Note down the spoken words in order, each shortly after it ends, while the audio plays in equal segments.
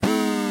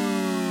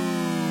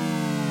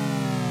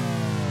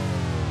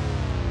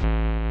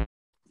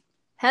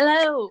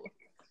Hello.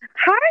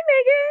 Hi,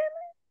 Megan.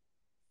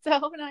 So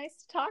nice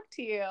to talk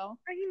to you.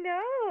 I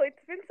know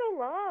it's been so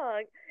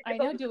long. I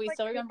know. Do we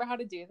still remember how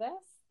to do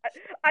this?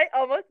 I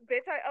almost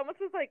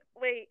was like,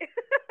 wait, and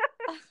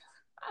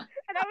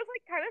I was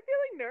like, kind of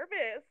feeling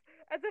nervous,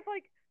 as if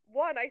like,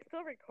 one, I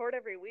still record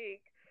every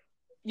week.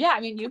 Yeah, I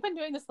mean, you've been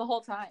doing this the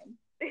whole time.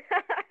 I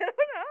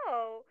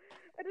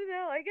don't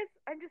know. I guess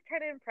I'm just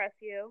trying to impress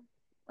you.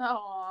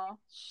 Oh,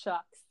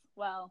 shucks.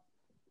 Well,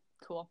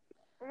 cool.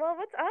 Well,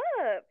 what's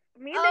up?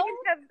 Me and Megan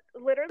have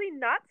literally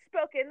not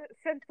spoken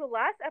since the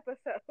last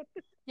episode.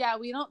 Yeah,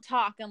 we don't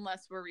talk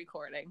unless we're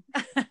recording.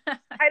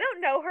 I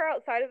don't know her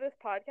outside of this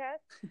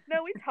podcast.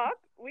 No, we talk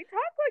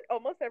like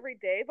almost every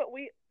day, but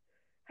we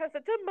have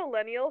such a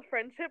millennial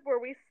friendship where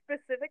we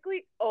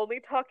specifically only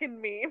talk in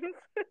memes.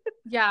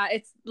 Yeah,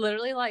 it's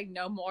literally like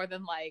no more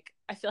than like,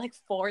 I feel like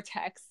 4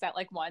 texts at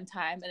like one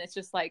time. And it's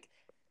just like,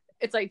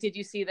 did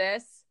you see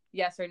this?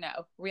 Yes or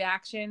no.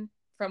 Reaction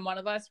from one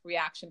of us,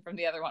 reaction from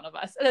the other one of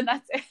us. And then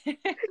that's it.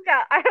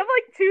 Yeah, I have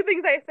like 2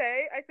 things I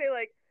say. I say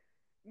like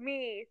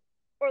me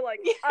or like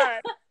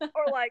us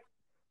or like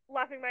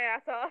laughing my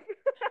ass off.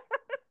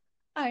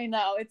 I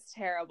know, it's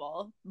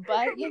terrible.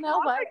 But you know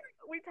what?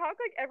 We talk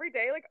like every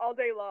day, like all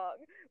day long.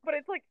 But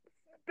it's like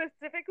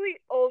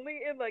specifically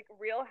only in like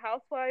Real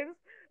Housewives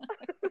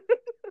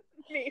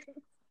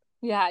memes.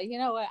 Yeah, you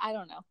know what? I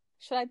don't know.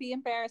 Should I be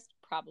embarrassed?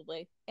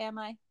 Probably. Am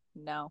I?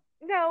 No.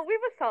 No, we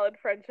have a solid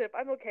friendship.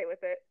 I'm okay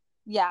with it.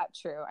 Yeah,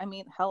 true. I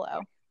mean,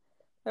 hello.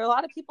 There are a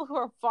lot of people who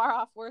are far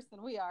off worse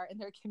than we are in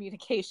their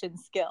communication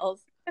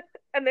skills.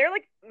 And they're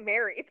like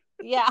married.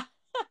 Yeah.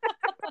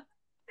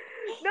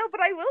 No, but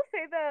I will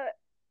say that,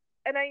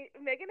 and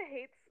Megan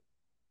hates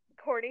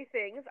corny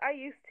things. I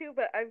used to,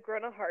 but I've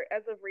grown a heart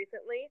as of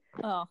recently.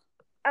 Oh.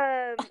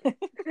 I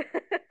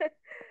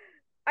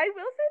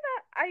will say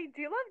that I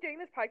do love doing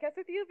this podcast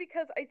with you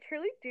because I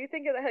truly do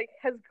think it like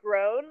has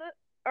grown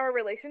our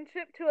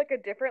relationship to like a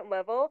different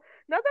level.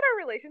 Not that our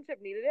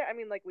relationship needed it. I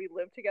mean, like we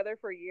lived together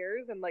for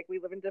years and like we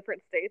live in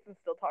different states and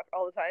still talk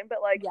all the time.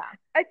 But like, yeah,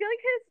 I feel like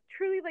it has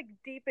truly like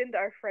deepened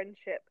our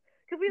friendship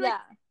because we like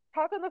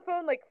talk on the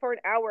phone like for an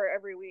hour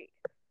every week.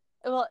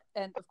 Well,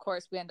 and of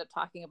course we end up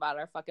talking about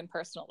our fucking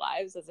personal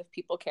lives as if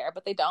people care,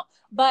 but they don't.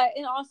 But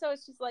and also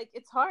it's just like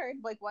it's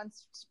hard like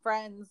once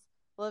friends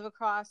live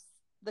across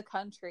the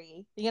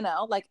country, you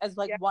know, like as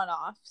like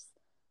one-offs.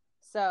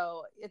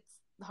 So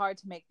it's hard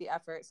to make the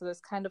effort. So this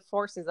kind of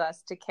forces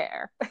us to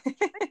care. I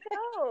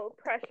know,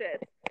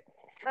 precious.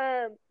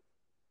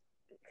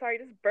 Sorry,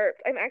 just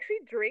burped. I'm actually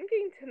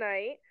drinking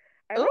tonight.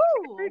 I like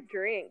never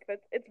drink.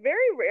 It's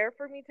very rare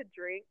for me to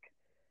drink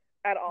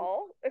at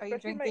all,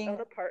 especially in my own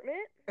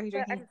apartment. Are you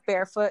drinking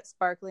Barefoot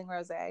sparkling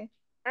rosé?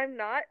 I'm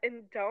not,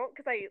 and don't,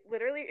 because I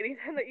literally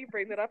anytime that you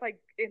bring that up, I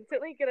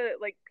instantly get a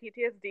like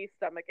PTSD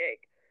stomach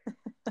ache.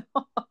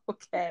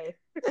 Okay.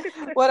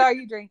 What are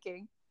you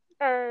drinking?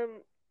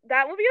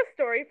 That will be a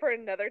story for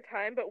another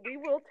time, but we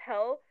will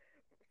tell.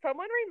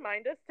 Someone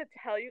remind us to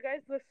tell you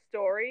guys the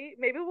story.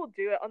 Maybe we'll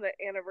do it on the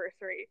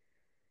anniversary.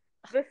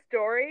 The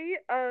story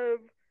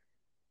of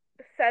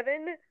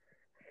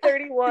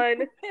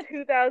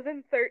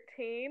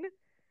 7/31/2013.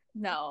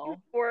 No.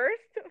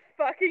 Worst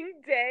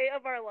fucking day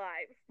of our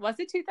lives. Was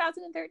it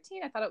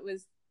 2013? I thought it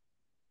was.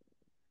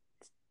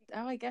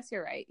 Oh, I guess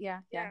you're right. Yeah.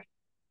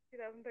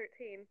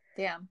 2013.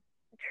 Damn.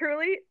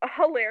 Truly a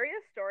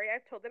hilarious story.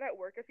 I've told it at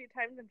work a few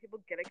times and people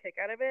get a kick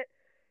out of it.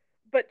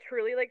 But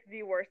truly, like,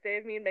 the worst day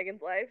of me and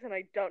Megan's lives, and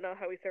I don't know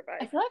how we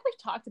survived. I feel like we've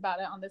talked about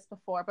it on this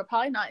before, but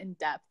probably not in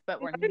depth.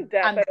 But not in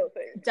depth, I don't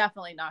think.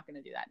 Definitely not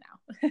going to do that now.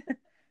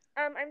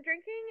 I'm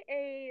drinking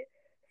a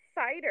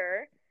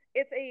cider.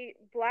 It's a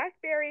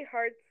blackberry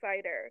hard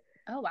cider.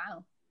 Oh,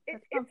 wow.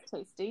 That sounds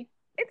tasty.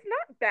 It's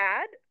not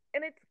bad,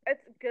 and it's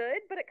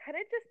good, but it kind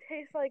of just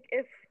tastes like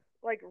if,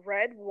 like,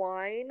 red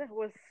wine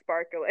was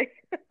sparkling.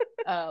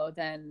 Oh,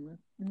 then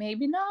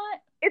maybe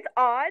not. It's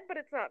odd, but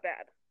it's not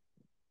bad.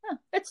 Huh.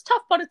 It's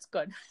tough, but it's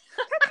good.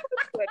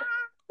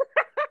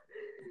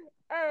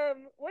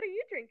 What are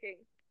you drinking?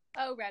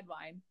 Oh, red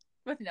wine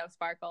with no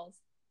sparkles.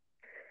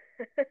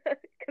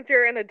 Because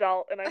you're an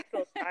adult and I'm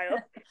still a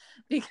child.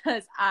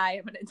 Because I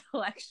am an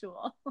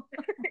intellectual.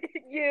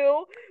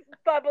 You,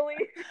 bubbly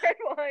red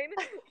wine,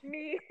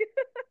 me,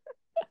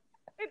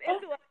 an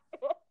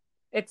intellectual.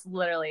 It's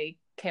literally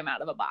came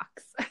out of a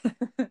box.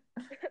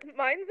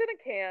 Mine's in a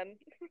can.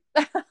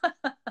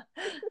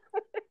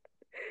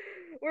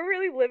 We're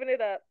really living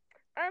it up.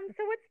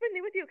 So what's been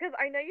new with you? Because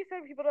I know you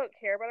said people don't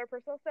care about our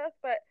personal stuff,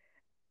 but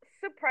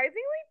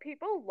surprisingly,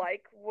 people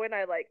like when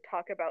I like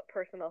talk about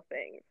personal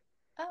things.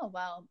 Oh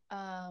well,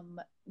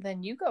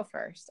 then you go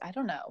first. I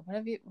don't know. What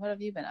have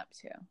you been up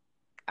to?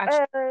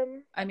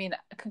 Actually, I mean,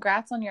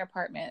 congrats on your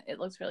apartment. It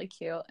looks really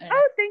cute. And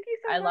oh, thank you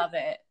so much. I love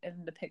it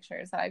in the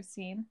pictures that I've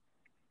seen.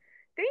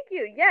 Thank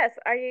you. Yes,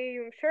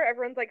 I'm sure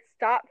everyone's like,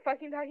 stop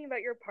fucking talking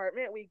about your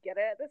apartment. We get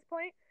it at this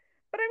point.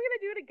 But I'm going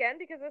to do it again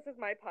because this is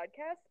my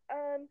podcast.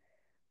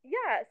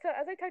 Yeah, so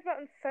as I talked about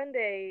on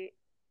Sunday,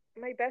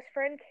 my best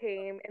friend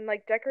came and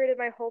like decorated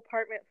my whole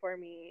apartment for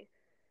me.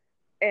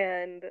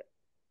 And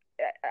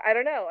I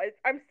don't know.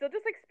 I'm still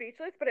just like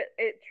speechless, but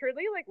it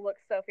truly like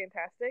looks so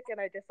fantastic, and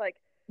I just like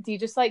Do you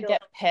just like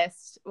get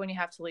pissed when you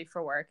have to leave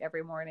for work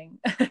every morning?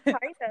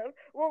 kind of.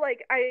 Well,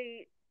 like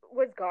I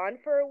was gone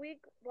for a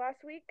week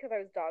last week because I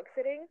was dog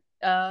sitting.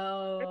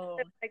 Oh,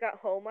 I got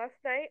home last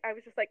night. I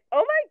was just like,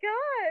 oh my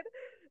god.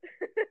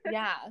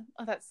 yeah.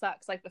 Oh, that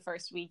sucks. Like the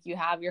first week you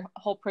have your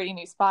whole pretty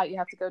new spot, you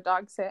have to go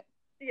dog sit.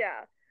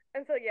 Yeah.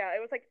 And so yeah, it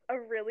was like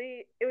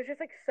it was just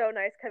like so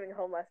nice coming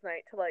home last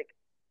night to like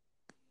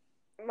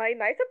my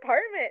nice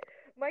apartment.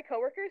 My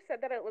coworkers said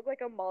that it looked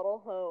like a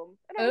model home.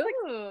 And I was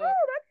like, Ooh. oh,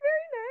 that's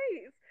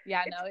very nice.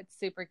 Yeah, no, it's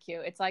super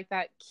cute. It's like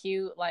that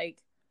cute, like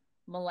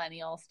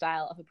millennial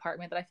style of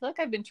apartment that I feel like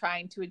I've been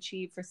trying to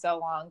achieve for so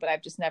long, but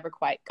I've just never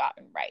quite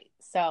gotten right.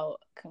 So,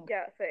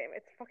 yeah, same.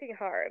 It's fucking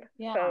hard.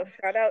 Yeah. So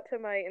shout out to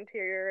my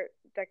interior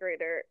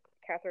decorator,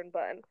 Catherine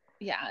Bunn.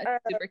 Yeah,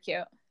 it's super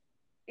cute.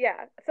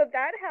 Yeah, so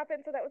that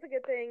happened. So that was a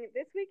good thing.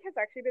 This week has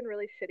actually been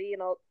really shitty,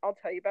 and I'll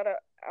tell you about it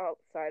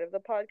outside of the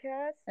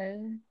podcast.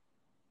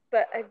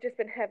 But I've just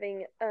been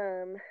having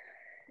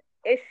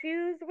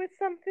issues with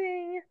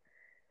something.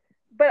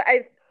 But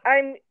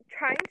I'm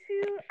trying to.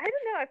 I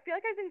don't know. I feel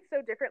like I've been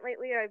so different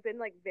lately. I've been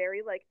like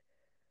very like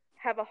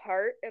have a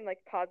heart and like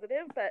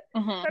positive, but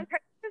sometimes I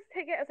just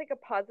take it as like a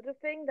positive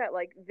thing that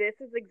like this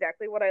is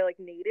exactly what I like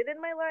needed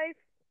in my life.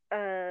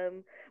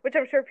 Which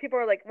I'm sure people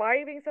are like, why are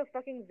you being so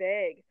fucking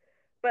vague?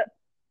 But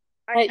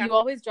you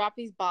always drop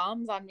these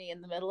bombs on me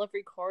in the middle of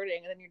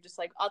recording, and then you're just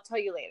like, I'll tell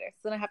you later.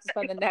 So then I have to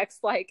spend the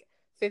next like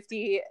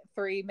 53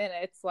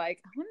 minutes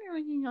like, I wonder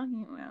what you're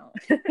talking about.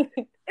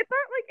 It's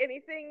not like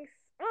anything.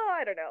 Oh,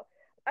 I don't know.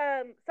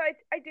 So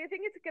I do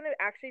think it's gonna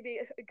actually be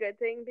a good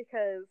thing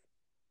because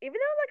even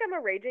though like I'm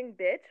a raging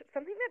bitch,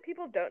 something that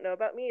people don't know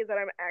about me is that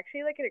I'm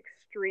actually like an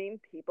extreme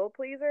people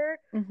pleaser.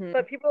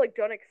 But people like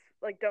don't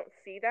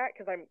see that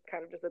because I'm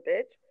kind of just a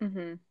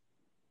bitch.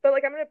 But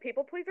like I'm a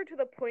people pleaser to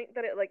the point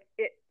that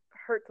it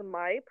hurts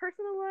my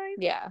personal life.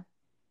 Yeah.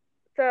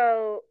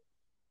 So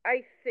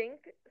I think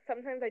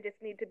sometimes I just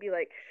need to be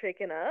like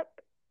shaken up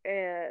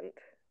and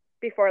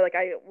before like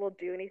I will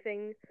do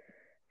anything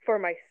for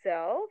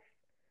myself.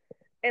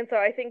 And so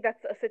I think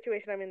that's a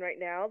situation I'm in right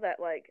now that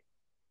like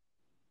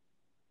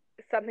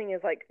something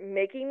is like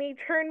making me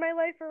turn my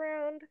life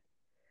around.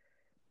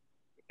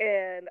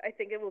 And I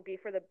think it will be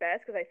for the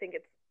best because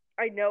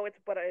I know it's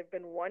what I've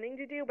been wanting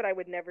to do, but I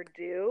would never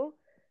do.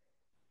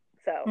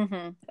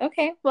 So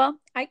okay, well,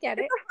 I get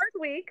it. It's a hard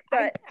week,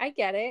 but I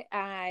get it.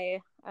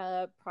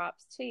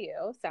 Props to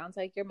you. Sounds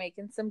like you're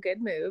making some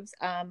good moves.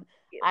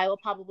 I will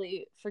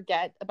probably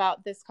forget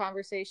about this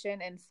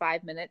conversation in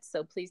 5 minutes,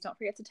 so please don't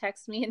forget to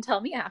text me and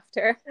tell me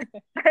after.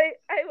 I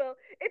will.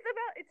 It's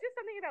just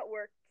something about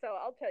work, so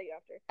I'll tell you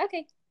after.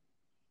 Okay.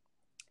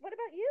 What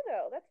about you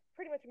though? That's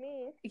pretty much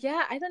me.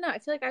 Yeah, I don't know. I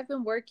feel like I've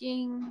been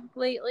working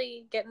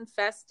lately, getting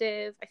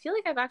festive. I feel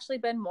like I've actually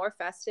been more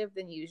festive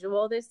than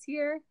usual this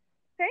year.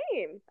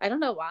 Same. I don't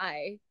know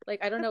why.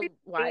 Like, I don't know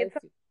why. It's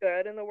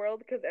good in the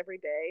world because every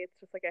day it's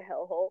just like a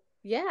hellhole.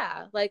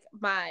 Yeah, like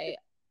I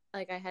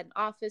had an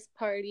office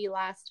party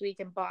last week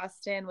in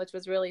Boston, which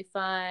was really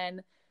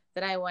fun.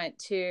 Then I went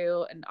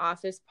to an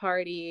office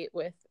party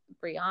with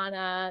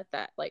Brianna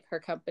that like her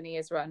company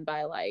is run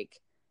by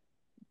like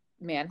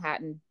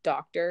Manhattan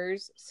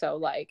doctors, so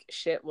like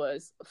shit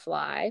was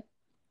fly.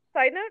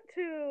 Side note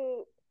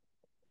to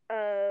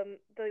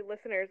the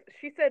listeners,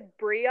 she said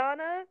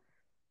Brianna.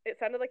 It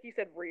sounded like you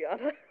said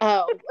Rihanna.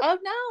 Oh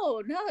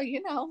no,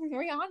 you know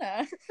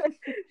Rihanna.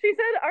 she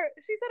said our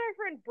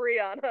friend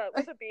Brianna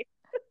with a B.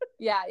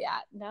 yeah,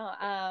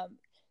 no,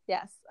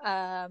 yes.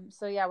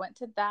 So yeah, I went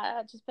to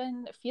that. Just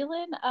been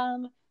feeling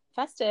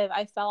festive.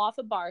 I fell off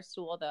a bar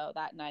stool though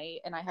that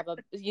night, and I have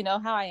you know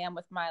how I am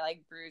with my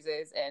like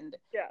bruises and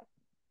yeah.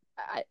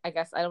 I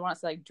guess I don't want to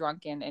say like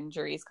drunken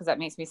injuries because that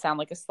makes me sound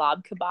like a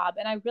slob kebab,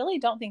 and I really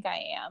don't think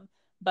I am.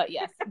 But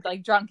yes,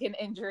 like drunken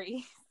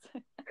injuries.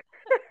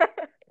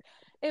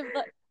 It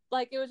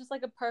was just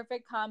like a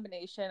perfect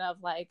combination of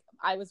like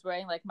I was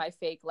wearing like my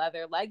fake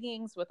leather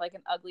leggings with like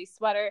an ugly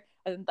sweater,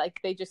 and like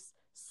they just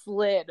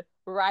slid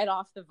right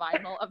off the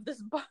vinyl of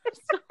this bar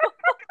stool.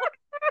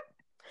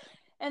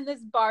 And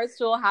this bar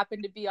stool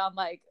happened to be on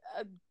like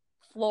a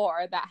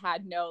floor that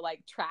had no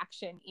like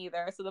traction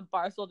either, so the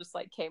bar stool just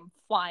like came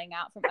flying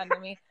out from under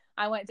me.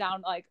 I went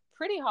down like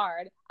pretty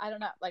hard. I don't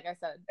know, like I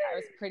said, I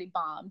was pretty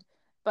bombed,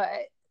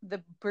 but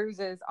the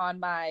bruises on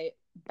my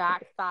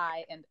back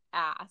thigh and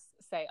ass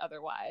say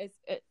otherwise.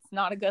 It's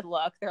not a good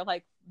look. They're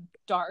like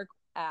dark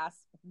ass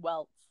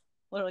welts,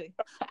 literally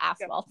ass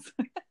welts.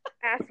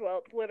 Ass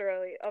welts,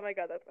 literally. Oh my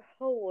god, that's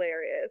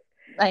hilarious.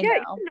 I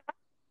know.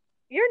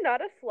 You're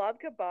not a slob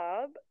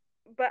kebab,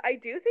 but I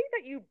do think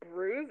that you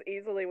bruise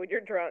easily when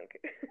you're drunk.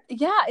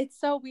 Yeah, it's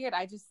so weird.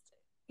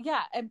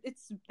 And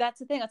that's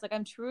the thing. It's like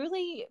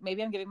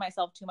maybe I'm giving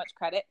myself too much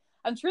credit.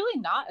 I'm truly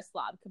not a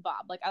slob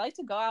kebab. Like I like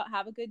to go out,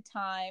 have a good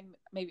time.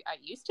 Maybe I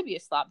used to be a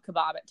slob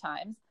kebab at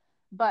times,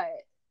 but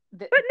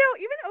no,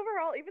 even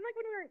overall, even like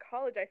when we were in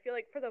college, I feel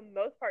like for the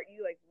most part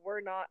you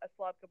were not a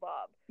slob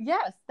kebab.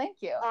 Yes, thank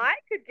you. I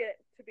could get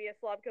to be a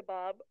slob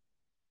kebab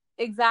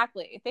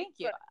Exactly. Thank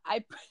you.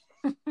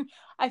 But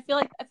I feel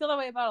that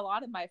way about a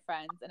lot of my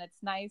friends, and it's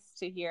nice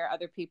to hear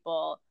other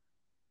people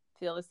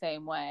feel the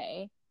same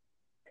way.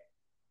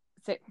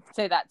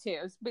 Say that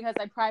too, because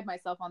I pride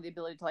myself on the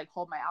ability to like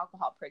hold my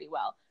alcohol pretty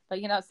well. But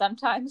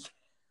sometimes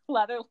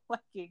leather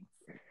leggings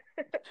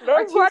are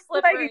those too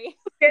leather leggings slippery.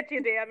 get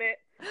you, damn it.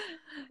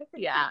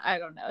 Yeah, I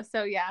don't know.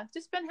 So yeah,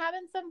 just been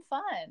having some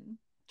fun.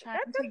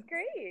 That's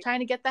great. Trying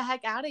to get the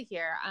heck out of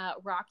here.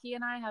 Rocky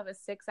and I have a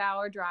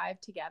 6-hour drive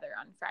together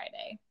on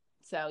Friday.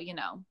 So,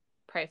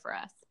 pray for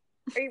us.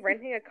 Are you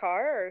renting a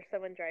car or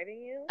someone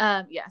driving you?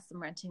 Yes,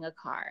 I'm renting a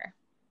car.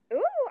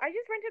 Ooh, I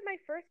just rented my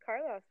first car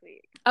last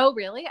week. Oh,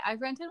 really? I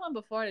rented one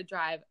before to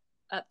drive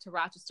up to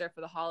Rochester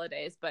for the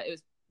holidays, but it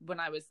was when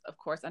I was, of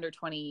course, under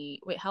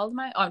 20. Wait, how old am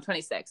I? Oh, I'm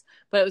 26.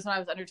 But it was when I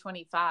was under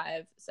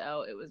 25,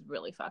 so it was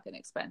really fucking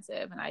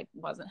expensive, and I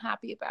wasn't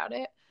happy about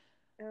it.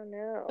 Oh,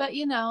 no. But,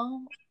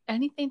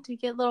 anything to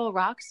get little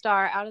rock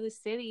star out of the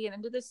city and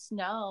into the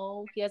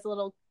snow. He has a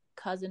little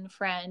cousin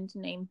friend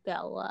named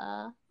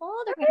Bella.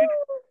 Oh,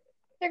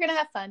 they're gonna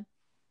have fun.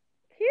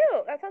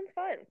 Cute. That sounds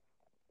fun.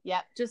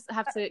 Yeah, just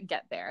have to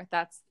get there.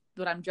 That's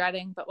what I'm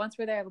dreading. But once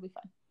we're there, it'll be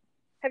fun.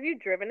 Have you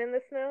driven in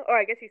the snow? Oh,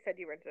 I guess you said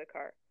you rented a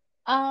car.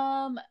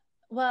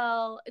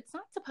 Well, it's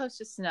not supposed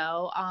to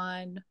snow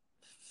on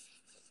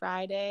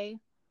Friday.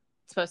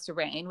 It's supposed to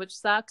rain, which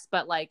sucks.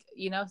 But like,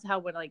 how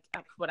when like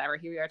whatever,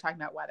 here we are talking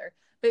about weather.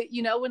 But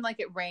when like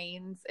it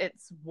rains,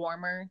 it's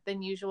warmer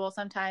than usual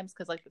sometimes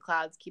because like the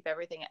clouds keep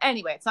everything.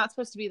 Anyway, it's not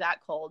supposed to be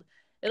that cold.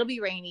 It'll be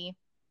rainy.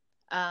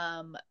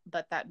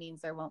 But that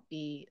means there won't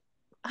be.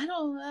 I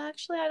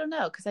don't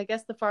know, because I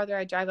guess the farther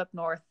I drive up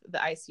north,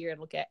 the icier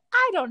it'll get.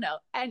 I don't know.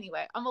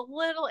 Anyway, I'm a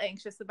little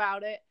anxious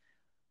about it,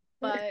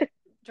 but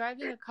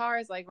driving a car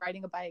is like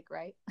riding a bike,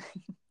 right?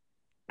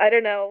 I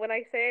don't know. When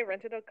I say I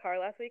rented a car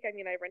last week, I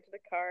mean I rented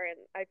a car and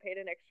I paid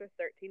an extra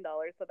 $13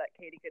 so that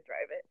Katie could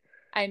drive it.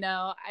 I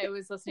know. I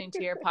was listening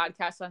to your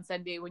podcast on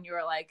Sunday when you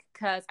were like,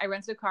 because I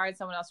rented a car and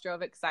someone else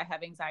drove it because I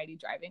have anxiety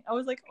driving. I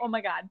was like, oh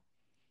my God.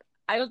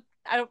 I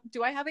don't,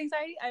 do I have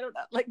anxiety? I don't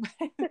know. Like,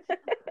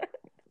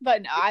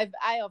 but no,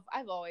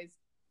 I've always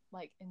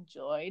like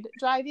enjoyed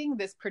driving.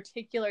 This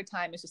particular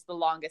time is just the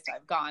longest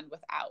I've gone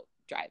without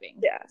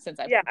driving since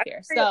I've moved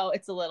here. So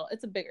it's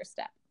a bigger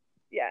step.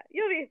 Yeah,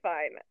 you'll be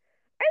fine.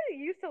 I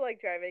used to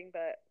like driving,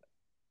 but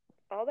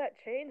all that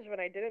changed when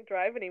I didn't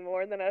drive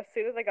anymore. And then as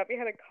soon as I got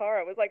behind a car,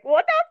 I was like,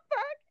 what the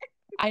fuck?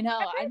 I know.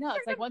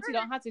 It's like once you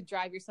don't have to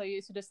drive, you're so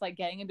used to just like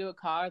getting into a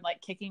car and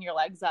like kicking your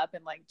legs up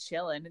and like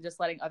chilling and just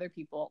letting other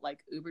people like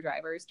Uber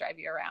drivers drive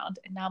you around.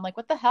 And now I'm like,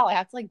 what the hell? I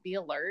have to like be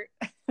alert.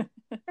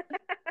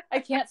 I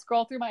can't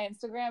scroll through my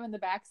Instagram in the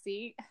back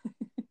seat.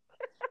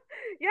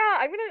 Yeah,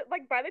 I'm gonna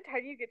like by the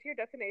time you get to your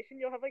destination,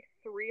 you'll have like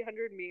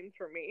 300 memes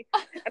from me,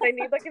 and I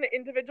need like an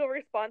individual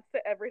response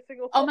to every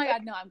single one. Oh my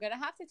God, no! I'm gonna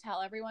have to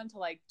tell everyone to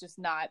like just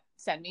not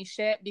send me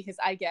shit because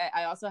I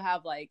also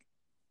have like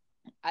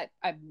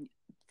I'm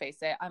face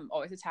it, I'm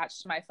always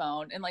attached to my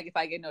phone, and like if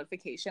I get a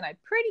notification, I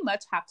pretty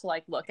much have to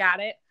like look at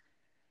it.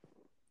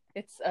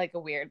 It's like a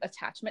weird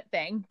attachment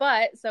thing,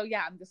 but so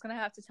yeah, I'm just gonna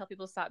have to tell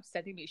people to stop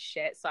sending me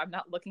shit so I'm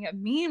not looking at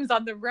memes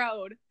on the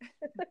road.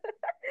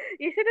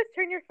 You should just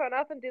turn your phone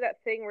off and do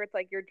that thing where it's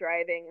like you're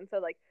driving, and so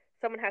like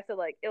someone has to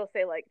like it'll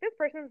say like this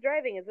person's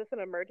driving. Is this an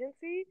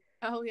emergency?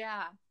 Oh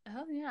yeah.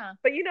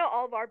 But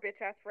all of our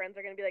bitch ass friends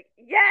are gonna be like,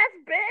 yes,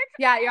 bitch.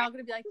 Yeah, you're all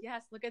gonna be like,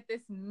 yes, look at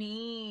this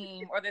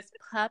meme or this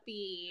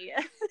puppy.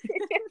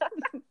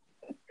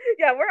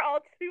 Yeah, we're all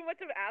too much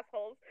of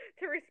assholes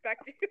to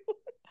respect you.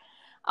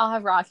 I'll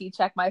have Rocky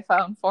check my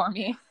phone for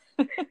me.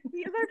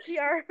 He's our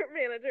PR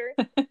manager.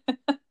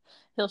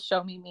 He'll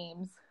show me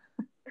memes.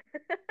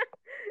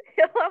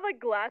 He'll have like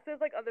glasses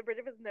like on the bridge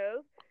of his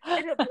nose,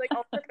 and he'll be like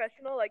all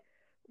professional, like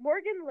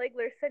Morgan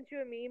Legler sent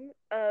you a meme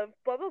of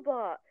blah blah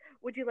blah.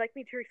 Would you like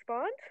me to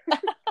respond?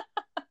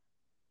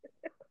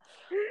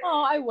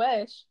 Oh, I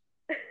wish.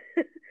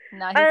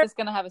 Nah, he's just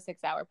gonna have a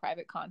 6-hour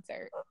private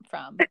concert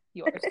from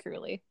yours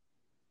truly.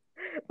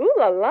 Ooh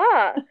la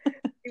la!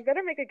 You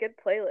better make a good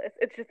playlist.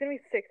 It's just gonna be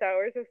 6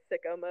 hours of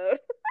sicko mode.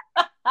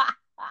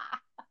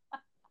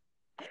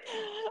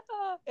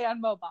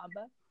 And Mo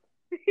Bamba.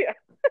 Yeah.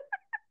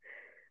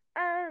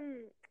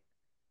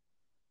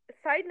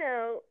 Side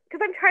note,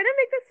 because I'm trying to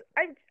make this,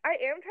 I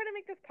am trying to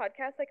make this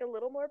podcast like a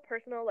little more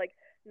personal, like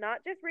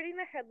not just reading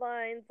the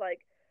headlines,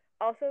 like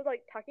also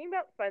like talking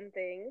about fun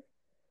things.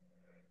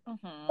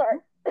 Mm-hmm.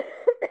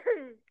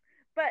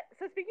 But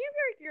so speaking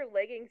of your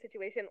legging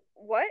situation,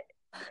 what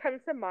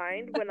comes to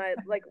mind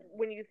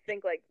when you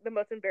think like the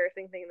most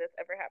embarrassing thing that's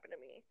ever happened to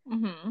me?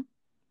 Mm-hmm.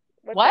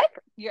 What?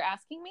 You're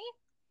asking me?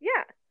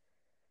 Yeah.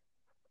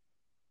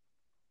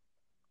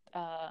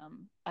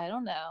 I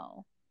don't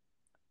know.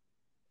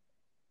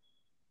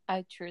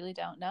 I truly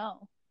don't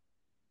know.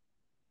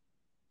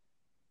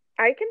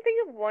 I can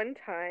think of one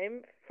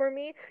time for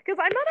me, because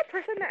I'm not a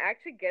person that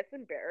actually gets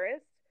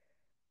embarrassed.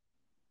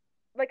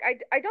 Like,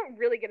 I don't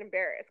really get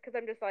embarrassed, because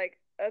I'm just like,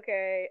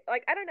 okay,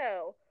 like, I don't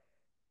know.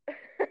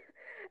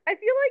 I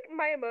feel like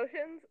my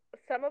emotions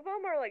some of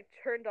them are like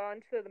turned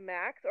on to the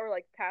max or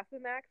like past the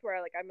max where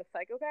like I'm a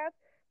psychopath.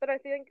 But I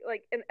think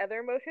like in other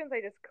emotions,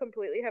 I just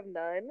completely have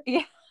none.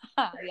 Yeah,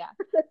 yeah.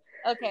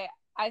 Okay,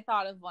 I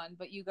thought of one,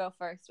 but you go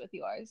first with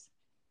yours.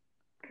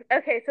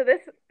 Okay, so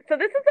this is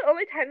the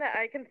only time that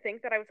I can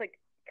think that I was like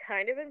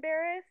kind of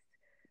embarrassed,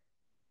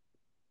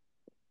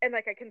 and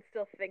like I can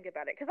still think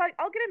about it because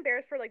I'll get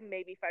embarrassed for like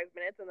maybe 5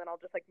 minutes and then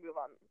I'll just like move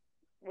on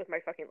with my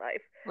fucking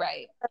life.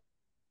 Right.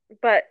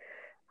 But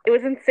it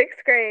was in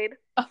 6th grade.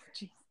 Oh,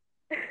 jeez.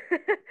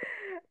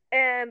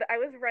 And I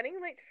was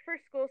running late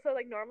for school, so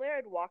like normally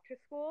I'd walk to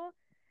school,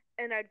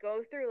 and I'd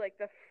go through like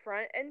the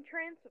front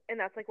entrance, and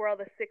that's like where all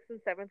the 6th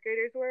and 7th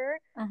graders were.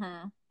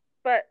 Mm-hmm.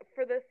 But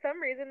for some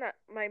reason that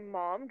my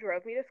mom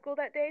drove me to school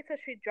that day, so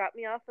she dropped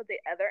me off at the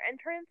other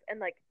entrance,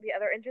 and like the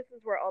other entrance is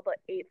where all the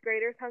 8th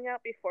graders hung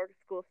out before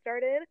school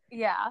started.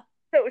 Yeah.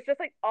 So it was just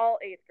like all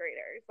 8th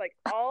graders, like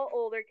all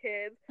older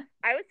kids.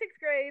 I was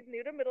 6th grade,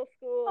 new to middle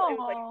school. Aww. It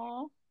was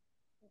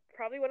like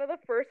probably one of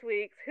the first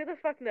weeks. Who the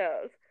fuck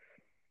knows?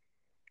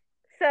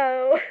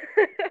 So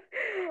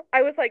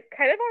I was like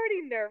kind of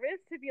already nervous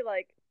to be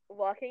like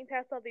walking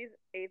past all these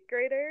 8th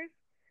graders,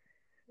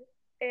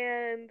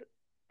 and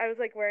I was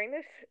like wearing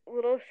this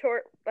little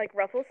short like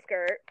ruffle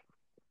skirt.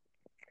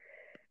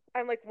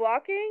 I'm like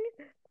walking,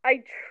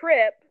 I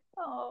trip,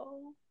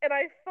 and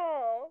I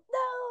fall.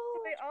 No.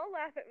 So they all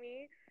laugh at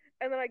me,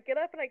 and then I get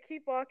up and I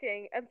keep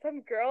walking, and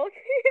some girl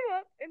came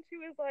up and she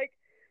was like,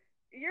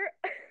 "Your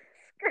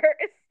skirt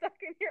is stuck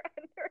in your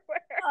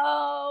underwear."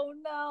 Oh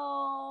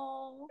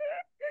no.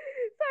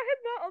 So I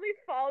had not only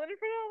fallen in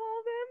front of all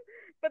of them,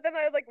 but then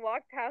I like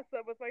walked past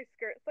them with my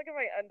skirt stuck in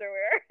my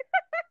underwear.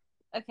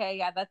 Okay,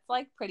 yeah, that's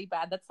like pretty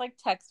bad. That's like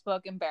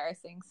textbook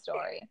embarrassing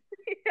story.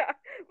 Yeah,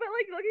 but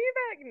like looking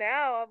back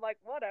now, I'm like,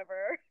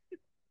 whatever.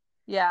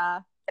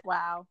 Yeah.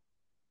 Wow.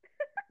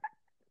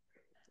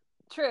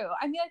 True.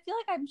 I mean, I feel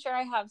like I'm sure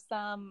I have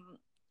some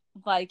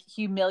like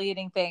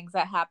humiliating things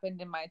that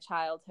happened in my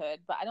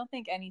childhood, but I don't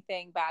think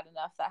anything bad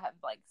enough that have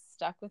like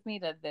stuck with me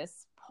to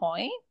this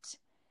point.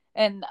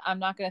 And I'm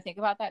not going to think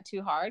about that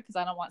too hard because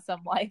I don't want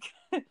some like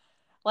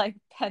like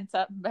pent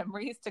up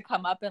memories to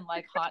come up and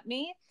like haunt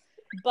me.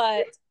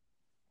 But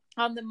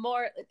on the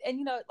more, and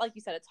you know, like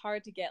you said, it's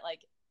hard to get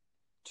like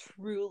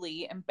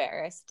truly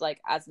embarrassed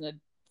like as a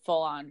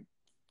full on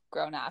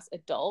grown ass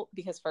adult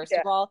because first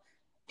of all,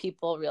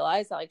 people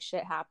realize that like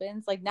shit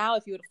happens. Like now,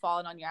 if you would have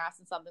fallen on your ass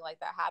and something like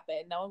that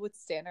happened, no one would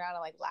stand around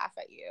and like laugh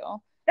at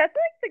you. That's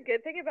like the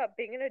good thing about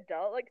being an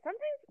adult. Like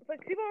sometimes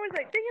like people always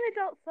like being an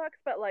adult sucks,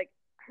 but like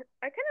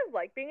I kind of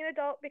like being an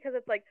adult because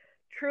it's like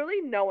truly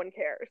no one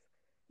cares.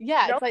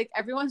 Yeah, it's like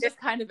everyone's just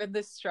kind of in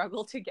this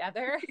struggle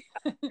together.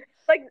 Yeah.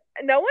 Like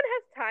no one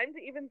has time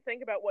to even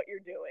think about what you're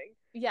doing.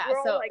 Yeah,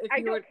 we're so all like, I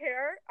don't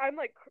care. I'm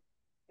like,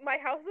 my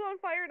house is on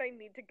fire and I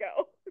need to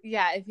go.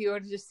 Yeah, if you were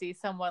to just see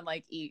someone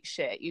like eat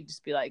shit, you'd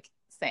just be like,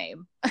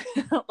 same.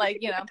 Like,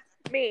 you know.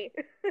 Me.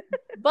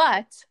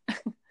 but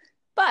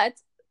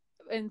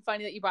and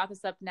funny that you brought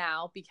this up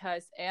now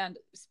because, and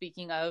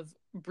speaking of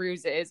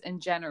bruises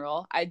in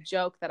general, I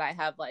joke that I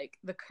have like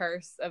the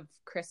curse of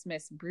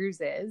Christmas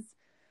bruises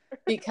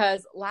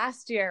because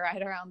last year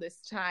right around this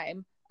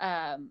time,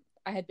 I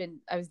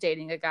was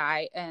dating a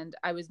guy and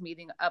I was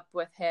meeting up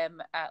with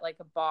him at like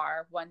a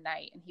bar one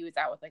night and he was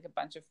out with like a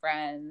bunch of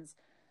friends.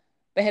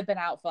 They had been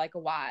out for like a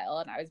while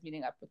and I was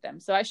meeting up with them.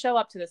 So I show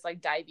up to this like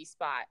divey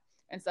spot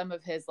and some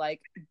of his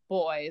like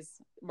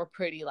boys were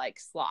pretty like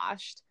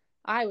sloshed.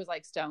 I was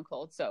like stone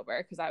cold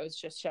sober because I was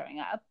just showing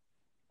up.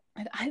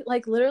 And I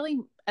like literally,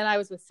 and I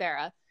was with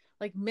Sarah,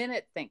 like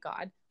minutes, thank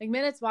God, like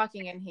minutes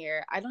walking in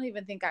here. I don't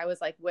even think I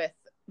was like with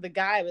the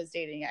guy I was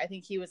dating. I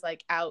think he was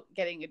like out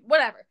getting it,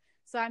 whatever.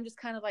 So I'm just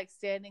kind of like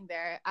standing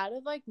there out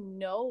of like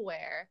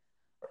nowhere.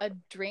 A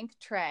drink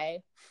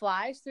tray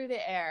flies through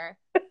the air,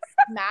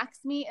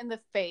 smacks me in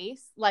the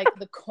face, like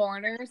the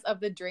corners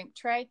of the drink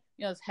tray,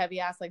 you know, those heavy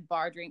ass like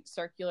bar drink,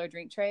 circular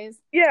drink trays.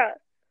 Yeah.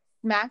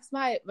 Smacks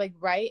my like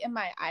right in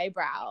my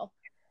eyebrow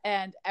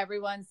and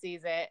everyone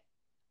sees it.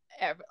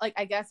 Like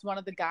I guess one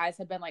of the guys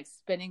had been like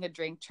spinning a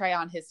drink tray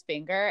on his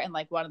finger and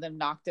like one of them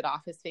knocked it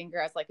off his finger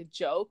as like a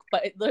joke,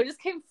 but it literally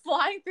just came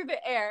flying through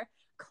the air,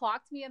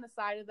 clocked me in the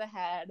side of the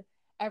head.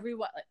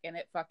 Everyone, and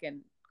it fucking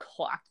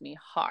clocked me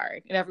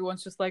hard, and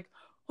everyone's just like,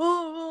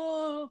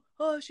 oh,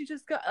 she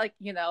just got like,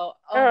 you know,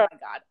 oh my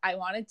God, I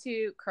wanted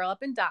to curl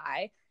up and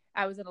die.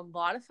 I was in a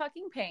lot of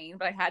fucking pain,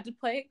 but I had to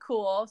play it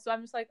cool. So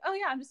I'm just like, oh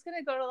yeah, I'm just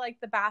gonna go to like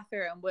the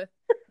bathroom with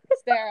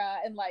Sarah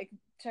and like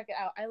check it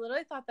out. I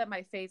literally thought that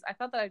I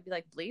thought that I'd be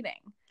like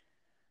bleeding,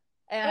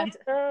 and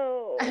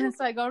and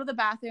so I go to the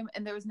bathroom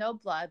and there was no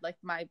blood. Like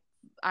my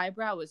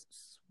eyebrow was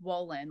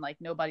swollen like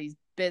nobody's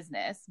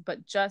business,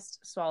 but just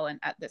swollen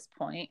at this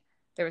point.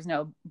 There was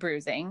no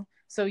bruising,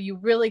 so you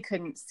really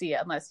couldn't see it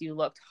unless you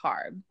looked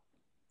hard.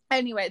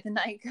 Anyway, the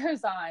night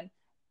goes on,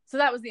 so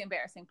that was the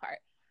embarrassing part.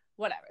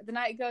 Whatever, the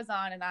night goes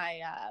on and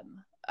I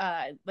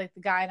like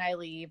the guy and I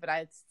leave, and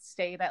I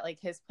stayed at like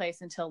his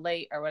place until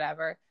late or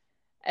whatever,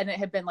 and it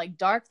had been like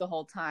dark the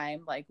whole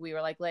time, like we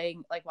were like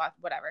laying like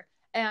whatever,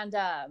 and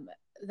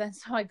then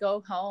so I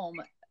go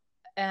home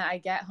and I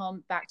get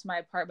home back to my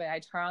apartment. I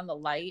turn on the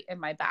light in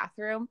my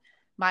bathroom.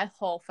 My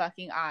whole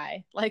fucking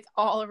eye, like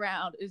all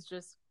around, is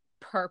just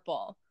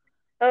purple.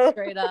 Oh.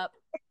 Straight up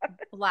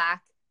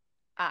black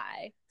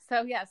eye.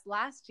 So yes,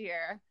 last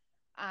year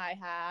I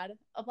had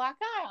a black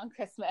eye on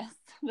Christmas.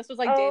 This was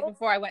like days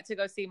before I went to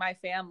go see my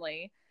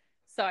family.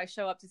 So I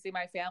show up to see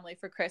my family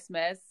for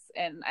Christmas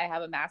and I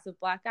have a massive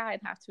black eye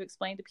and have to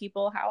explain to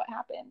people how it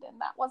happened.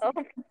 And that wasn't.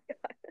 Oh my God.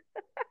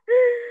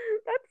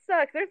 That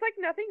sucks. There's like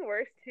nothing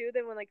worse too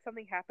than when like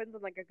something happens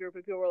and like a group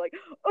of people were like,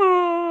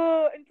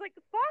 oh, and it's like,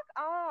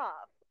 fuck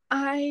off.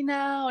 I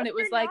know. And But it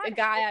was you're like a not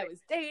guy I helping. was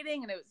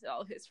dating and it was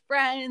all his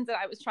friends and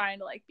I was trying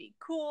to like be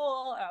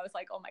cool. And I was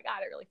like, oh my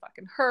God, it really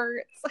fucking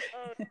hurts.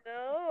 Oh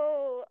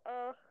no.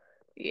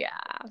 Yeah.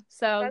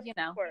 So, That's you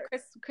know,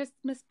 worse.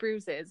 Christmas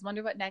bruises.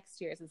 Wonder what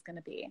next year's is going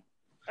to be.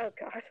 Oh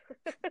God.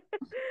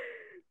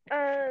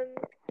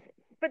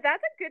 But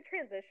that's a good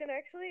transition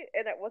actually,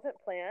 and it wasn't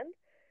planned,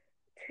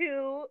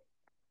 to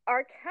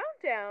our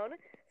countdown.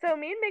 So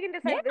me and Megan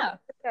decided this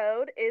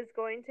episode is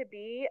going to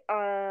be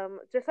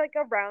just like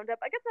a roundup.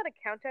 I guess not a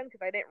countdown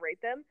because I didn't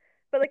rate them,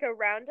 but like a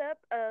roundup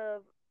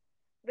of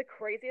the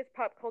craziest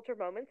pop culture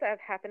moments that have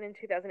happened in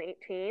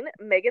 2018.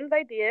 Megan's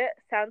idea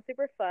sounds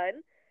super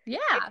fun.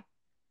 Yeah.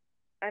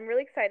 I'm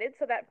really excited.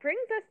 So that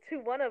brings us to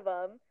one of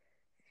them.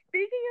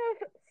 Speaking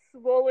of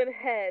swollen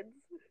heads,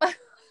 let's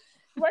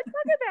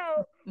talk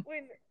about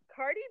when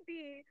Cardi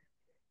B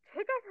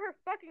took off her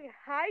fucking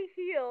high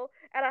heel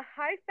at a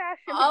high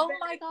fashion event.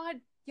 My God.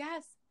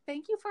 Yes.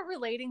 Thank you for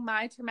relating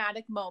my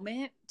traumatic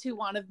moment to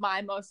one of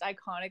my most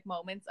iconic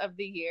moments of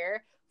the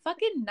year.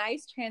 Fucking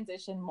nice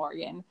transition,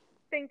 Morgan.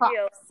 Thank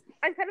you.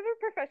 I'm kind of a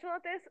professional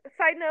at this.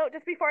 Side note,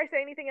 just before I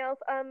say anything else,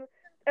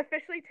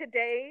 officially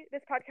today,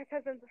 this podcast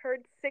has been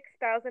heard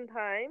 6,000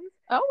 times.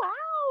 Oh,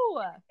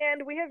 wow.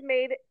 And we have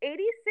made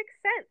 86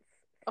 cents.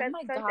 Oh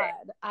my Sunday.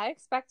 God. I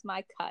expect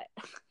my cut.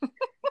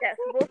 Yes,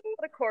 we'll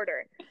split a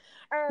quarter.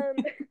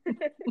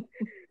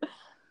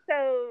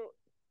 So,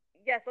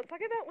 yes, let's talk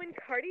about when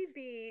Cardi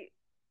B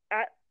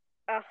at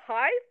a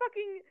high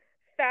fucking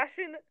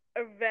fashion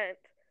event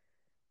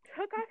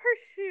took off her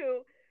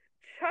shoe,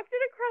 chucked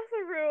it across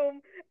the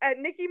room at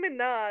Nicki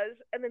Minaj,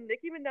 and then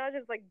Nicki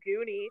Minaj's like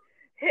Goonie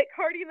hit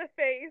Cardi in the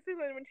face, and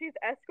then when she's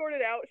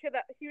escorted out, she had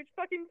that huge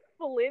fucking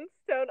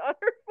Flintstone on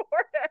her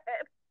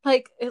forehead.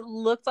 Like, it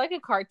looked like a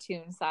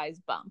cartoon size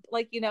bump.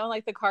 Like, you know,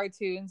 like the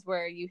cartoons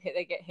where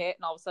they get hit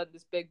and all of a sudden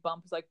this big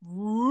bump is like,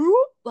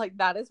 whoop! Like,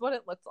 that is what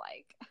it looked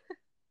like.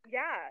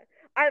 Yeah.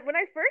 When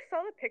I first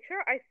saw the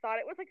picture, I thought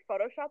it was like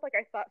Photoshop. Like,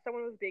 I thought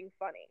someone was being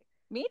funny.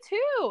 Me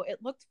too.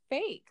 It looked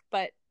fake,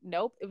 but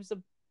nope. It was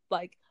a,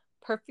 like,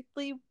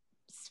 perfectly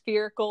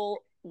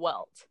spherical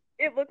welt.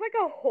 It looked like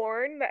a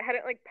horn that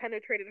hadn't, like,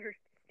 penetrated her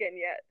skin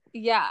yet.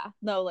 Yeah,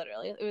 no,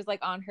 literally. It was like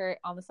on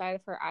the side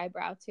of her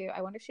eyebrow too.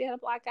 I wonder if she had a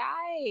black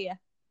eye.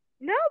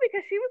 No,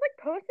 because she was like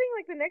posting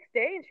like the next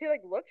day and she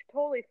like looked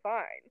totally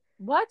fine.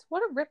 What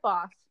a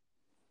ripoff.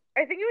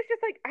 I think it was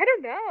just like, I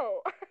don't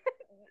know.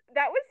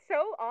 That was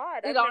so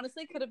odd. It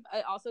honestly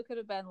could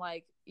have been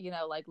like, you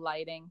know, like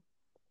lighting.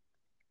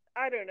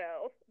 I don't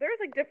know. There's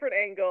like different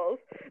angles.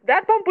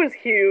 That bump was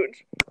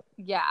huge.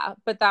 Yeah,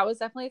 but that was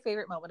definitely a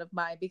favorite moment of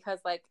mine because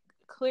like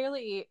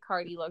clearly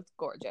Cardi looked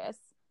gorgeous.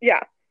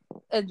 Yeah.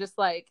 And just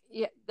like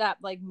that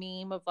like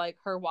meme of like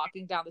her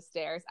walking down the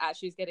stairs as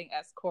she's getting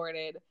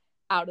escorted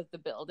out of the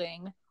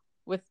building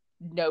with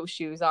no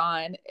shoes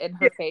on and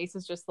her face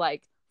is just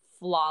like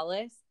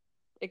flawless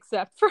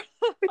except for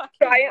the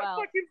giant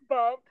fucking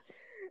bump.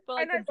 But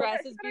like the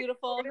dress is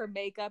beautiful, her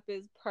makeup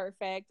is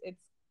perfect.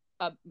 It's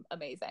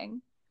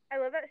amazing. I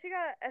love that she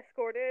got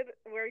escorted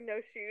wearing no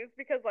shoes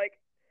because like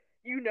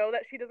you know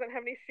that she doesn't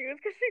have any shoes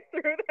because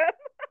she threw them.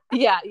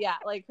 Yeah,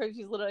 like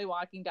she's literally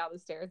walking down the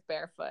stairs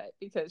barefoot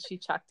because she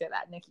chucked it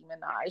at Nicki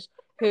Minaj,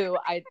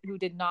 who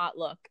did not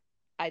like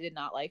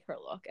her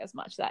look as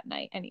much that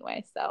night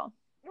anyway. So,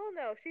 well,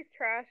 no, she's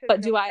trash.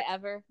 But do I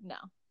ever? No.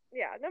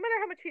 Yeah, no matter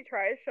how much she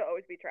tries, she'll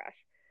always be trash.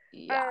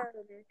 Yeah,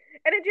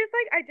 and it just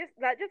like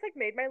that just like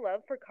made my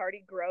love for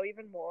Cardi grow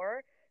even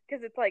more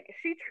because it's like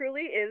she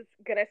truly is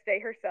gonna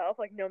stay herself,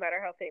 like no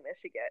matter how famous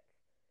she gets.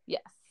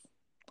 Yes.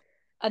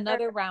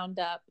 Another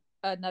roundup.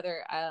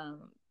 Another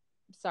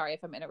sorry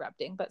if I'm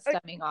interrupting, but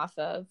stemming off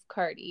of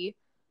Cardi.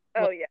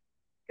 Oh yeah,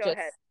 go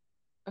ahead.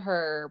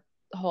 Her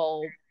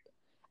whole.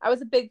 I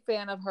was a big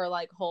fan of her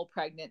like whole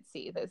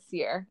pregnancy this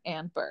year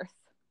and birth.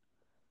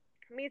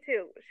 Me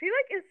too. She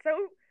like is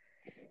so.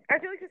 I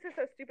feel like this is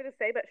so stupid to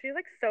say, but she's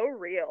like so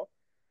real.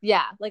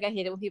 Yeah, like I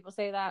hate it when people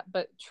say that,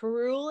 but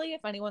truly,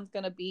 if anyone's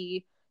gonna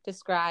be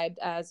described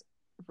as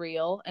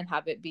real and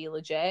have it be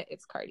legit,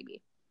 it's Cardi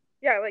B.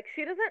 Yeah, like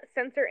she doesn't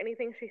censor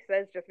anything she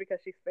says just because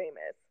she's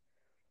famous.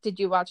 Did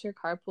you watch her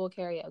carpool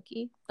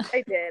karaoke?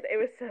 I did. It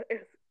was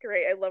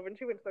great. I love when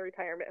she went to the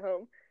retirement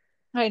home.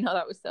 I know,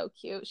 that was so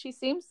cute.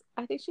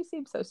 I think she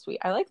seems so sweet.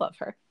 I love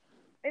her.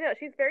 I know,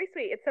 she's very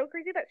sweet. It's so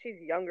crazy that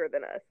she's younger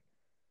than us.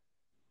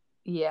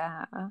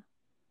 Yeah.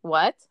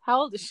 What? How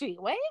old is she?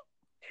 Wait.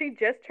 She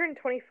just turned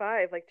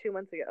 25 like 2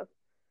 months ago.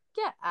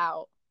 Get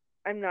out.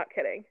 I'm not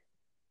kidding.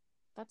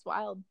 That's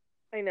wild.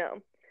 I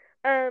know.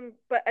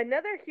 But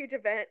another huge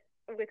event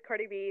with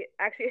Cardi B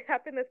actually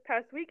happened this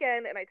past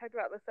weekend, and I talked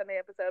about it in the Sunday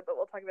episode, but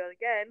we'll talk about it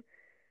again,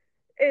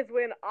 is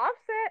when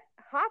Offset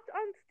hopped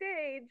on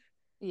stage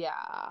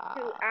Yeah.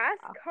 to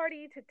ask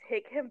Cardi to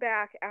take him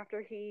back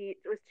after he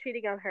was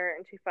cheating on her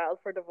and she filed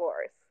for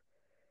divorce.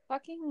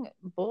 Fucking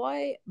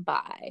boy,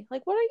 bye.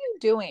 Like, what are you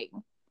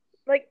doing?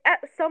 Like, at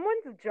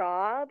someone's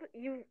job,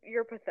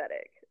 you're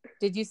pathetic.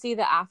 Did you see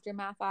the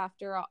aftermath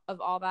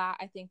of all that?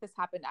 I think this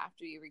happened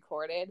after you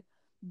recorded,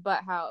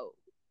 but how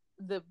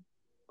the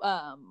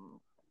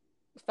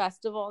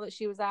festival that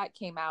she was at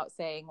came out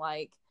saying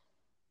like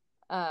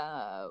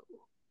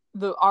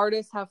the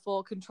artists have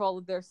full control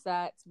of their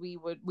sets. We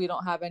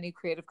don't have any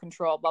creative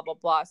control, blah blah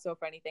blah. So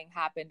if anything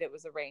happened, it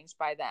was arranged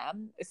by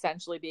them,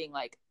 essentially being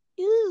like,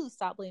 ew,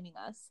 stop blaming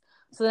us.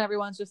 So then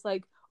everyone's just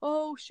like,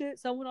 oh shit,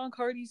 someone on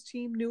Cardi's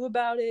team knew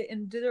about it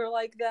and did her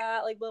like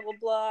that, like blah blah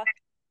blah.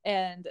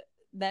 And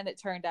then it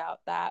turned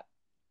out that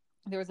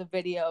there was a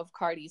video of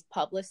Cardi's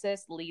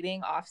publicist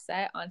leading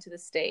Offset onto the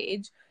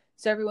stage.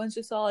 So everyone's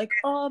just all like,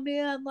 oh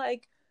man,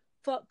 like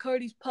fuck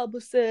Cardi's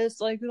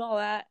publicist, like and all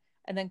that.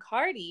 And then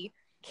Cardi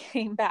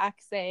came back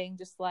saying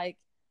just like,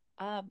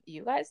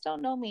 you guys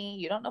don't know me.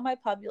 You don't know my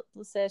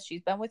publicist.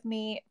 She's been with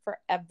me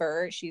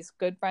forever. She's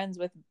good friends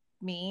with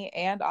me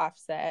and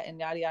Offset and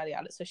yada, yada,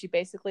 yada. So she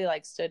basically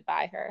like stood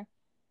by her.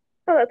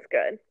 Oh, that's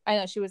good. I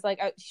know. She was like,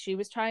 she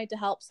was trying to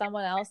help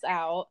someone else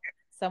out,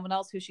 someone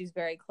else who she's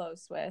very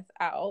close with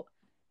out,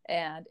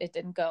 and it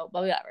didn't go,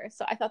 but whatever.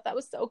 So I thought that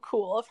was so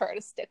cool of her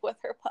to stick with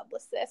her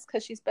publicist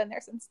because she's been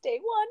there since day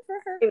one for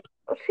her.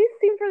 She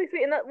seems really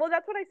sweet. And that's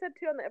what I said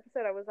too on the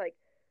episode. I was like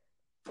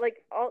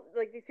all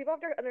like these people have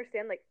to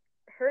understand, like,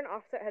 her and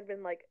Offset had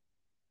been like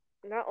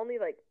not only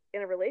like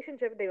in a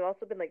relationship, they've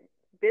also been like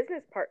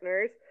business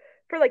partners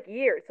for like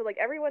years. So like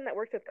everyone that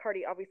works with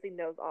Cardi obviously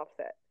knows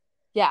Offset.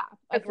 Yeah,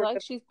 I feel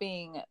like she's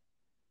being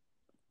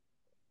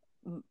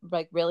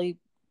like really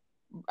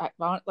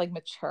like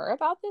mature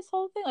about this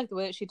whole thing, like the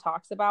way that she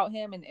talks about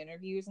him in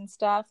interviews and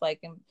stuff. Like,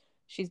 and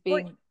she's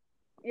being like,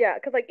 yeah,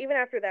 because like even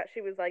after that,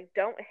 she was like,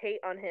 "Don't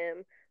hate on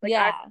him. Like,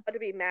 yeah. I'm allowed to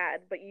be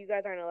mad, but you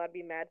guys aren't allowed to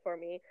be mad for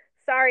me.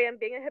 Sorry, I'm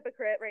being a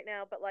hypocrite right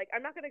now, but like,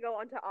 I'm not gonna go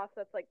onto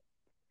Offset's like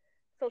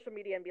social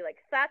media and be like,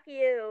 fuck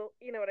you.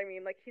 You know what I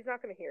mean? Like, he's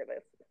not gonna hear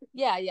this.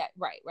 Yeah,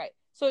 right.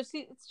 So it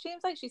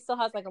seems like she still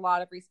has like a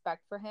lot of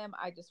respect for him.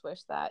 I just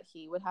wish that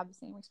he would have the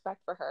same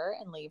respect for her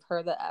and leave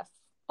her the F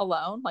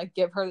alone. Like,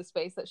 give her the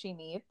space that she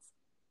needs.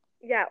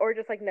 Yeah, or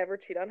just like never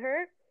cheat on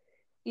her.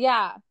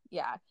 Yeah.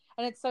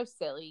 And it's so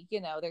silly,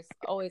 you know, there's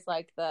always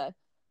like the,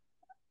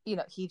 you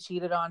know, he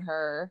cheated on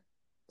her.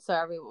 So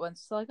everyone's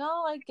just like,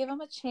 oh, like, give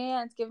him a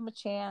chance.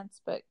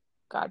 But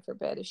God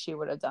forbid if she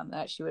would have done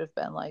that, she would have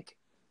been like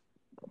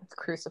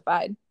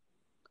crucified.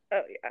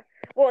 Oh, yeah.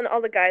 Well, and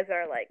all the guys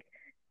are like,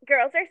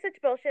 girls are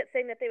such bullshit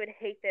saying that they would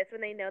hate this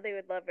when they know they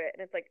would love it.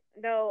 And it's like,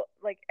 no,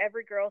 like,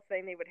 every girl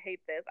saying they would hate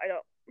this. I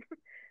don't.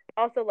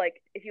 Also,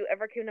 like, if you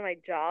ever came to my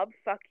job,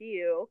 fuck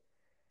you.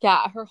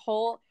 Yeah, her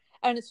whole,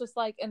 and it's just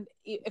like, and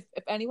if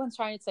anyone's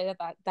trying to say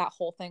that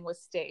whole thing was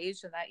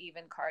staged and that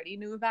even Cardi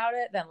knew about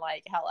it, then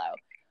like, hello.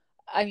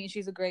 I mean,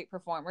 she's a great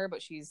performer,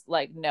 but she's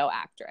like no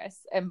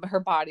actress, and her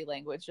body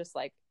language just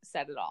like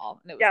said it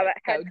all. And it was like,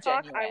 that head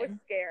talk, I was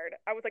scared.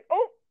 I was like,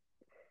 oh,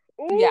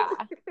 ooh. Yeah.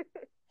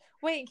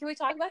 Wait, can we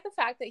talk about the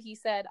fact that he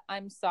said,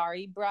 "I'm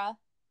sorry, bruh"?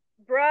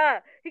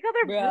 Bruh. He called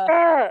her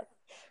bruh.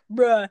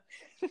 Bruh.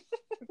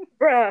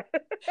 Bruh.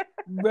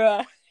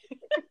 Bruh.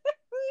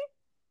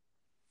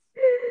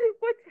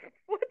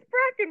 What's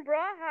brackin',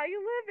 bruh? How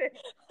you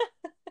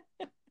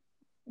living?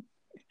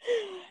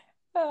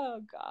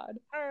 Oh God.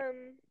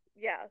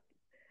 Yeah.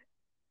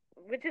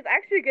 Which is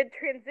actually a good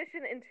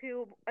transition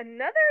into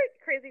another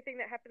crazy thing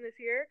that happened this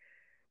year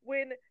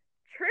when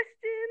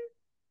Tristan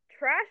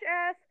trash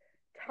ass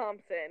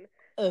Thompson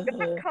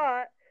got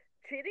caught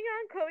cheating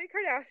on Khloe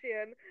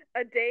Kardashian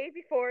a day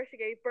before she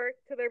gave birth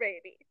to their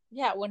baby.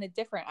 Yeah, when a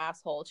different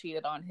asshole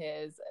cheated on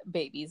his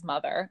baby's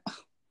mother.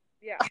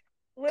 Yeah.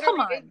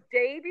 Literally a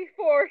day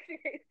before she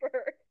gave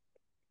birth.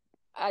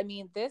 I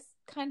mean, this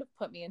kind of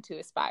put me into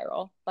a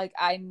spiral. Like,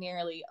 I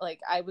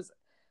was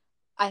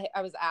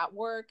at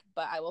work,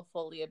 but I will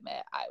fully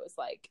admit I was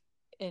like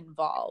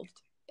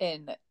involved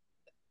in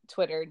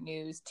Twitter,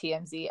 news,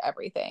 TMZ,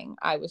 everything.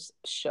 I was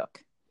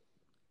shook.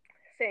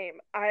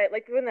 Same. I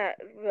like when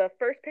the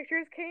first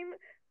pictures came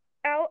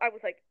out, I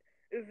was like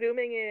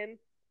zooming in.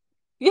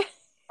 Yeah.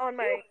 on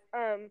my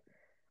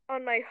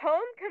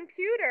home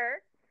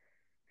computer.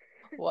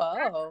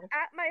 Whoa.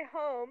 At my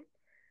home,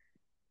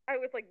 I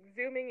was like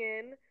zooming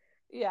in.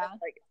 Yeah.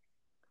 Like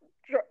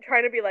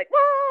trying to be like, well,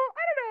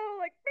 I don't know,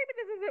 like maybe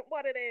this isn't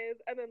what it is.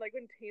 And then like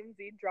when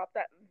TMZ dropped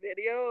that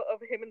video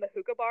of him in the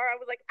hookah bar, I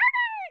was like,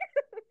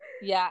 okay.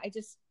 Yeah, I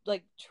just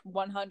like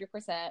 100%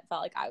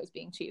 felt like I was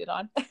being cheated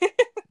on.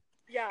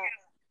 Yeah,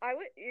 I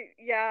would.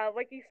 Yeah,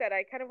 like you said,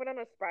 I kind of went on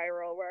a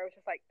spiral where I was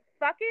just like,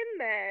 fucking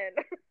men.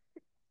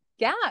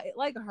 Yeah, it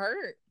like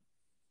hurt.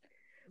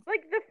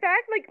 Like the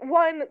fact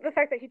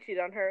that he cheated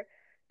on her.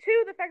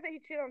 2, the fact that he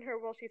cheated on her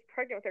while she's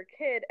pregnant with her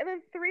kid, and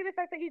then 3, the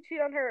fact that he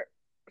cheated on her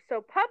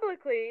so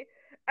publicly,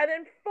 and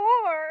then 4,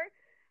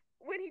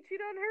 when he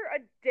cheated on her a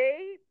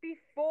day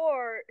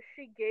before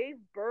she gave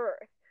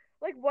birth.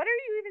 Like, what are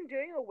you even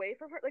doing away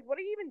from her? Like, what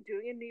are you even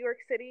doing in New York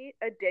City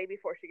a day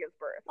before she gives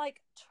birth? Like,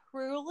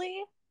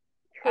 truly,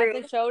 True.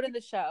 as they showed in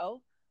the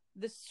show,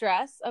 the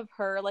stress of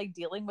her, like,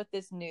 dealing with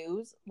this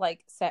news,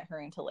 like, set her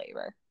into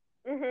labor.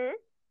 Mm-hmm.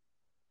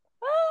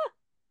 Ah!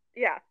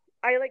 Yeah.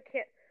 I, like,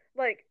 can't,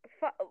 like,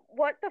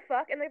 what the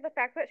fuck? And, like, the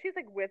fact that she's,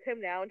 like, with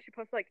him now, and she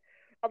posts, like,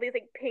 all these,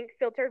 like, pink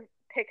filtered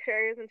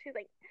pictures, and she's,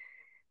 like,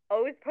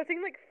 always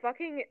posting, like,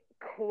 fucking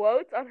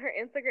quotes on her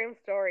Instagram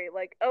story.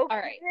 Like, okay. All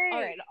right.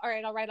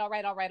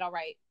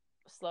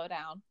 Slow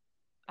down.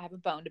 I have a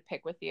bone to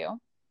pick with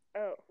you.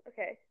 Oh,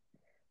 okay.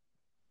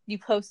 You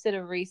posted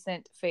a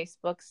recent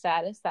Facebook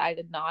status that I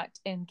did not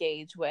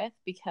engage with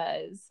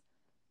because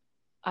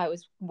I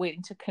was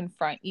waiting to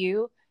confront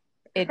you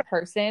in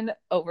person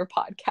over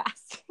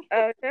podcast.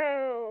 Oh,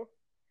 no.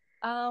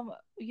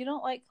 You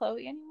don't like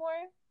Chloe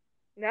anymore?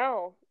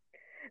 No.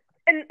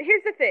 And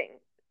here's the thing.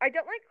 I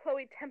don't like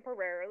Chloe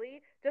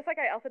temporarily, just like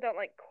I also don't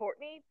like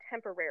Courtney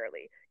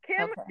temporarily.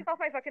 Kim is off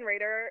my fucking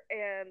radar,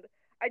 and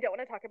I don't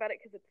want to talk about it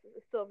because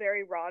it's still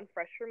very raw and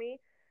fresh for me.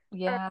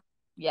 Yeah.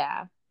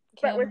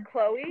 But with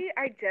Chloe,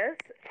 I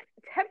just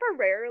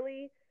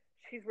temporarily,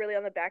 she's really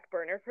on the back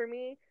burner for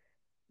me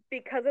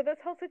because of this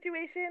whole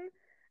situation.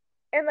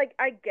 And like,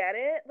 I get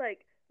it.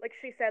 Like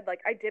she said,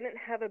 like, I didn't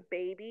have a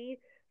baby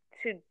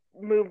to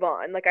move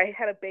on. Like, I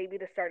had a baby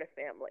to start a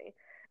family,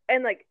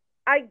 and like,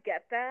 I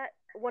get that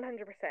 100%.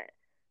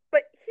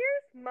 But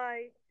here's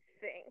my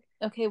thing.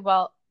 Okay,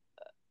 well,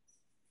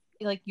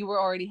 like, you were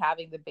already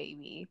having the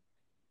baby.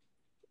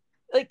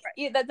 Like, right.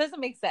 Yeah, that doesn't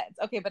make sense.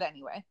 Okay, but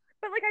anyway.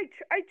 But like,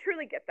 I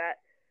truly get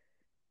that.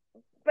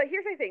 But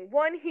here's my thing.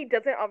 One, he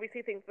doesn't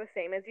obviously think the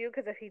same as you,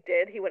 because if he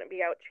did, he wouldn't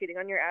be out cheating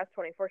on your ass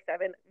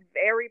 24/7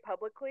 very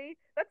publicly.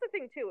 That's the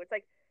thing too. It's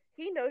like,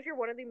 he knows you're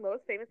one of the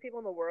most famous people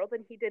in the world,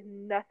 and he did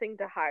nothing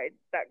to hide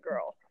that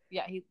girl.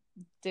 Yeah, he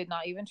did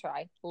not even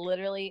try.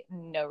 Literally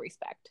no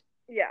respect.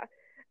 Yeah.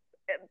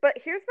 But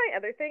here's my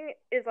other thing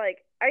is,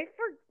 like, I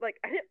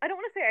don't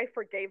want to say I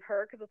forgave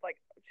her, because it's like,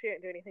 she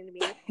didn't do anything to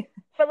me.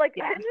 But like,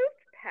 yeah. I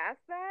moved past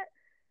that.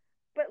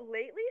 But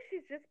lately,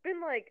 she's just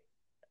been like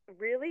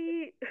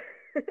really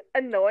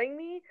annoying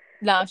me.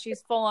 No,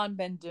 she's full on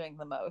been doing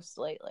the most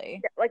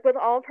lately. Yeah, like with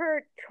all of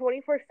her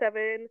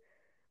 24/7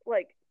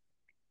 like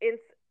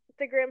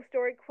Instagram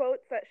story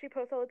quotes that she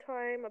posts all the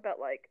time about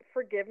like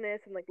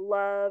forgiveness and like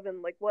love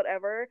and like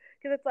whatever,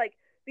 because it's like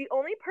the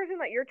only person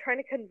that you're trying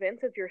to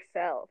convince is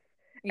yourself.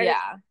 And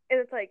yeah.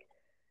 It's like,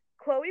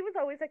 Chloe was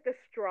always like the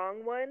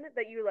strong one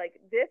that you like,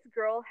 this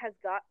girl has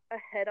got a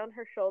head on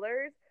her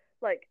shoulders,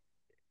 like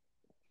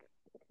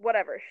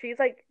whatever. She's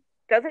like,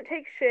 doesn't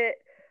take shit,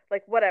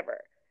 like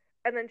whatever.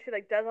 And then she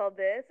like does all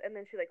this, and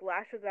then she like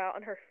lashes out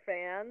on her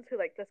fans who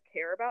like just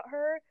care about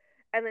her,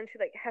 and then she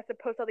like has to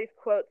post all these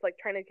quotes like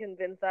trying to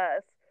convince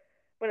us,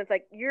 when it's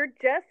like, you're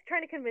just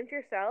trying to convince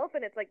yourself,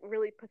 and it's like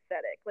really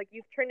pathetic. Like,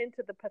 you've turned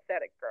into the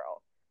pathetic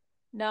girl.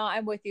 No,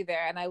 I'm with you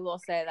there, and I will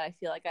say that I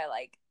feel like I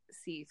like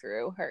see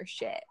through her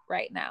shit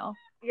right now.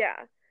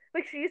 Yeah.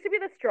 Like, she used to be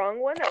the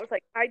strong one that was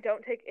like, I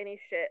don't take any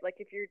shit. Like,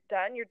 if you're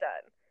done, you're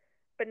done.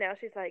 But now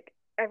she's like,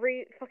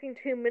 every fucking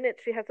 2 minutes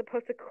she has to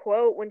post a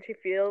quote when she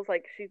feels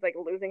like she's like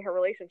losing her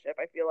relationship,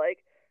 I feel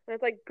like. And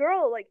it's like,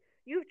 girl, like,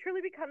 you've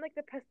truly become like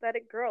the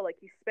pathetic girl.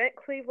 Like, you spent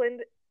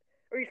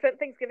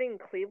Thanksgiving in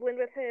Cleveland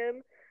with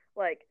him.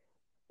 Like,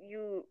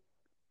 you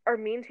are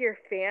mean to your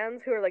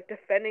fans who are like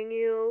defending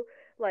you.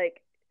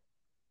 Like,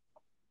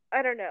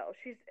 I don't know.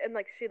 She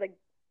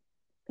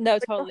no,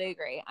 totally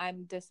agree.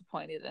 I'm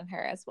disappointed in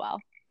her as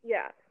well.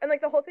 Yeah. And like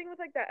the whole thing with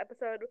like that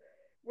episode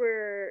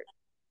where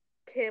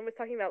Kim was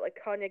talking about like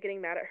Kanye getting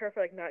mad at her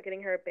for like not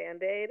getting her a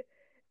Band-Aid,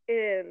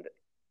 and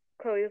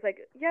Chloe was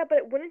like, yeah,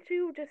 but wouldn't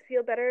you just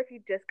feel better if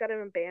you just got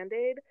him a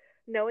Band-Aid,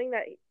 knowing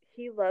that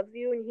he loves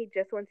you and he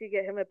just wants you to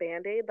get him a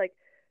Band-Aid? Like,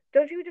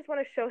 don't you just want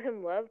to show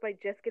him love by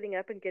just getting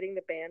up and getting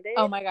the Band-Aid?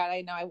 Oh my god,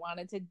 I know. I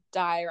wanted to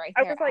die right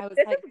there. I was like,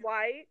 this is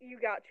why you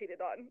got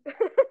cheated on.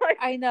 Like,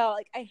 I know,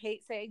 like, I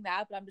hate saying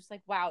that, but I'm just like,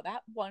 wow,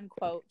 that one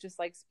quote just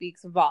like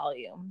speaks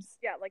volumes.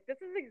 Yeah, like, this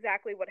is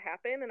exactly what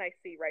happened, and I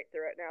see right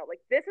through it now. Like,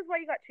 this is why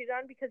you got cheated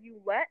on, because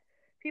you let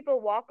people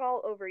walk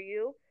all over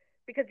you,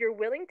 because you're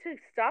willing to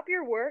stop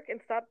your work and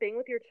stop being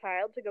with your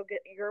child to go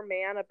get your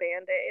man a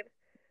Band-Aid.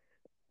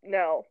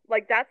 No.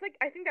 Like, that's like,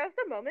 I think that's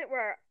the moment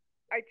where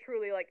I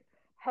truly like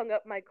hung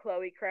up my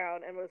Chloe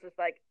crown and was just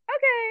like,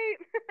 okay.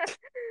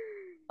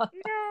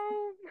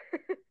 No.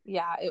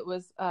 Yeah, it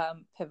was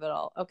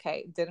pivotal.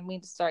 Okay, didn't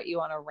mean to start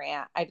you on a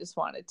rant. I just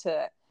wanted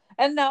to,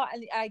 and no,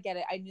 I get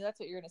it. I knew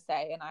that's what you were gonna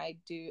say, and I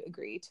do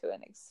agree to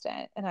an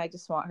extent. And I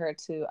just want her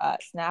to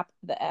snap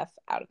the F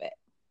out of it.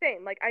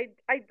 Same. Like, I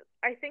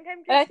think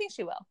I'm just, and I think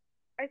she will.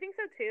 I think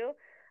so too.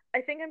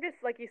 I think I'm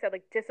just, like you said,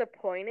 like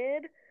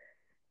disappointed,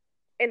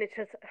 and it's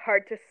just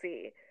hard to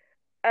see.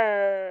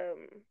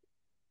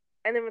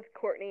 And then with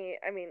Kourtney,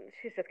 I mean,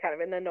 she's just kind of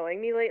been annoying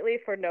me lately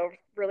for no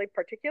really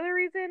particular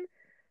reason.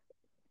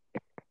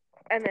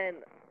 And then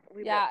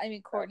I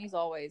mean, Kourtney's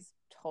always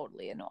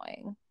totally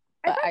annoying.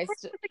 I But thought Kourtney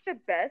was like the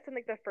best in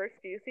like the first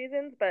few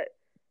seasons, but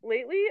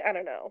lately, I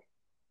don't know.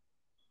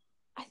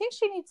 I think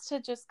she needs to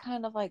just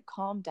kind of like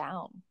calm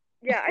down.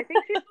 Yeah, I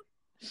think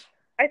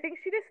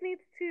she just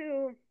needs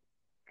to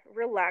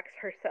relax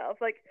herself.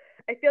 Like,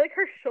 I feel like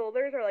her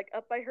shoulders are like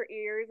up by her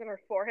ears and her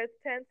forehead's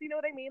tense. You know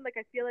what I mean? Like,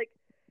 I feel like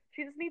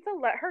she just needs to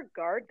let her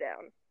guard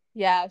down.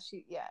 Yeah,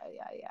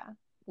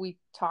 we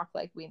talk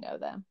like we know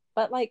them,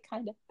 but like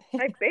kind of.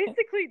 I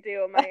basically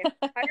do. My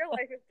entire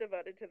life is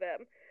devoted to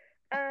them.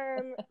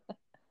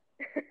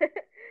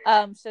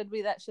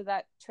 Should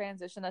that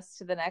transition us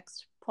to the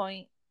next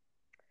point?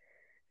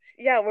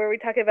 Yeah, where we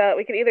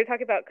could either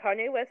talk about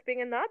Kanye West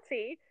being a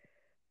Nazi,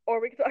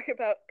 or we could talk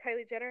about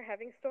Kylie Jenner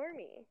having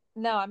Stormi.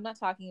 No, I'm not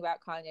talking about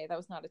Kanye. That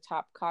was not a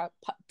top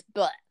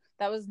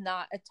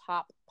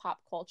pop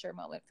culture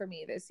moment for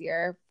me this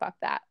year. Fuck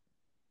that.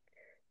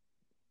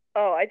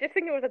 Oh, I just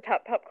think it was a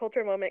top pop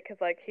culture moment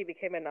because, like, he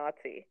became a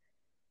Nazi.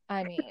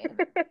 I mean,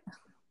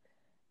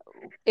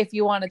 if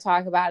you want to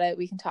talk about it,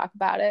 we can talk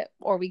about it,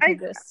 or we can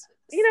just.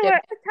 You know what?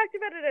 I've talked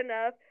about it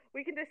enough.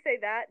 We can just say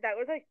that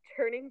was a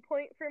turning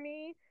point for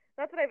me.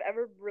 Not that I've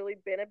ever really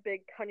been a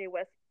big Kanye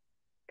West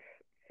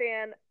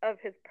fan of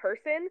his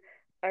person.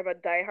 I'm a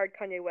diehard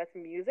Kanye West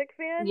music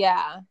fan.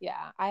 Yeah.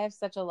 I have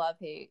such a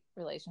love-hate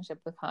relationship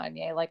with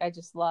Kanye. Like, I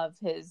just love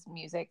his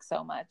music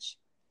so much.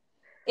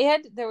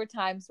 And there were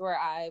times where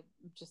I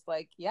just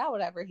like, yeah,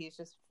 whatever. He's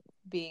just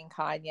being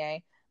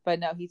Kanye. But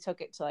no, he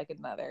took it to like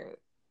another.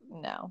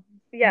 No.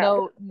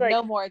 Yeah.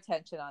 No more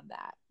attention on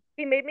that.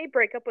 He made me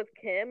break up with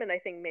Kim, and I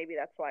think maybe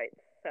that's why it's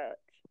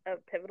such a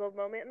pivotal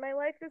moment in my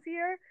life this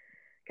year.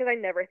 Because I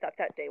never thought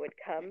that day would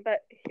come,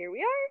 but here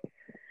we are.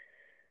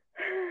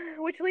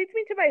 Which leads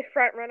me to my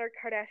front runner,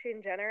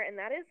 Kardashian Jenner, and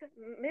that is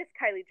Miss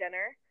Kylie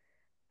Jenner.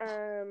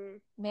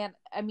 Man,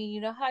 I mean,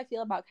 you know how I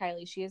feel about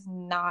Kylie. She is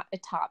not a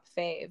top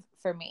fave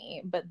for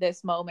me, but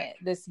this moment,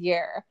 this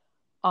year,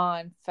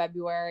 on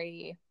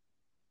February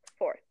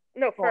 4th.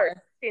 No, 1st.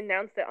 She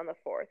announced it on the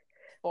 4th.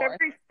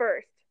 February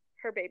 1st,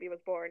 her baby was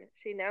born.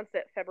 She announced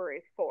it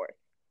February 4th.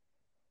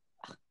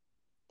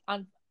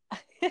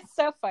 It's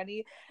so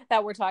funny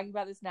that we're talking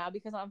about this now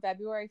because on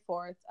February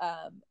 4th,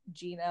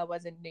 Gina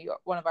was in New York.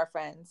 One of our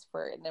friends,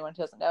 for anyone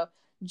who doesn't know,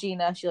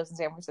 Gina, she lives in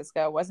San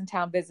Francisco, was in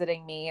town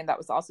visiting me, and that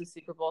was also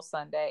Super Bowl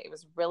Sunday. It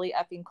was really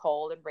effing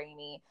cold and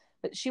rainy,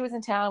 but she was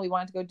in town. We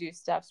wanted to go do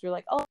stuff, so we were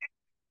like, oh,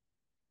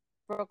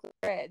 Brooklyn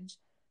Bridge.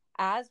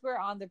 As we're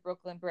on the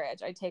Brooklyn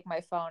Bridge, I take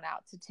my phone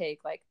out to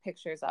take like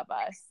pictures of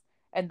us,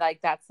 and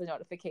like that's the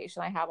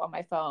notification I have on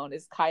my phone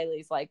is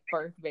Kylie's like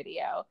birth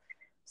video.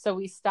 So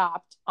we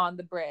stopped on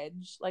the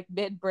bridge, like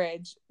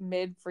mid-bridge,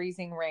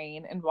 mid-freezing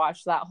rain, and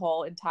watched that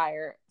whole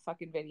entire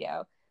fucking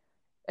video.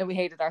 And we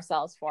hated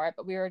ourselves for it,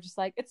 but we were just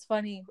like, it's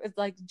funny. It's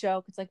like a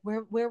joke. It's like,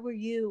 where were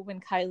you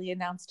when Kylie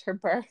announced her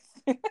birth?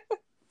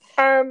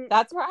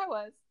 That's where I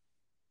was.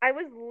 I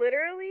was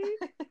literally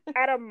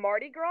at a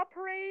Mardi Gras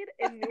parade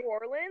in New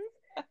Orleans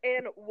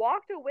and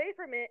walked away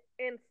from it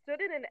and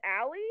stood in an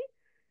alley,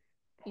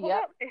 pulled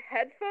out my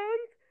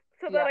headphones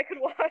so that I could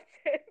watch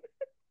it.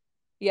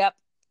 Yep.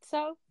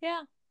 So,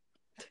 yeah.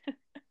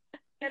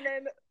 And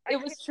then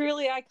it was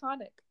truly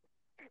iconic.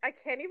 I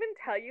can't even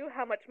tell you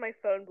how much my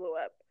phone blew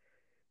up.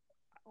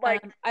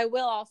 Like, I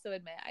will also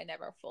admit I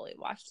never fully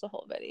watched the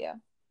whole video.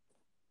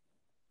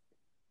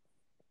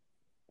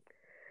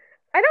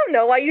 I don't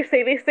know why you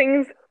say these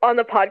things on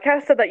the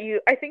podcast so that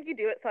I think you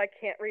do it so I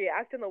can't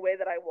react in the way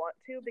that I want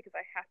to because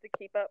I have to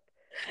keep up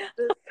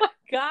this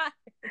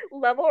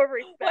level of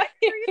respect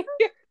for you.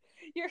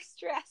 You're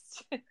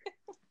stressed.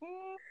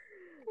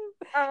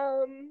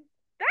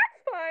 That's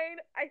fine.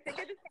 I think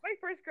I just got my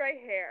first gray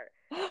hair.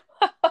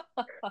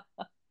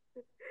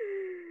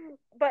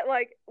 But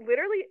like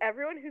literally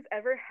everyone who's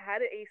ever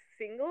had a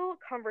single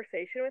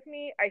conversation with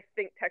me, I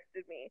think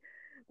texted me,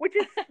 which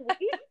is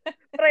sweet.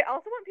 But I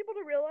also want people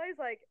to realize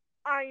like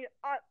I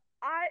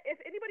if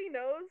anybody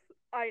knows,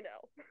 I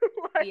know.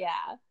 Like,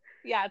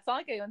 yeah, it's not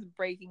like anyone's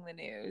breaking the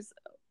news.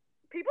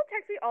 People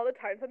text me all the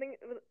time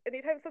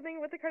anytime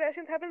something with the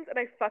Kardashians happens, and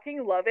I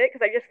fucking love it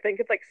because I just think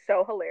it's like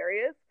so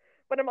hilarious.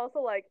 But I'm also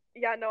like,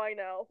 yeah, no, I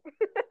know.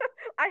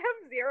 I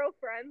have 0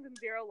 friends and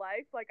 0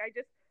 life. Like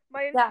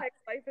my entire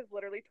life is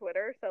literally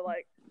Twitter. So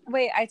like,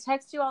 wait, I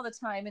text you all the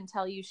time and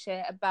tell you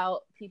shit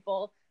about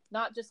people,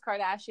 not just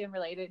Kardashian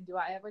related. Do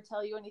I ever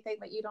tell you anything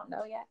that you don't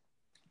know yet?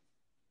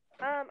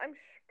 I'm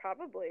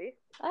probably.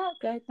 Oh,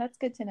 good. That's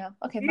good to know.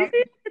 Okay.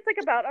 Usually it's like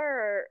about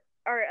our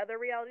other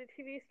reality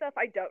TV stuff.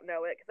 I don't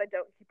know it because I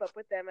don't keep up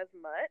with them as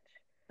much.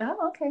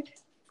 Oh, okay.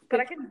 But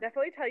I can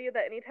definitely tell you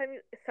that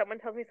anytime someone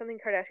tells me something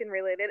Kardashian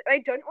related, I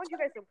don't want you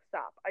guys to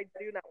stop. I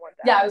do not want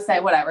that. Yeah, I would say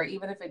whatever.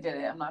 Even if I did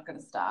it, I'm not going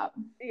to stop.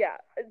 Yeah,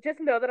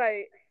 just know that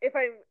if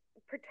I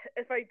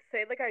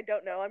say like I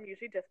don't know, I'm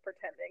usually just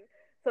pretending,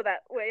 so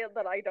that way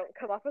that I don't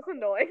come off as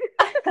annoying.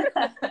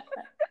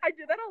 I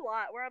do that a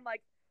lot, where I'm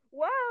like,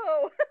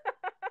 whoa,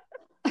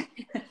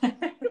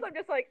 because I'm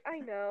just like, I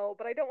know,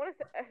 but I don't want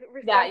to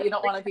respond. Yeah, you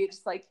don't want to be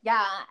just like,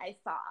 yeah, I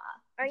saw.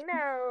 I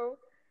know.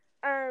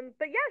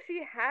 But yeah,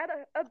 she had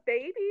a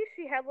baby.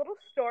 She had little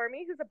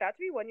Stormy, who's about to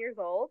be 1 year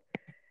old.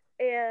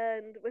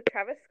 And with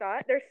Travis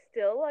Scott, they're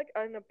still like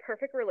in a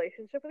perfect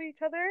relationship with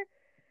each other.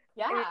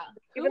 Yeah. And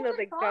even though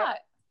they got,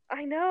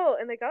 I know,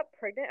 and they got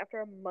pregnant after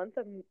a month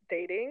of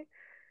dating.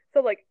 So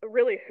like,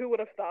 really, who would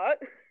have thought?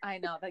 I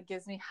know, that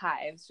gives me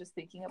hives just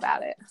thinking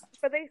about it.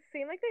 But they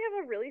seem like they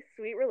have a really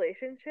sweet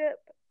relationship.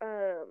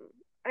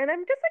 And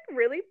I'm just like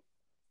really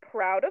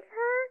proud of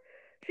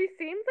her. She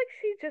seems like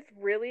she just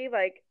really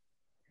like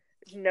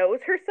knows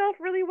herself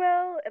really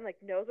well and like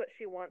knows what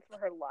she wants for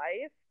her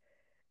life.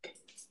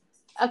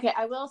 Okay,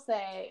 I will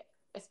say,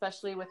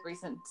 especially with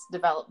recent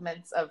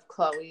developments of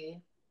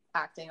Chloe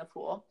acting a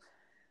fool,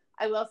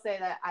 I will say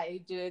that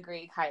I do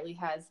agree Kylie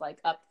has like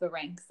upped the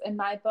ranks in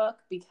my book,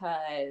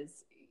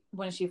 because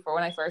when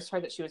I first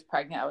heard that she was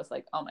pregnant, I was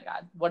like, oh my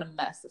God, what a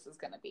mess this is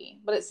going to be.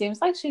 But it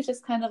seems like she's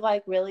just kind of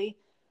like really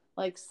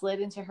like slid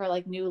into her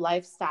like new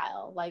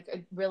lifestyle, like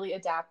really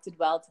adapted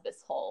well to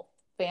this whole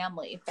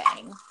family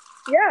thing.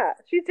 Yeah,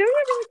 she's doing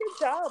a really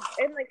good job,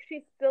 and like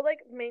she still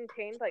like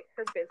maintained like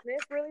her business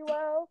really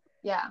well.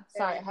 Yeah,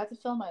 sorry, I had to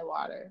fill my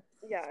water.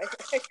 Yeah,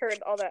 I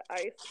heard all that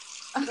ice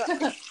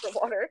for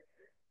water.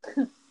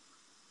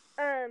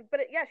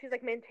 But yeah, she's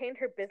like maintained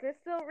her business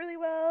still really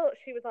well.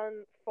 She was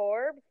on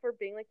Forbes for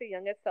being like the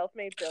youngest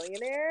self-made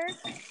billionaire.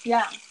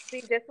 Yeah,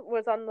 she just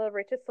was on the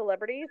richest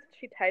celebrities.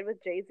 She tied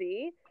with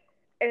Jay-Z,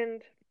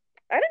 and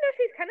I don't know,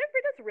 she's kind of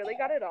just really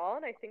got it all,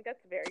 and I think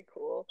that's very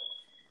cool.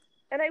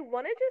 And I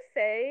want to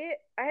say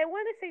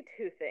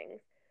two things.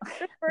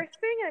 The first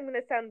thing, I'm going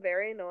to sound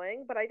very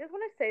annoying, but I just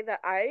want to say that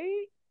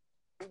I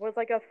was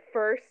like a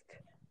first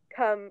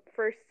come,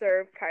 first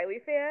serve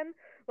Kylie fan.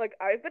 Like,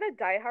 I've been a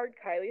diehard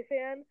Kylie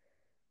fan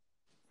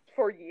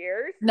for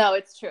years. No,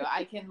 it's true.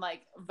 I can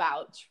like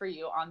vouch for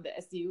you on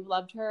this. You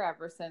loved her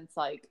ever since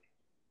like,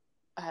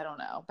 I don't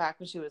know,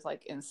 back when she was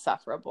like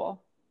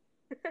insufferable.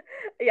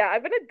 Yeah,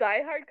 I've been a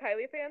diehard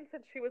Kylie fan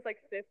since she was like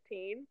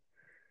 15.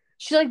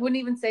 She like wouldn't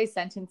even say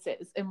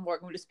sentences, and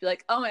Morgan would just be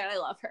like, "Oh man, I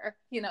love her,"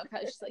 you know,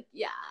 because she's like,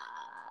 "Yeah."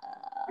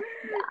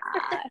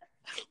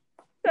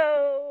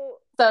 So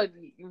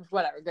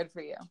whatever, good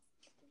for you.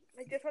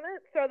 I just want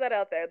to throw that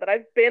out there that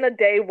I've been a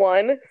day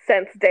one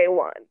since day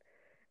one.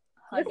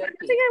 The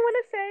second thing I want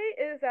to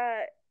say is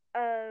that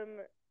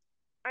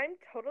I'm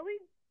totally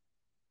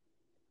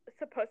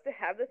supposed to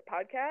have this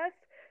podcast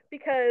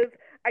because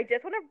I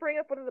just want to bring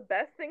up one of the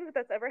best things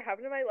that's ever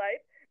happened in my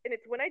life, and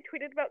it's when I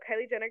tweeted about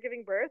Kylie Jenner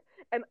giving birth,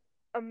 and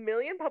a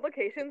million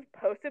publications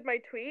posted my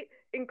tweet,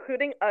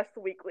 including Us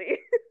Weekly.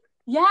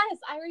 Yes,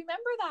 I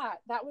remember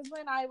that. That was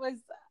when I was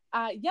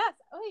yes.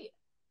 Oh, wait.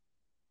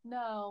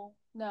 No,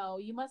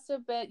 you must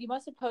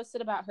have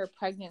posted about her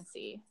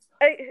pregnancy.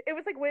 It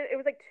was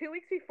like 2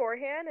 weeks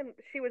beforehand, and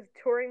she was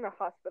touring the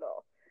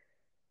hospital.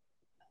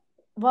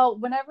 Well,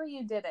 whenever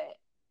you did it.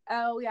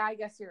 Oh yeah, I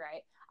guess you're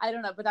right. I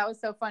don't know, but that was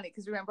so funny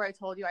because remember I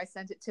told you I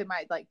sent it to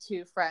my like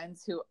two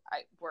friends who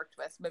I worked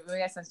with.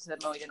 Maybe I sent it to them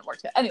when we didn't work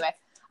together. Anyway,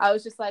 I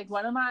was just like,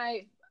 one of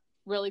my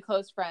really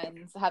close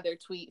friends had their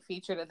tweet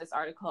featured in this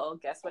article.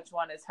 Guess which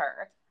one is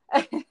her?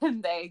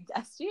 And they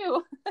guessed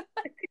you.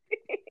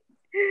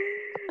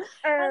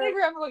 I don't even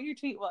remember what your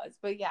tweet was,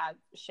 but yeah,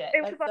 shit.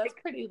 That's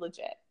pretty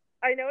legit.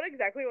 I know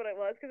exactly what it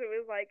was because it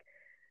was like,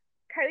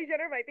 Kylie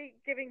Jenner might be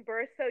giving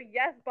birth, so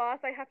yes, boss,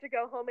 I have to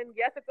go home, and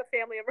yes, it's a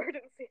family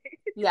emergency.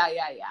 Yeah.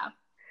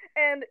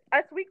 And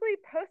Us Weekly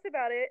posted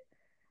about it,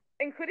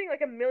 including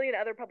like a million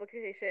other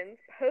publications,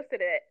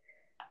 posted it,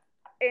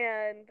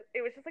 and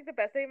it was just like the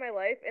best day of my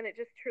life, and it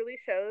just truly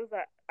shows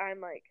that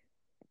I'm like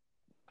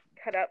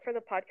cut out for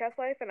the podcast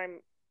life, and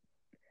I'm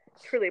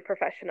truly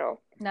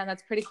professional. No,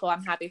 that's pretty cool.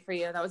 I'm happy for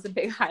you. That was a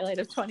big highlight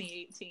of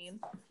 2018.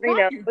 I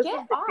know.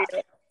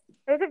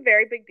 It was a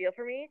very big deal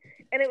for me,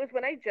 and it was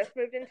when I just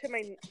moved into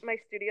my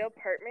studio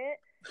apartment,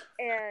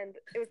 and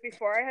it was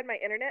before I had my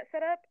internet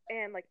set up,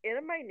 and like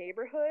in my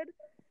neighborhood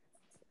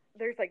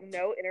there's like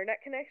no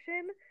internet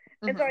connection,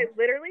 and so I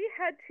literally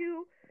had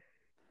to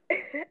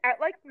at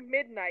like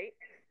midnight,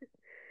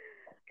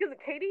 because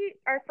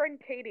our friend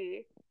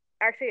Katie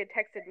actually had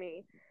texted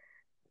me,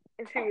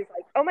 and she was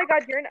like, "Oh my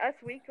God, you're in Us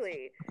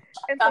Weekly,"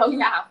 and so,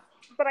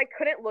 but I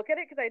couldn't look at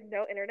it because I had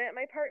no internet in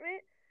my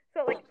apartment.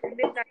 So like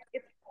midnight,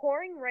 it's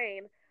pouring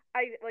rain.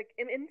 I like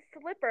am in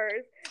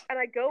slippers, and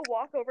I go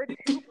walk over 2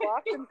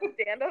 blocks and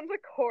stand on the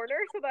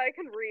corner so that I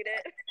can read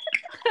it.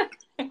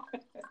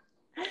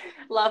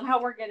 Love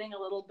how we're getting a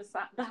little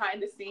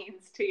behind the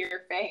scenes to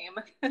your fame.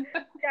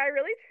 Yeah, I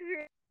really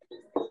truly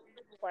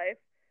life.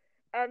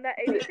 That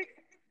 86 is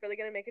really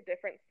gonna make a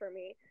difference for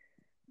me.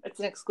 It's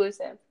an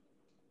exclusive.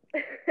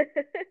 How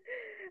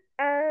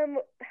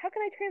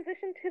can I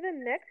transition to the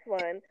next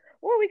one?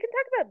 Well, we can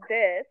talk about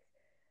this.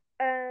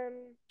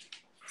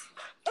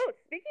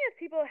 Speaking of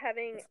people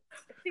having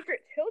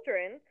secret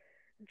children,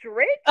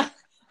 Drake,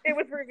 it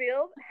was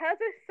revealed, has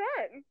a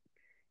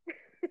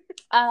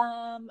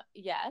son.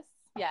 Yes,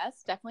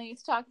 definitely need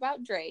to talk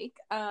about Drake.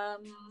 A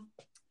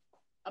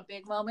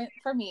big moment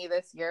for me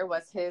this year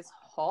was his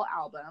whole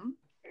album.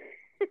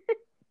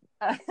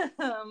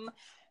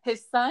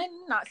 His son,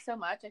 not so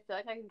much. I feel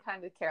like I can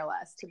kind of care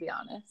less, to be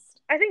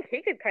honest. I think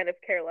he could kind of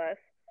care less.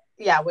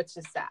 Yeah, which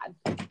is sad.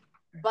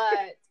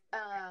 But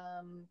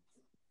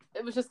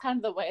it was just kind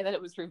of the way that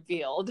it was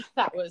revealed.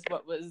 That was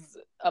what was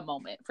a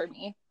moment for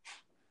me.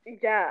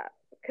 Yeah,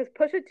 because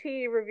Pusha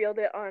T revealed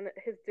it on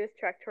his diss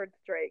track towards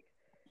Drake.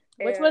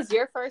 Which was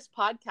your first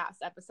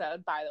podcast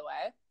episode, by the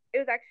way. It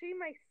was actually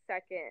my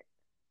second.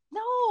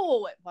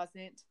 No, it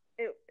wasn't.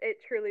 It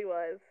truly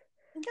was.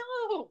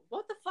 No,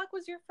 what the fuck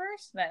was your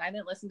first then? I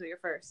didn't listen to your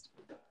first.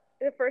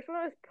 The first one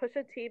was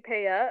Pusha T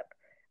Pay Up,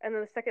 and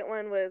then the second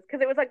one was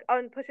because it was like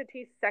on Pusha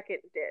T's second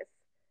diss.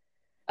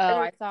 Oh,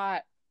 I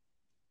thought.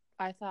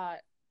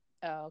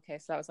 Oh, okay,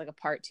 so that was like a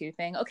part 2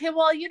 thing. Okay,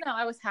 well,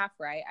 I was half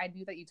right. I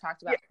knew that you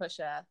talked about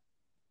Pusha.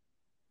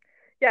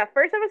 Yeah,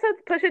 first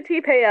episode's Pusha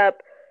T Pay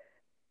Up.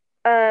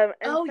 And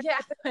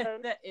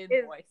the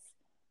invoice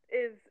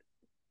is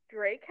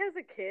Drake has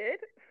a kid.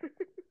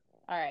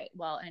 All right.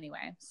 Well,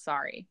 anyway,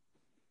 sorry.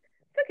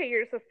 It's okay.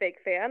 You're just a fake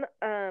fan.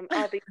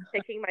 I'll be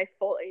taking my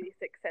full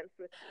 86 cents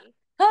with me.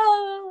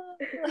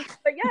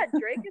 But yeah,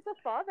 Drake is a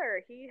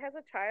father. He has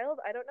a child.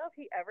 I don't know if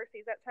he ever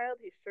sees that child.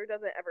 He sure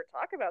doesn't ever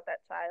talk about that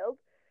child.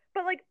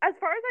 But like, as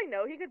far as I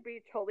know, he could be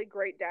a totally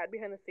great dad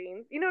behind the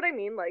scenes. You know what I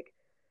mean? Like,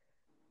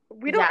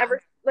 we don't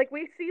ever like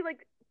we see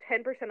like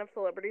 10% of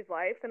celebrities'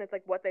 lives, and it's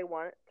like what they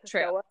want to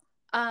show us.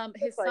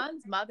 His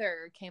son's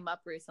mother came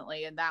up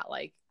recently in that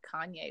like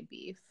Kanye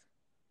beef.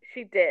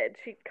 She did.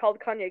 She called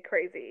Kanye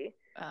crazy.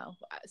 Oh,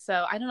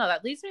 so I don't know.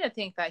 That leads me to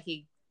think that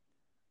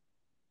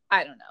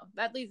I don't know.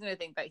 That leads me to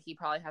think that he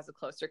probably has a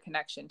closer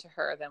connection to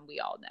her than we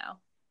all know.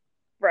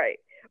 Right.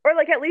 Or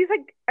like at least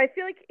like I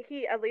feel like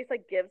he at least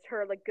like gives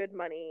her like good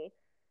money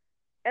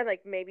and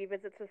like maybe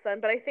visits his son.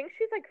 But I think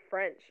she's like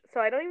French, so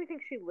I don't even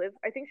think she lives.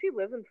 I think she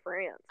lives in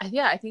France.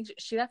 Yeah, I think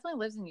she definitely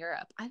lives in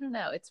Europe. I don't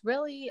know. It's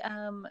really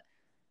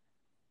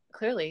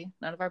clearly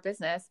none of our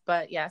business,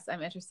 but yes,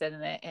 I'm interested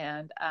in it.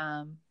 And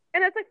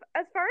it's like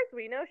as far as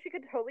we know, she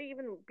could totally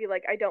even be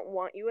like, I don't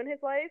want you in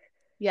his life.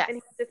 Yes. And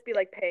he'd just be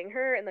like paying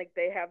her, and like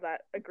they have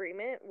that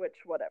agreement, which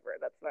whatever,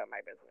 that's not my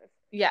business.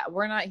 Yeah,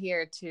 we're not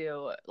here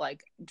to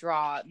like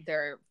draw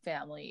their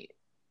family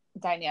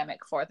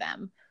dynamic for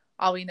them.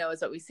 All we know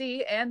is what we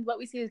see, and what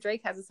we see is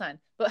Drake has a son.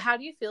 But how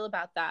do you feel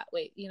about that?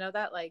 Wait,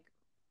 that like,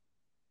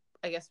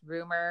 I guess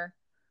rumor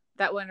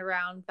that went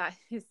around that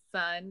his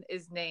son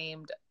is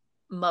named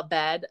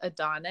Mabed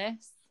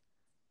Adonis?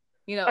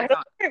 I don't think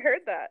I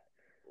heard that.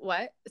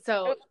 What?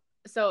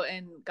 So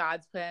in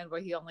God's plan,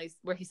 where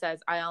he says,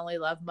 "I only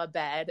love my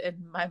bed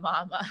and my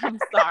mama," I'm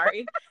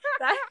sorry,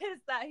 that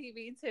he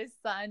means his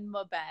son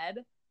Mabed.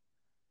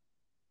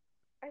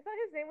 I thought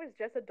his name was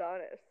just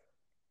Adonis.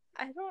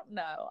 I don't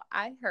know.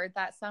 I heard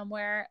that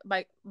somewhere.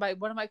 Like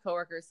one of my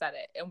coworkers said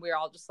it, and we were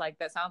all just like,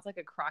 "That sounds like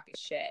a crock of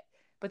shit."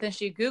 But then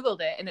she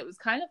Googled it, and it was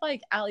kind of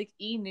like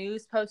E!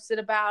 News posted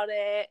about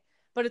it,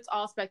 but it's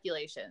all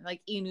speculation.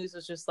 Like E! News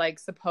was just like,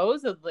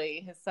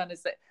 supposedly his son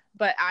is.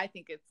 But I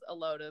think it's a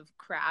load of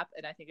crap,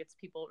 and I think it's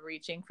people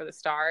reaching for the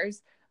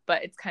stars.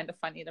 But it's kind of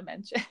funny to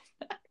mention.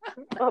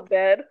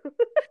 Mabed.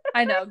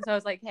 I know, because I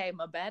was like, hey,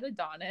 Mabed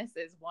Adonis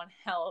is one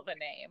hell of a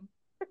name.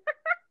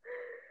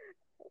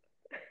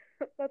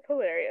 That's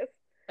hilarious.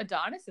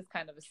 Adonis is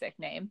kind of a sick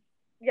name.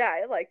 Yeah,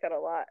 I like that a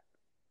lot.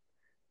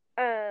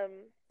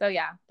 So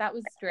yeah, that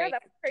was Drake. Yeah,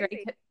 that was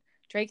crazy.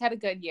 Drake had a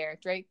good year.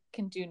 Drake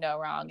can do no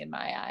wrong in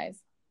my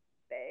eyes.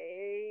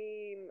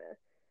 Same.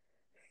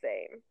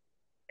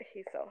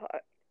 He's so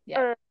hot.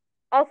 Yeah.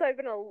 Also, I've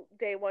been a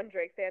day one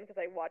Drake fan because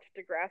I watched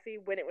Degrassi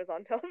when it was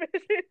on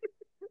television.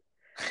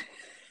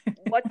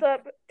 What's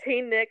up,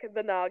 Teen Nick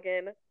the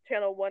Noggin,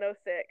 channel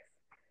 106.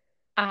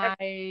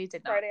 I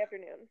did not. Friday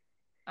afternoon.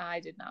 I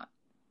did not.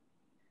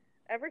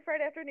 Every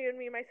Friday afternoon,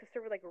 me and my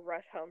sister would like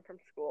rush home from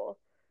school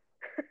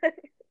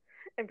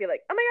and be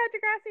like, "Oh my god,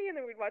 Degrassi!" And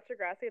then we'd watch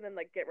Degrassi and then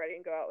like get ready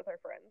and go out with our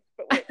friends.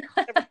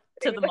 But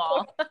to the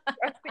mall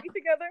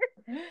together.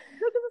 No,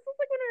 because this was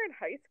like when we were in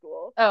high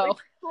school. Oh, like,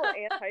 school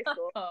and high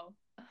school. Oh.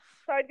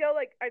 So I'd go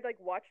I'd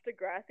watch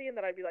Degrassi and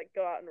then I'd be like,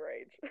 go out and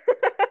rage.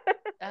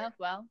 Oh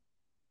well.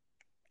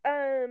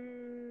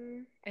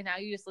 And now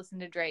you just listen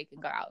to Drake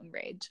and go out and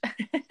rage.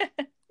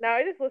 Now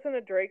I just listen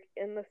to Drake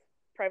in the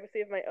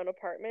privacy of my own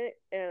apartment,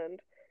 and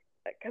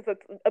because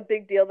it's a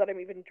big deal that I'm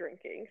even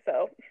drinking,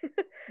 so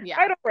yeah,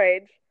 I don't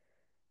rage.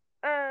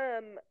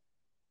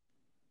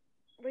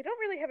 We don't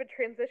really have a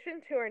transition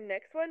to our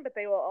next one, but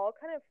they will all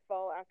kind of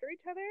fall after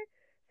each other.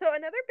 So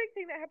another big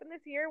thing that happened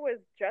this year was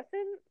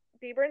Justin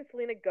Bieber and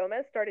Selena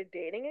Gomez started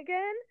dating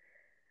again,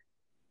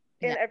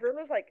 and everyone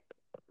was like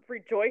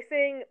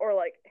rejoicing or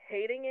like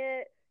hating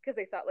it because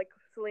they thought like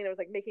Selena was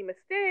like making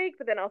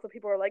mistakes, but then also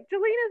people were like,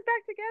 Jelena's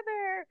back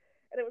together,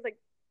 and it was like,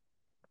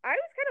 I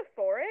was kind of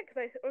for it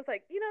because I was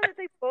like, that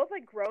they've both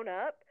like grown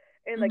up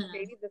and like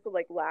maybe this will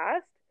like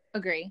last.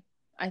 Agree.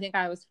 I think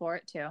I was for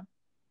it too.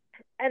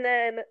 And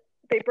then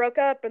they broke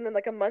up, and then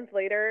like a month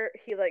later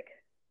he like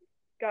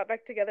got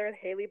back together with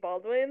Hailey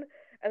Baldwin,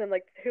 and then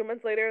like 2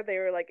 months later they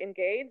were like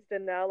engaged,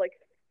 and now like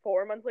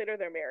 4 months later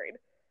they're married.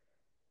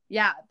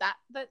 Yeah,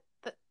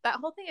 that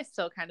whole thing is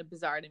still kind of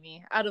bizarre to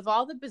me. Out of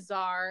all the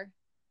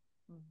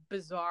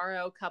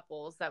bizarro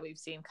couples that we've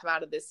seen come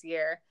out of this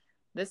year,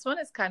 this one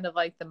is kind of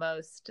like the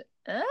most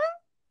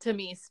to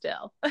me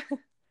still.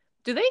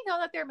 Do they know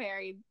that they're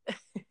married?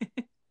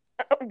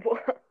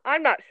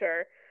 I'm not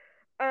sure.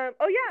 Oh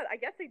yeah, I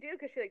guess they do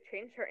because she like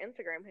changed her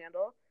Instagram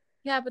handle.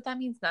 Yeah, but that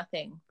means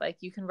nothing. Like,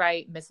 you can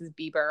write Mrs.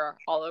 Bieber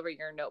all over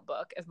your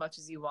notebook as much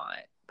as you want,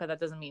 but that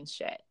doesn't mean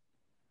shit.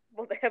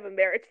 Well, they have a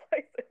marriage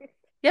license.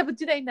 Yeah, but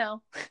do they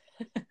know?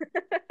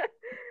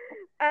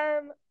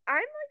 I'm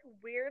like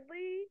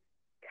weirdly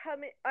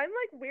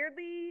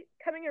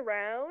coming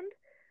around,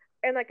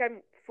 and like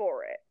I'm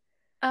for it.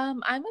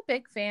 I'm a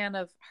big fan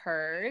of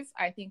hers.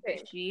 I think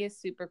that she is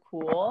super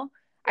cool.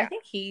 Yeah. I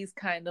think he's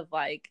kind of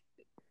like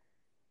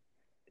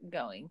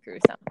going through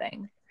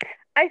something.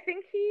 I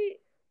think he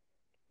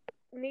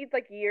needs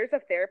like years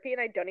of therapy, and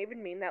I don't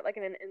even mean that like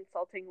in an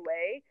insulting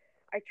way.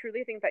 I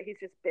truly think that he's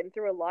just been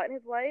through a lot in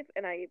his life,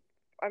 and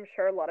I'm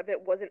sure a lot of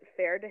it wasn't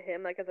fair to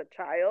him like as a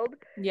child.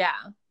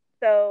 Yeah.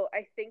 So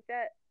I think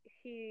that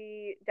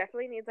he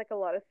definitely needs like a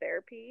lot of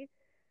therapy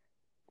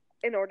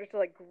in order to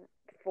like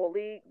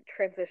fully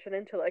transition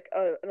into like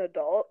an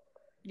adult.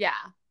 Yeah,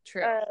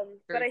 true.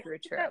 But I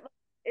think that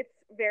it's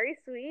very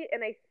sweet,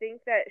 and I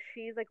think that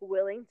she's like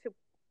willing to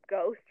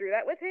go through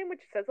that with him,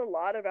 which says a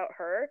lot about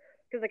her,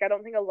 because like I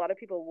don't think a lot of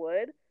people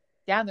would.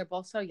 Yeah, and they're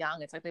both so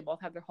young. It's like they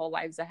both have their whole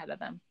lives ahead of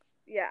them.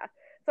 Yeah.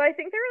 So I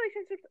think their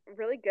relationship's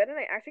really good, and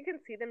I actually can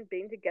see them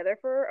being together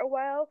for a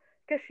while,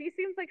 because she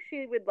seems like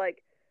she would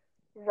like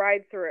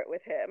ride through it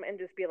with him and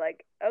just be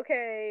like,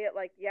 okay,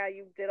 like, yeah,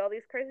 you did all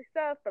these crazy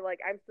stuff, but like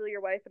I'm still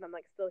your wife and I'm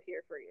like still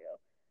here for you.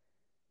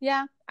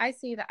 Yeah, I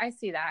see that.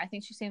 I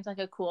think she seems like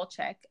a cool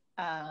chick.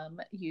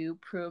 You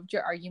proved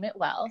your argument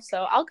well,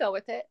 so I'll go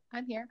with it.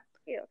 I'm here.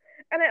 Thank you.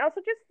 And I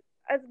also just,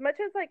 as much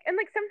as like, and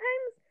like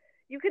sometimes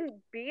you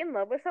can be in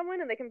love with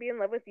someone and they can be in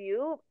love with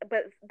you,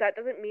 but that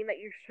doesn't mean that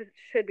you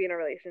should be in a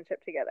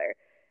relationship together.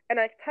 And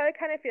I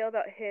kind of feel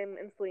about him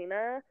and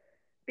Selena,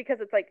 because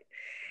it's like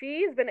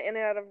she's been in and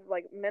out of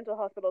like mental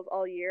hospitals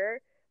all year.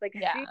 Like,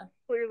 yeah, she's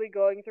clearly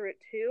going through it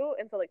too,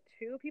 and so like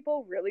two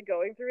people really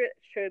going through it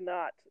should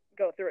not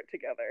go through it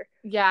together.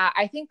 Yeah,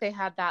 I think they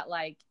had that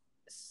like,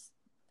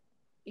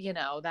 you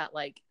know, that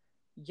like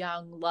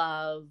young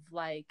love,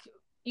 like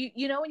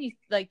you know when you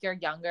like you're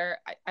younger.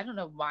 I don't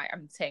know why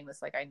I'm saying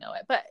this like I know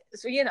it, but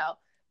so you know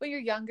when you're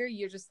younger,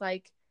 you're just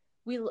like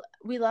we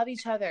love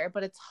each other,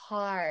 but it's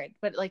hard,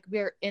 but like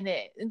we're in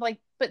it, and like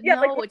but yeah,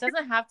 no, like, it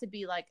doesn't have to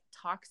be like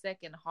toxic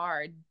and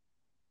hard.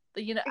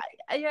 But, you know,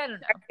 I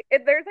don't know.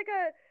 There's like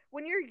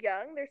when you're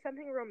young, there's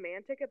something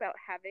romantic about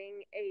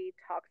having a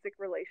toxic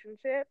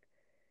relationship.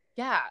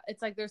 Yeah,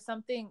 it's like there's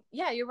something.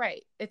 Yeah, you're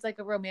right. It's like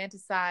a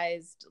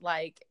romanticized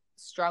like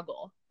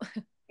struggle.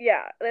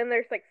 Yeah, and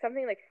there's like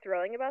something like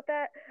thrilling about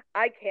that.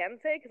 I can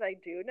say because I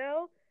do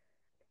know.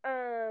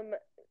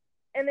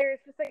 And there's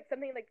just like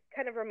something like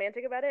kind of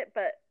romantic about it,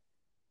 but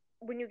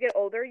when you get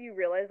older, you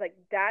realize like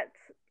that's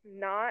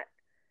not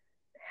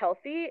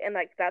healthy, and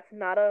like that's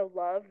not a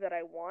love that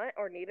I want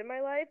or need in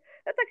my life.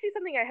 That's actually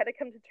something I had to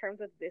come to terms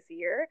with this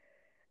year.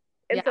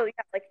 And yeah. So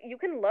yeah, like you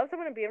can love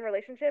someone and be in a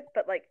relationship,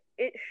 but like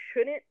it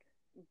shouldn't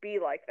be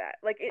like that.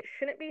 Like it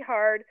shouldn't be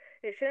hard.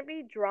 It shouldn't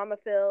be drama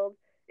filled.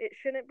 It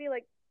shouldn't be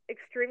like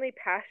extremely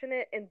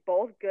passionate in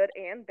both good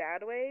and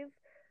bad ways.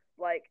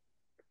 Like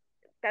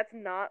that's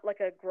not like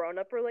a grown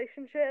up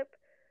relationship.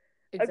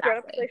 Exactly. A grown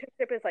up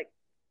relationship is like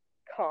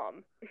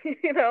calm,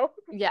 you know?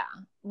 Yeah.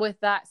 With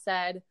that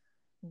said,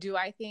 do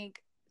I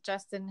think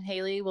Justin and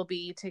Hailey will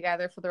be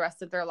together for the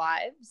rest of their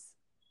lives?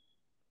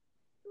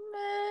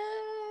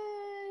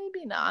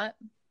 Maybe not.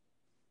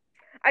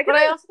 But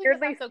I also think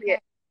that's okay.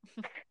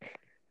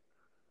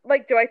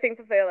 Like, do I think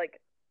that they like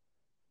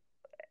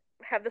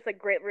have this like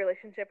great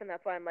relationship, and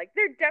that's why I'm like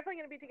they're definitely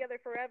going to be together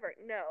forever?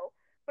 No,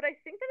 but I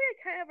think that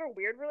they kind of have a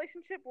weird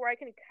relationship where I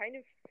can kind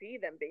of see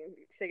them being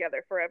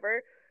together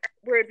forever,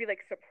 where it'd be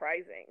like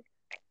surprising.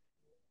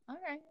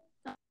 All right.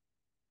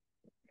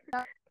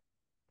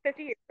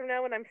 50 years from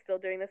now, when I'm still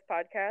doing this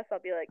podcast, I'll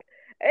be like,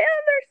 and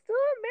they're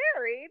still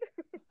married.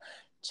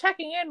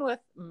 Checking in with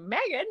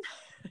Megan.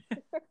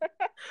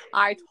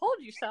 I told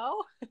you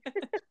so.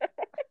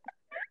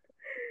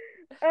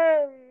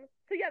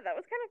 So yeah, that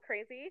was kind of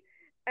crazy.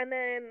 And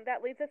then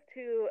that leads us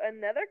to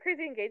another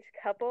crazy engaged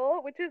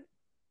couple, which is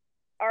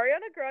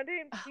Ariana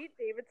Grande and Pete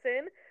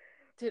Davidson.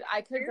 Dude,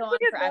 I could go on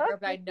forever,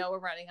 but I know we're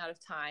running out of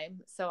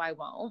time, so I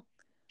won't.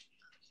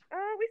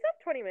 We still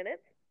have 20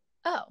 minutes.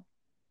 Oh.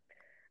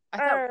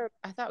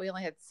 I thought we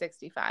only had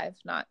 65,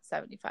 not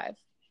 75.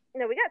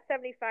 No, we got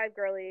 75,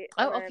 girly.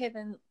 Oh, okay,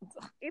 then.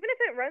 Even if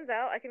it runs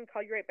out, I can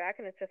call you right back,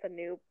 and it's just a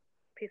new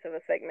piece of a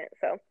segment.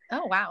 So.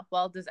 Oh, wow.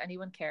 Well, does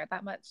anyone care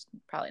that much?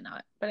 Probably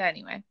not. But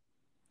anyway.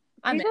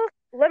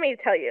 Let me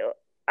tell you,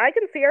 I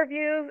can see our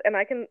views, and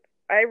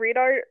I read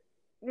our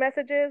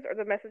messages, or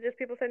the messages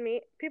people send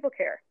me. People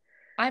care.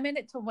 I'm in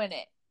it to win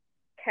it.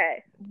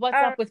 Okay. What's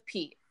up with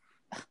Pete?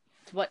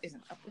 What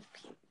isn't up with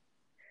Pete?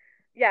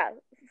 Yeah.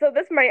 So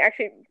this might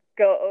actually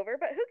go over.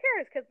 But who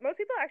cares? Because most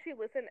people actually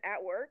listen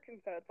at work,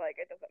 and so it's like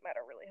it doesn't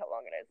matter really how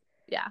long it is.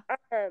 Yeah.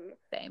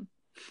 Same.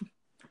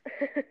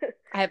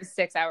 I have a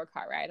 6-hour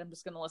car ride. I'm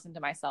just going to listen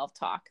to myself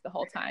talk the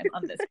whole time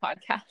on this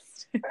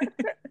podcast.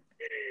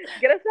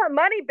 Get us that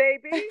money,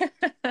 baby.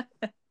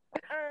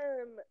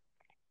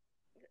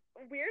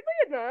 Weirdly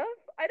enough,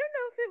 I don't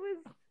know if it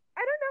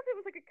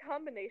was like a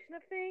combination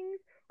of things,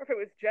 or if it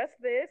was just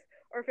this,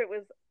 or if it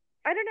was,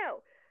 I don't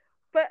know.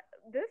 But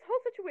this whole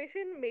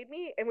situation made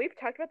me, and we've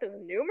talked about this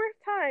numerous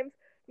times,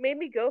 made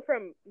me go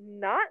from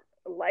not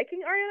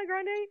liking Ariana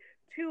Grande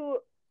to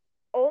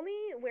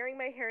only wearing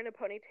my hair in a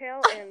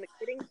ponytail and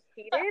getting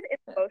heated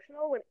and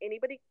emotional when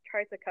anybody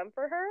tries to come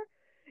for her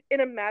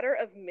in a matter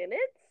of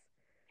minutes.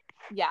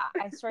 Yeah,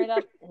 I straight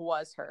up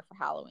was her for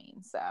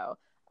Halloween. So,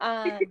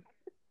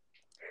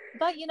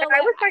 but you know,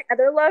 I was my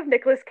other love,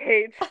 Nicolas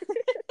Cage.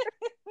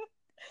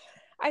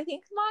 I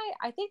think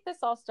this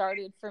all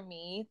started for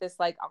me, this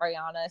like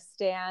Ariana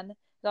stan.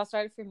 It all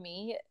started for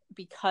me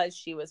because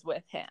she was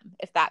with him,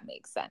 if that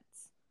makes sense.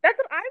 That's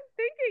what I'm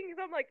thinking.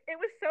 So I'm like, it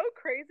was so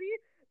crazy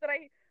that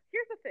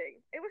here's the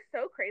thing. It was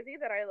so crazy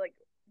that I like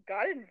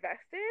got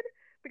invested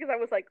because I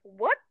was like,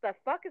 what the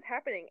fuck is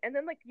happening? And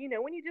then like, you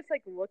know, when you just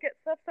like look at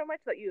stuff so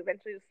much that you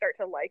eventually just start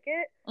to like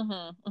it.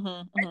 I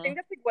think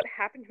that's like what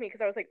happened to me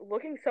because I was like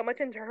looking so much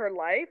into her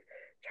life,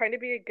 trying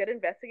to be a good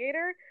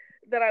investigator,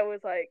 that I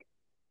was like,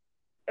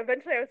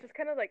 eventually I was just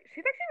kind of like,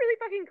 she's actually really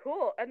fucking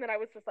cool. And then I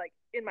was just like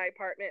in my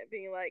apartment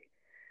being like,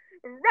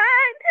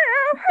 right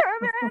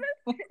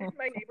now,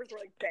 my neighbors were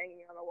like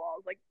banging on the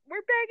walls, like,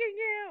 we're begging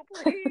you,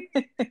 please.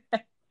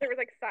 There was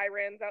like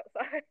sirens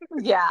outside.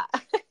 Yeah.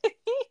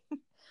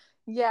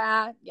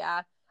 Yeah.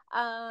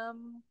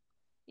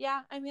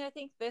 Yeah, I mean, I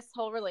think this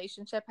whole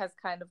relationship has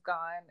kind of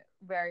gone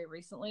very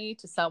recently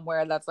to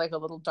somewhere that's like a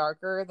little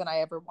darker than I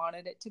ever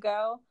wanted it to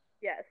go.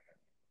 Yes.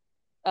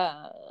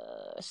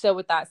 So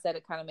with that said,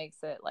 it kind of makes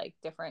it like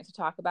different to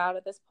talk about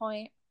at this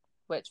point,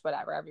 which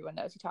whatever, everyone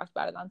knows he talked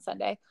about it on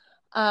Sunday.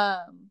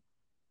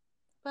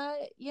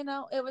 But you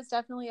know, it was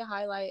definitely a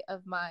highlight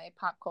of my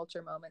pop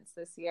culture moments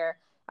this year.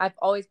 I've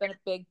always been a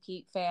big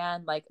Pete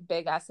fan, like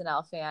big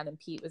SNL fan, and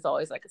Pete was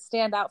always like a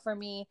standout for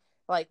me.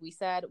 Like we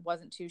said,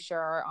 wasn't too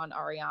sure on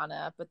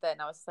Ariana, but then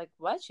I was like,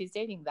 what? She's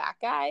dating that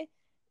guy?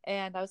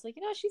 And I was like,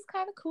 you know, she's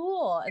kind of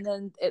cool. And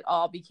then it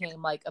all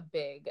became like a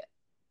big,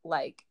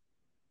 like,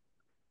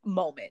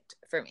 moment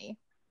for me.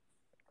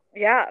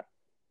 Yeah.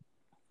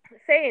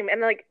 Same.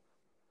 And like,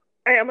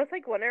 I almost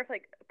like wonder if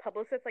like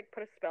publicists like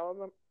put a spell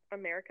on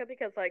America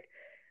because like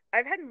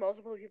I've had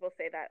multiple people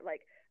say that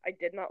like I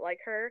did not like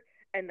her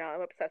and now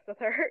I'm obsessed with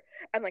her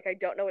and like I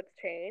don't know what's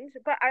changed.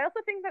 But I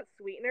also think that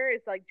Sweetener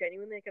is like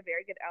genuinely like a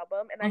very good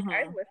album and like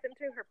I've listened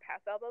to her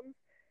past albums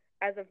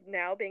as of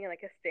now being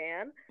like a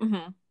stan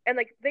and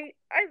like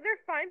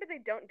they're fine but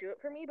they don't do it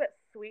for me, but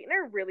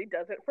Sweetener really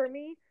does it for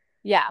me.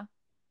 Yeah.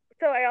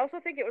 So I also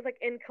think it was like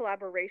in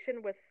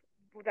collaboration with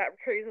that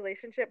crazy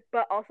relationship,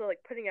 but also like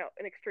putting out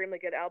an extremely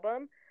good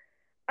album.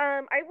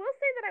 I will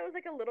say that I was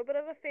like a little bit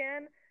of a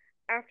fan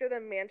after the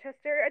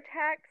Manchester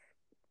attacks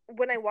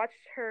when I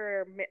watched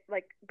her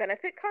like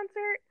benefit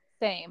concert.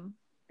 Same.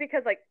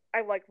 Because like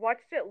I like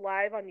watched it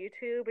live on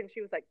YouTube and she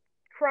was like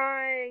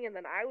crying and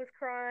then I was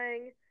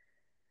crying.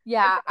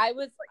 Yeah, so, I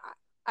was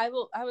I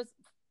don't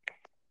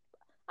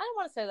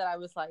want to say that I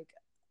was like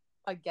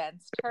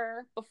against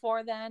her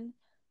before then,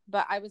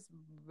 but I was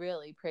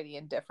really pretty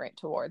indifferent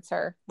towards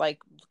her. Like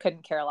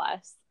couldn't care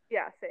less.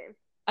 Yeah, same.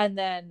 And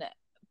then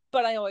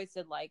but I always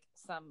did like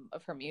some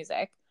of her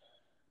music.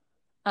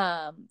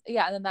 Yeah,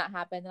 and then that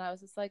happened and I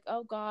was just like,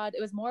 oh God.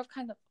 It was more of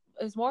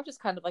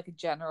just kind of like a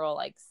general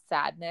like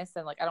sadness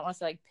and like I don't want to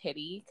say like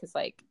pity because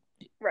like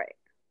right.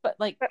 But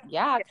like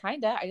yeah,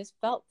 kinda. I just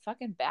felt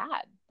fucking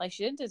bad. Like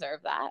she didn't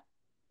deserve that.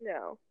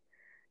 No.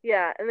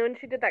 Yeah, and then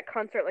she did that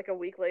concert like a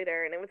week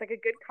later, and it was like a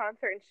good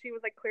concert, and she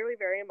was like clearly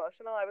very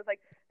emotional. I was like,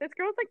 this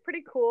girl's like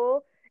pretty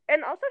cool,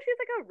 and also she's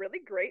like a really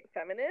great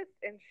feminist.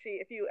 And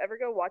if you ever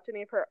go watch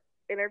any of her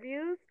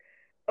interviews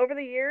over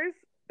the years,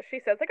 she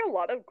says like a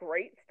lot of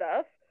great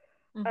stuff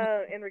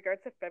in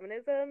regards to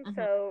feminism.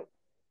 So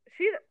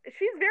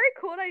she's very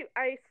cool. And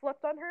I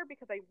slept on her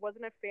because I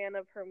wasn't a fan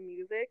of her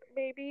music,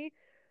 maybe,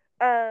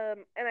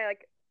 and I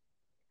like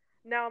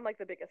now I'm like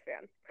the biggest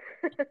fan.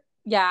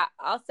 Yeah,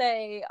 I'll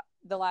say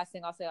the last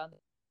thing I'll say on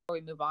before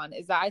we move on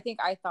is that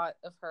I thought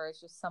of her as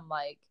just some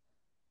like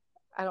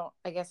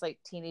I guess like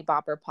teeny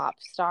bopper pop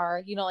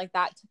star, you know, like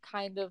that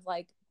kind of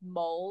like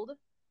mold.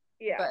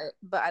 Yeah.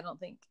 But I don't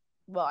think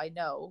I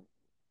know.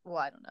 Well,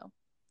 I don't know.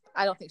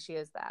 I don't think she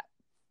is that.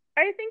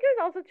 I think it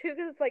was also too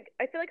because like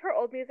I feel like her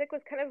old music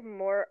was kind of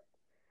more,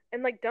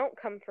 and like don't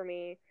come for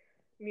me,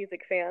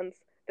 music fans.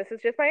 This is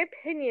just my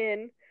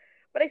opinion,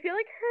 but I feel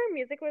like her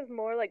music was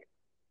more like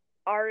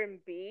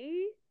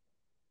R&B,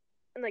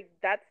 and like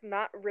that's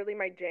not really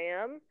my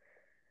jam.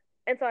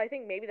 And so I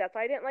think maybe that's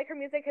why I didn't like her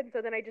music, and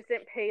so then I just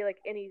didn't pay like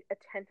any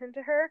attention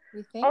to her.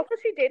 Also,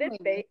 she dated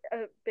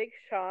Big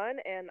Sean,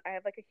 and I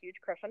have like a huge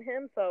crush on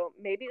him, so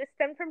maybe it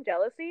stemmed from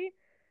jealousy.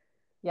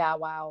 Yeah,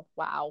 wow.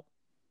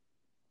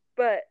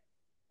 But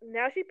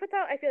now she puts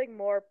out, I feel like,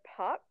 more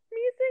pop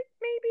music,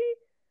 maybe.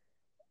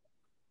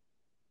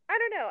 I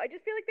don't know. I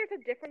just feel like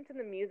there's a difference in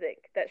the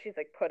music that she's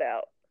like put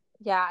out.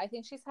 Yeah, I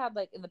think she's had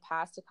like in the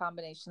past a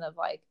combination of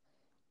like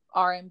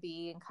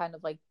R&B and kind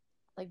of like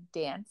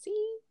dancey.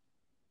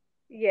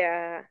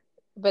 Yeah.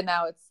 But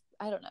now it's,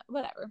 I don't know,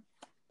 whatever.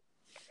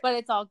 But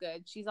it's all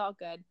good. She's all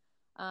good.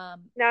 Now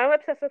I'm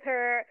obsessed with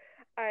her.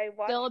 I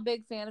watched... Still a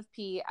big fan of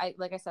Pete.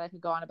 Like I said, I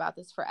could go on about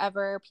this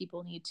forever.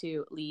 People need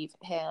to leave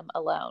him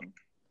alone.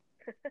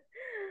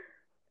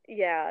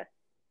 Yeah.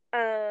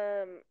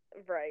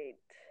 Right.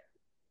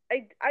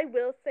 I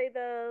will say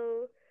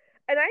though,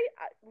 and I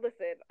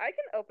listen, I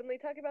can openly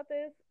talk about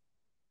this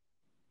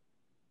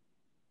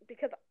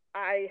because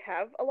I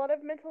have a lot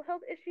of mental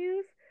health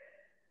issues,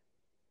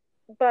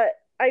 but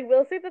I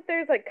will say that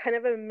there's like kind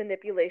of a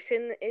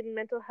manipulation in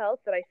mental health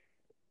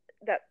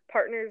that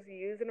partners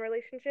use in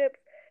relationships,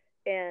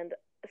 and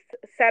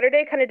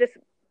Saturday kind of just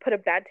put a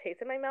bad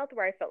taste in my mouth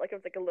where I felt like it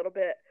was like a little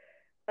bit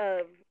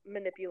of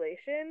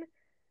manipulation,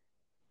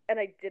 and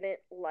I didn't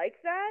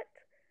like that.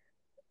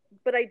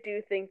 But I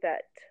do think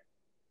that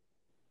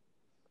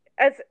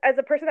as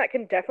a person that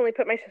can definitely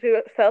put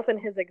myself in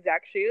his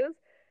exact shoes,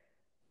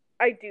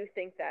 I do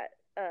think that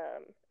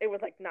it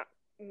was like not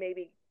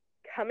maybe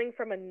coming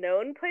from a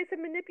known place of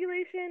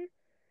manipulation,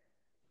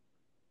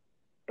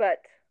 but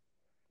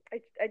I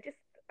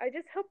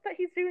just hope that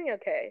he's doing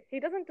okay.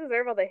 He doesn't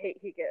deserve all the hate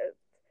he gets.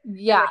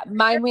 Yeah,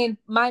 like,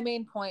 my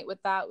main point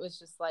with that was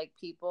just like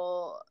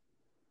people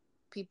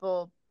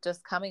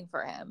just coming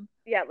for him.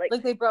 Yeah,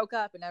 like they broke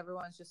up and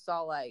everyone's just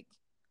all like,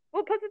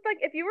 well, plus it's like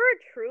if you were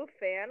a true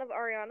fan of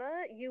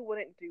Ariana, you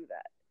wouldn't do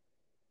that.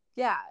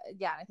 Yeah,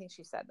 I think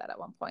she said that at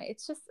one point.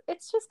 It's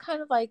just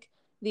kind of like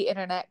the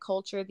internet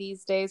culture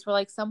these days where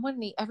like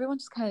everyone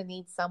just kind of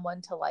needs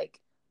someone to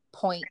like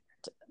point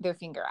their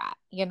finger at,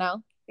 you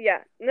know? Yeah.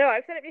 No,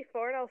 I've said it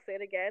before and I'll say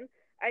it again.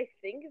 I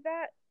think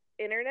that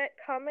internet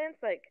comments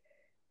like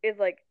is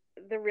like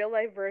the real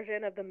life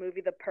version of the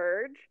movie The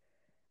Purge.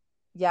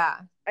 Yeah.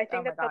 I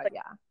think that's how like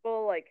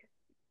people like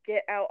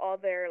get out all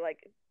their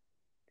like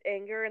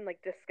anger and like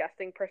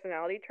disgusting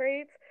personality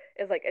traits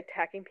is like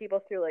attacking people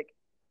through like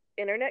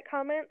internet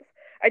comments.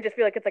 I just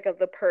feel like it's like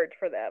the purge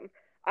for them.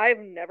 I've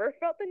never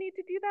felt the need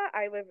to do that.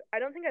 I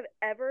don't think I've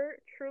ever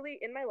truly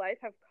in my life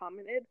have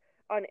commented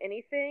on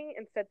anything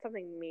and said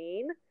something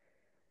mean.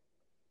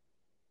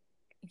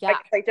 Yeah,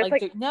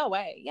 like no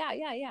way. Yeah.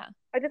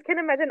 I just can't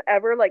imagine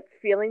ever like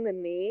feeling the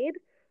need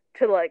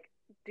to like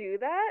do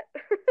that.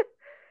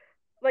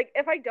 Like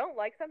if I don't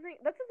like something,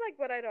 this is like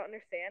what I don't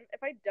understand.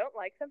 If I don't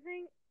like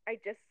something, I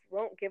just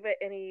won't give it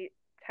any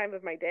time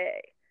of my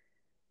day.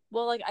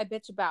 Well, like I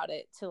bitch about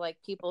it to like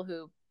people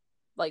who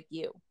like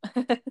you.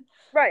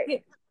 Right. Yeah.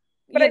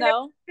 But I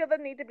never feel the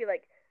need to be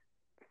like,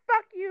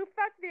 fuck you,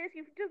 fuck this,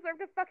 you deserve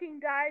to fucking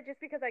die just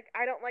because like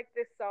I don't like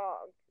this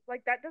song.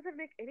 Like that doesn't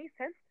make any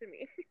sense to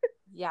me.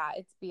 Yeah,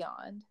 it's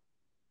beyond.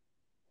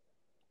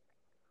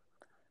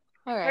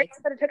 All right.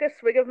 I took a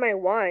swig of my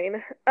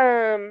wine.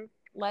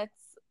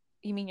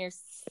 You mean your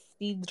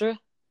cidre?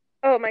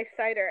 Oh, my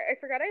cider. I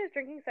forgot I was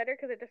drinking cider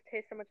because it just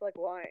tastes so much like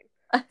wine.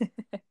 Let's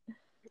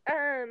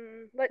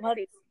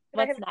see.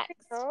 What's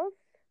next? Else?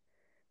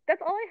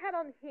 That's all I had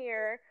on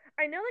here.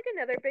 I know like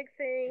another big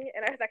thing,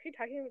 and I was actually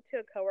talking to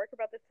a coworker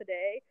about this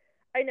today.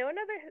 I know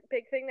another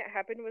big thing that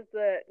happened was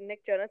the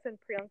Nick Jonas and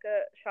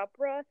Priyanka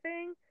Chopra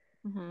thing.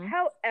 Mm-hmm.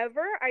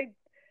 However,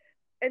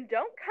 and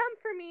don't come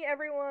for me,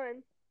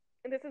 everyone.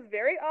 And this is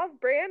very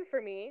off-brand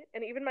for me.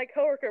 And even my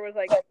coworker was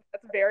like,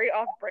 "That's very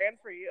off-brand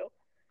for you."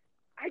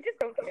 I just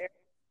don't care,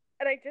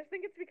 and I just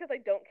think it's because I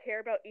don't care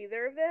about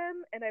either of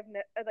them, and I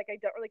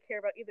don't really care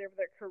about either of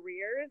their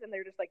careers, and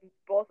they're just like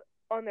both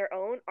on their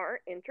own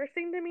aren't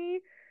interesting to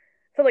me.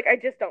 So like I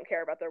just don't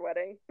care about their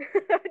wedding.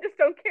 I just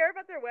don't care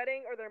about their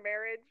wedding or their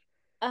marriage.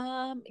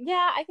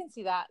 Yeah, I can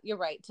see that. You're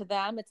right. To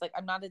them, it's like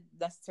I'm not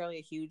necessarily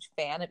a huge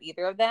fan of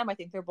either of them. I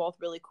think they're both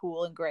really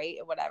cool and great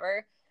and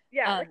whatever.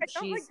 Yeah, like I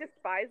don't like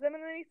despise them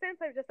in any sense.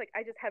 I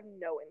just have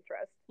no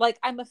interest. Like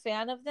I'm a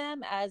fan of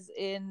them as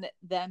in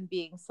them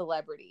being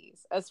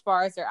celebrities. As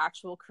far as their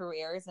actual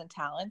careers and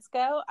talents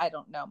go, I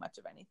don't know much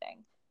of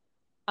anything.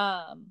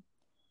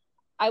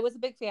 I was a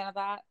big fan of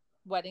that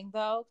wedding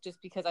though,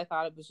 just because I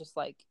thought it was just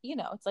like,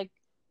 it's like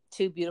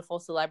two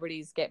beautiful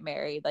celebrities get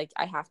married. Like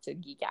I have to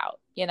geek out,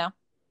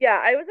 Yeah,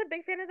 I was a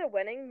big fan of the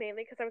wedding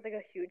mainly because I was like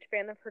a huge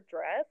fan of her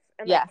dress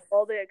and like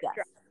all the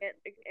extravagant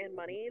and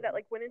money that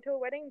like went into a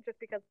wedding. Just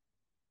because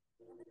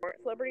weren't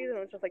celebrities and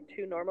it was just like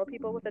two normal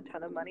people with a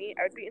ton of money,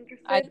 I would be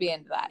interested. I'd be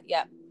into that,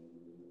 yeah.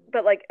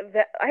 But like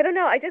I don't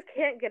know, I just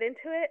can't get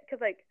into it because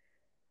like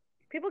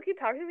people keep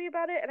talking to me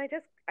about it, and I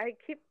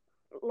keep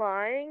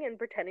lying and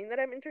pretending that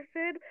I'm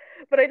interested,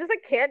 but I just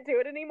like can't do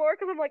it anymore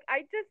because I'm like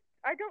I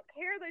don't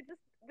care.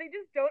 They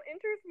just don't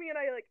interest me, and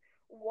I like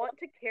want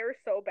to care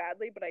so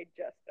badly, but I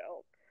just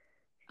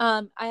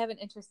don't. I have an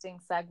interesting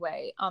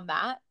segue on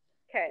that.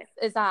 Okay.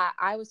 Is that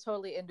I was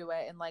totally into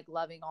it and like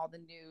loving all the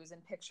news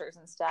and pictures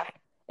and stuff.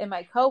 And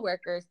my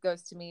coworker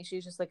goes to me,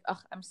 she's just like, "Oh,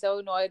 I'm so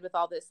annoyed with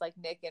all this like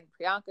Nick and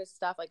Priyanka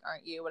stuff. Like,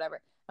 aren't you?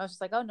 Whatever." I was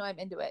just like, oh no, I'm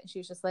into it. And she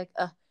was just like,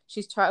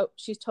 she's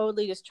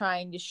totally just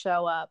trying to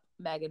show up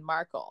Meghan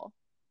Markle.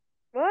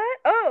 What?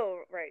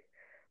 Oh, right.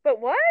 But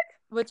what?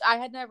 Which I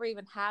had never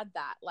even had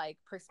that like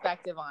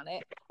perspective on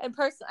it. And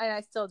personally,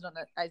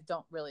 I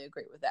don't really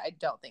agree with it. I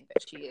don't think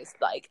that she is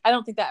like, I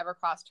don't think that ever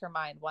crossed her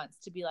mind once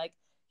to be like,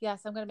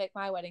 yes, I'm going to make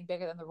my wedding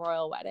bigger than the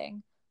royal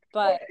wedding.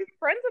 But well, she's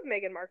friends with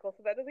Meghan Markle,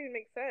 so that doesn't even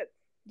make sense.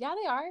 Yeah,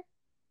 they are.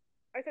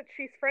 I said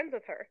she's friends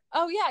with her.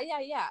 Oh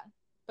yeah.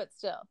 But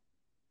still,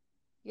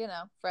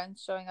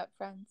 friends showing up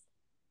friends.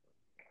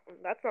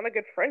 That's not a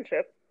good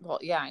friendship. Well,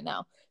 yeah, I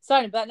know.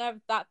 Sorry, but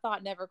that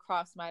thought never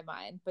crossed my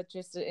mind. But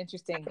just an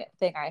interesting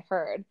thing I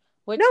heard,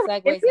 which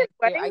segues into.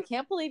 I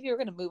can't believe you were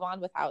going to move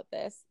on without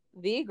this.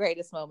 The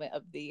greatest moment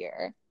of the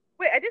year.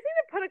 Wait, I just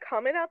need to put a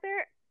comment out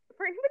there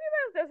for anybody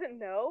that doesn't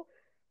know.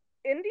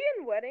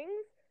 Indian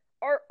weddings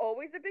are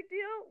always a big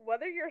deal,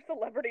 whether you're a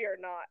celebrity or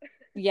not.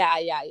 Yeah,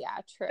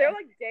 true. They're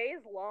like days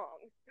long.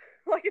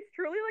 Like it's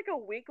truly like a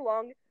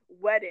week-long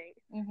wedding.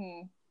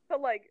 Mm-hmm. So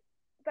like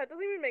that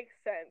doesn't even make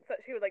sense that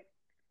she would like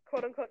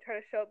quote unquote try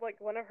to show up like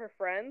one of her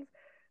friends.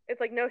 It's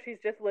like no, she's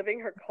just living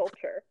her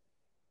culture.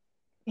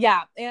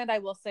 Yeah, and I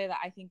will say that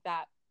I think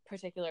that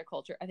particular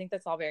culture, I think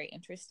that's all very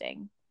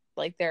interesting.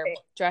 Like their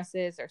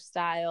dresses, their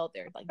style,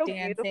 their like so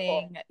dancing.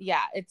 Beautiful.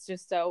 Yeah, it's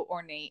just so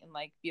ornate and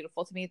like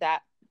beautiful to me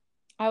that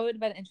I would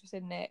have been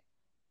interested in it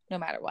no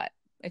matter what.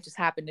 It just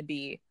happened to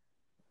be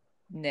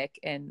Nick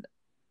and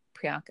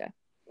Priyanka.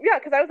 Yeah,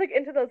 because I was like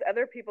into those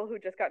other people who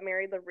just got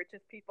married, the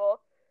richest people.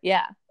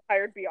 Yeah.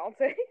 Hired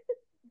Beyonce.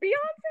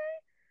 Beyonce?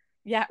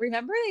 Yeah,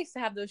 remember they used to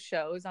have those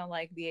shows on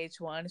like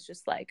VH1? It's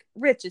just like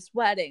richest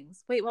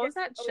weddings. Wait, what was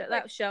that show?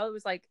 That show? It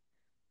was like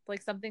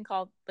something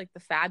called like the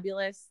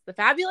Fabulous Life? The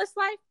Fab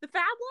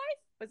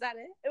Life? Was that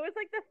it? It was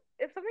like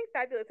it's something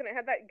fabulous, and it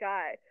had that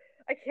guy.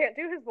 I can't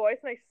do his voice,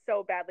 and I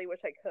so badly wish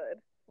I could.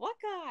 What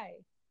guy?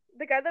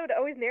 The guy that would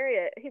always narrate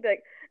it. He'd be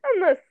like,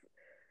 and this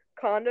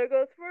condo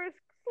goes for a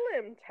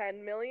slim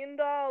 $10 million.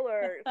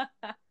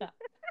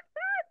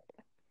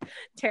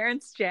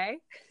 Terrence J.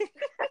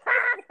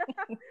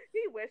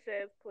 He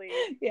wishes,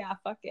 please. Yeah,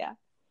 fuck yeah.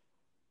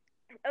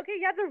 Okay,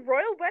 yeah, the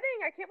royal wedding.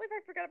 I can't believe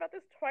I forgot about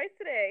this twice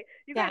today.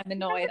 I'm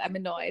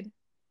annoyed.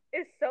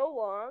 It's so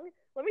long.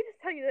 Let me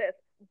just tell you this.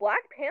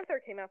 Black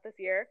Panther came out this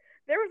year.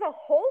 There was a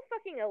whole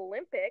fucking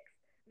Olympics.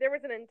 There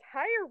was an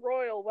entire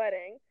royal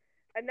wedding.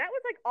 And that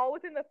was like all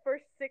within the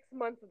first 6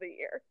 months of the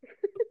year.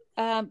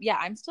 Yeah,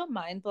 I'm still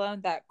mind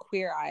blown that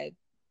Queer Eye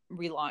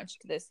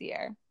relaunched this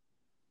year.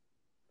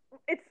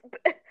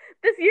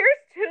 This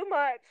year's too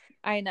much.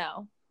 I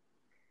know.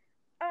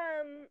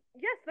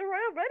 Yes, the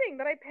royal wedding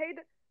that I paid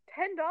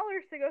 $10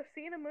 to go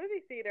see in a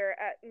movie theater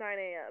at 9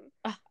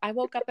 a.m. I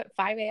woke up at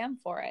 5 a.m.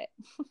 for it.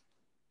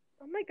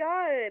 Oh my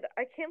god,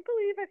 I can't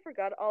believe I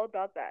forgot all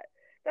about that.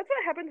 That's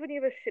what happens when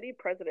you have a shitty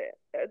president.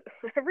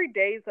 Every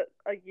day is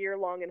a year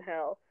long in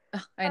hell.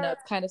 I know,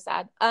 it's kind of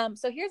sad.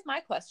 So here's my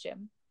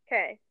question.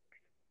 Okay.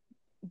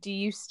 Do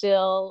you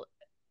still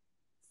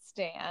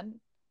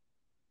stan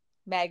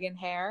Meghan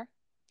hair?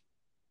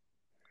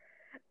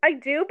 I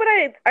do, but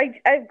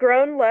I've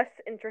grown less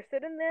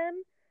interested in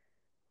them.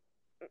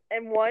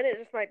 And one, it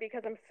just might be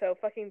because I'm so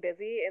fucking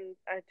busy, and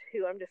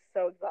two, I'm just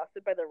so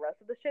exhausted by the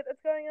rest of the shit that's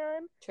going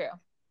on. True.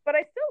 But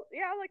I still,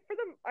 yeah, like for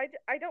them, I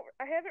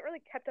haven't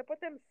really kept up with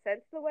them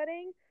since the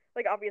wedding.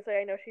 Like obviously,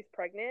 I know she's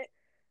pregnant.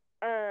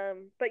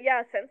 But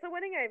yeah, since the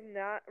wedding, I've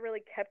not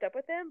really kept up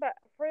with them. But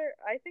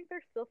I think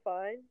they're still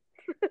fine.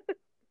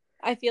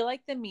 I feel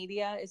like the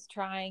media is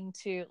trying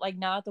to, like,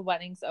 now that the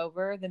wedding's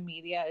over, the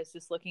media is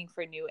just looking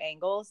for new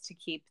angles to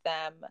keep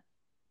them,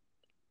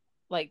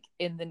 like,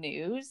 in the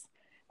news.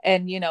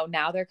 And,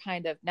 now they're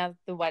now that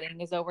the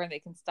wedding is over and they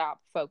can stop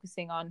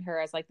focusing on her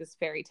as, like, this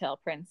fairy tale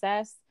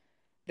princess,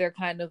 they're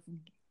kind of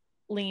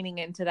leaning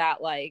into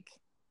that, like,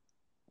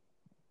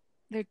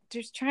 they're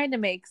just trying to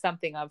make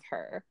something of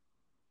her.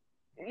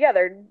 Yeah,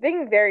 they're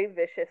being very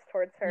vicious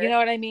towards her. You know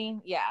what I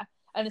mean? Yeah.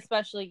 And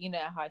especially,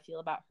 how I feel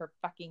about her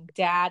fucking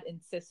dad and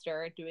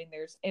sister doing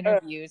their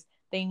interviews.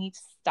 They need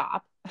to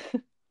stop.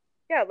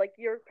 Yeah, like,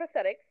 you're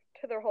pathetic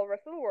to the whole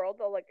rest of the world.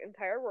 The, like,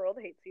 entire world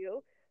hates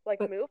you. Like,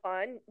 move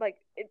on. Like,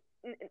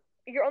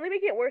 you're only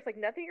making it worse. Like,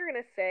 nothing you're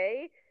going to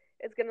say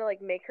is going to,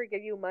 like, make her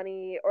give you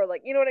money or,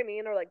 like, you know what I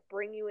mean? Or, like,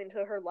 bring you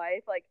into her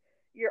life. Like,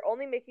 you're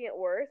only making it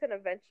worse. And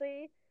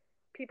eventually,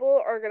 people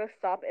are going to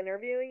stop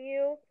interviewing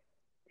you.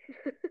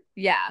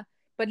 Yeah.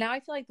 But now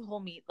I feel like the whole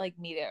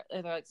media,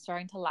 they're like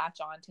starting to latch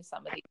on to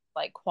some of these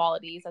like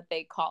qualities that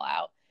they call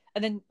out.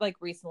 And then like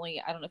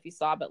recently, I don't know if you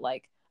saw, but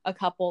like a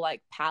couple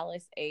like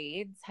palace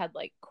aides had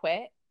like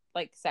quit,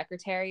 like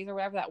secretaries or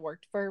whatever that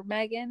worked for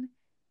Meghan.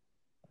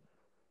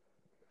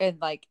 And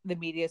like the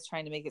media is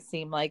trying to make it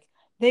seem like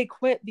they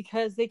quit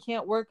because they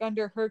can't work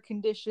under her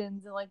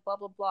conditions and like blah,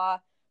 blah, blah.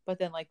 But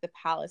then like the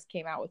palace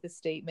came out with a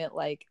statement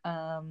like,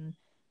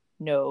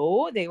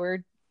 no, they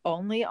were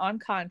only on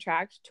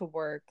contract to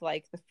work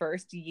like the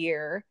first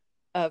year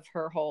of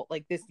her whole,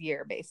 like this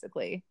year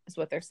basically is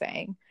what they're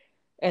saying.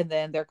 And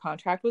then their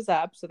contract was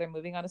up, so they're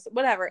moving on to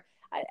whatever.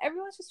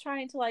 everyone's just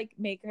trying to like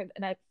make her,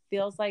 and it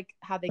feels like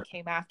how they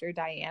came after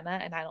Diana,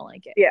 and I don't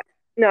like it. Yeah.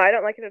 No, I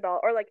don't like it at all.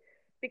 Or like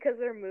because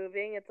they're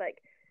moving, it's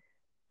like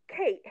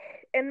Kate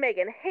and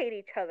Meghan hate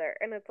each other,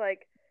 and it's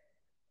like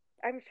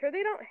I'm sure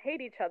they don't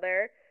hate each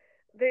other.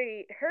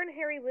 Her and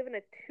Harry live in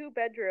a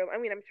 2-bedroom. I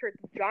mean, I'm sure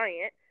it's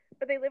giant,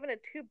 but they live in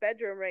a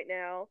 2-bedroom right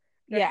now.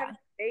 They're having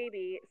a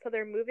baby, so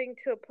they're moving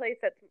to a place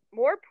that's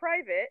more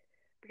private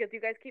because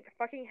you guys keep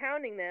fucking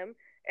hounding them,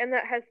 and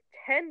that has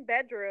 10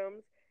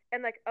 bedrooms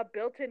and like a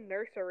built-in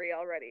nursery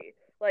already.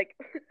 Like,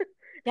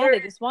 yeah, they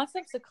just want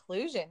some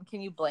seclusion.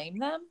 Can you blame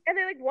them? And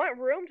they like want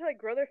room to like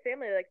grow their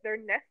family. Like they're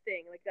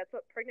nesting. Like that's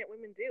what pregnant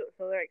women do.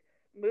 So they're like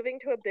moving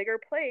to a bigger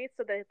place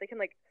so that they can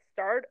like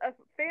start a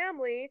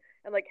family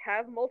and like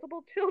have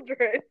multiple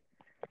children.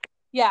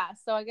 Yeah,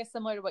 so I guess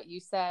similar to what you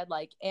said,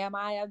 like, am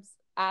I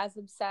as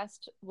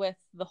obsessed with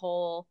the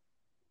whole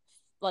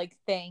like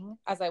thing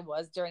as I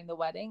was during the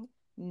wedding?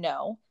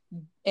 No.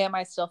 Am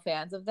I still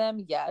fans of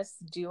them? Yes.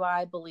 Do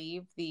I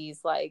believe these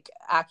like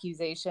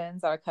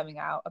accusations that are coming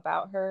out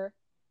about her?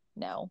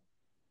 No.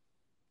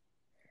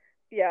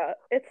 Yeah,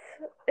 it's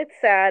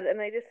sad,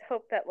 and I just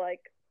hope that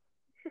like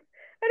I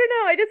don't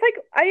know. I just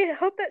like I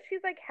hope that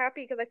she's like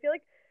happy because I feel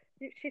like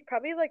she's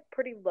probably like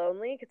pretty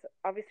lonely because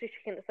obviously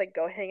she can just like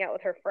go hang out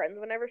with her friends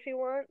whenever she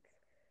wants.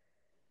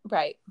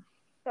 Right.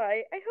 So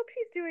I hope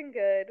she's doing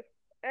good.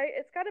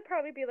 It's got to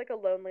probably be like a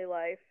lonely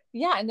life.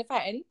 Yeah, and if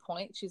at any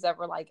point she's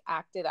ever like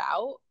acted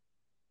out,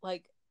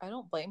 like I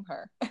don't blame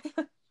her. Well,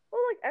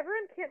 like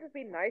everyone can't just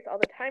be nice all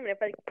the time, and if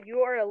like you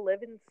are a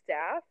live-in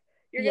staff,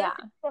 you're gonna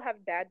see people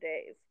have bad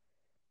days.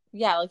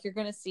 Yeah, like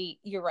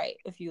you're right.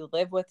 If you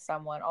live with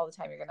someone all the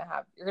time, you're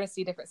gonna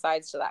see different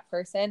sides to that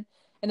person.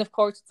 And of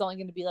course it's only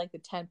gonna be like the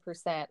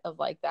 10% of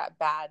like that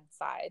bad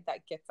side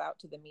that gets out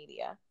to the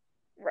media.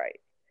 Right.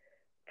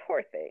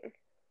 Poor thing.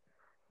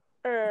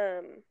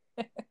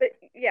 But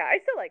yeah, I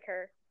still like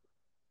her.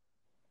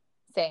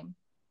 Same.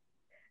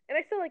 And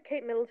I still like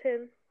Kate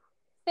Middleton.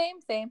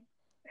 Same.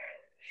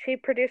 She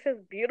produces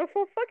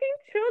beautiful fucking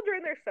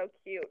children. They're so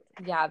cute.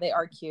 Yeah, they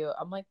are cute.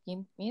 I'm like,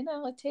 you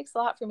know, it takes a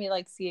lot for me to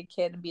like see a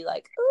kid and be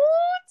like,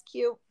 oh, it's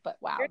cute. But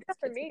wow, you're tough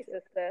for me,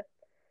 sister.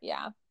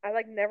 Yeah. I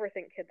like never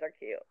think kids are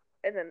cute.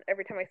 And then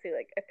every time I see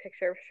like a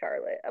picture of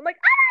Charlotte, I'm like,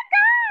 oh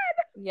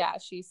my god! Yeah,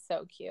 she's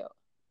so cute.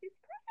 She's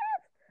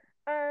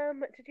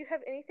precious. Did you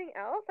have anything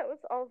else? That was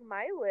all of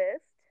my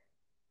list.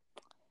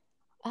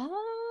 I feel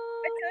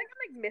like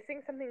I'm like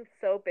missing something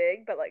so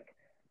big, but like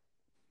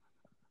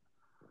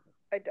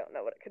I don't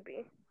know what it could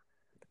be.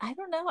 I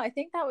don't know. I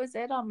think that was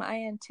it on my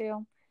end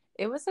too.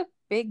 It was a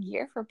big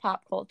year for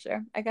pop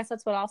culture. I guess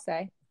that's what I'll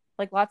say.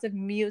 Like lots of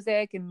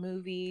music and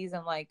movies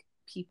and like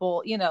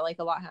people, you know, like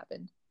a lot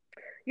happened.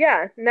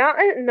 Yeah,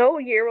 no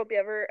year will be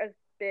ever as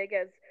big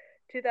as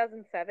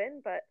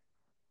 2007, but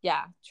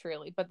yeah,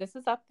 truly. But this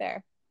is up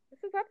there.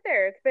 This is up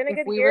there. It's been a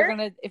good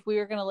year. If we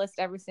were gonna list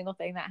every single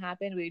thing that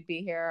happened, we'd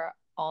be here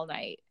all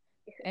night.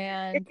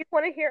 And if you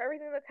want to hear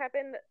everything that's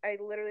happened,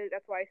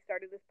 that's why I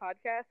started this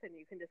podcast, and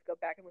you can just go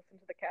back and listen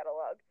to the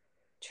catalog.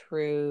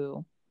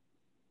 True.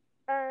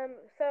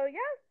 So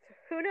yeah,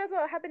 who knows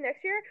what will happen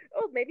next year?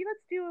 Oh, maybe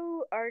let's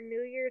do our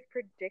New Year's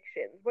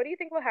predictions. What do you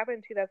think will happen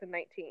in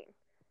 2019?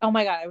 Oh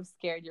my god, I was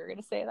scared you were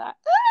gonna say that.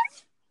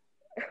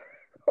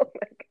 Oh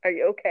my god, are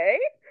you okay?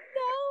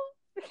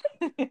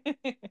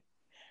 No.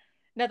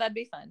 No, that'd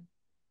be fun.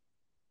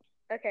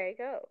 Okay,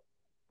 go.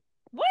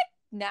 What?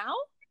 Now?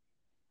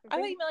 I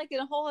thought you meant like in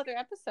a whole other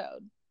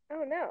episode.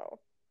 Oh no.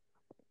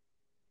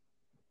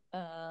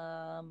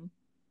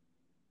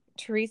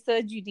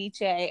 Teresa,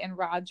 Giudice, and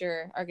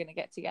Roger are gonna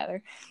get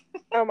together.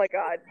 Oh my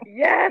god.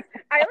 Yes!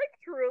 I like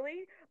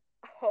truly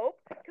hope,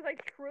 because I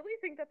truly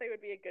think that they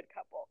would be a good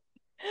couple.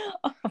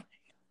 Oh my god.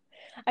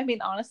 I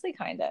mean, honestly,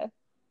 kinda.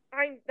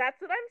 That's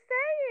what I'm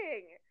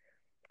saying.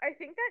 I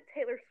think that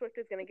Taylor Swift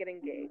is gonna get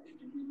engaged.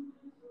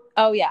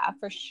 Oh yeah,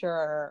 for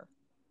sure.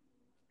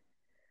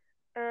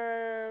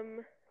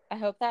 I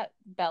hope that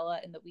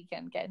Bella and The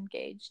Weeknd get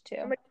engaged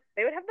too.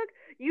 They would have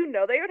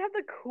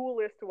the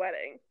coolest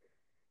wedding.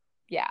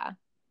 Yeah.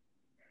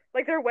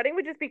 Like their wedding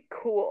would just be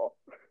cool.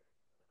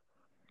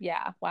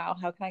 Yeah. Wow.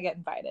 How can I get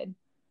invited?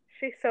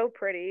 She's so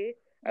pretty.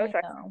 I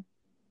know.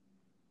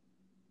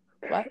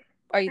 What?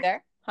 Are you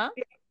there? Huh?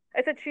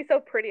 I said she's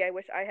so pretty. I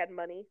wish I had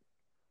money.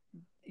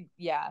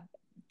 Yeah.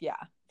 Yeah,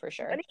 for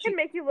sure. Money can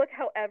make you look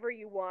however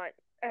you want,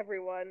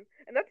 everyone.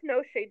 And that's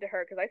no shade to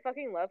her, because I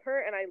fucking love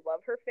her and I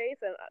love her face,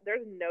 and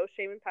there's no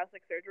shame in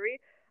plastic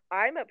surgery.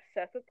 I'm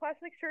obsessed with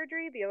plastic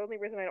surgery. The only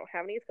reason I don't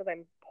have any is because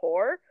I'm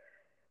poor.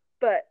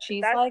 But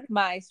she's like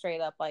my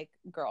straight up like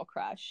girl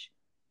crush.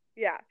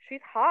 Yeah,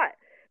 she's hot.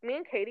 Me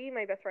and Katie,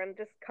 my best friend,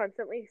 just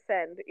constantly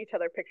send each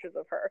other pictures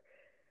of her.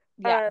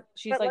 Yeah,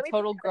 she's like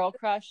total girl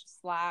crush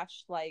 /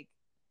 like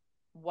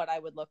what I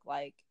would look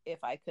like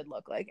if I could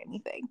look like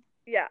anything.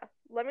 Yeah,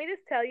 let me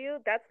just tell you,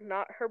 that's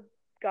not her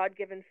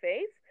God-given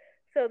face.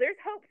 So there's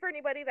hope for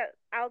anybody that's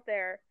out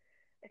there.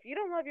 If you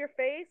don't love your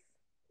face,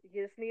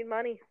 you just need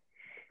money.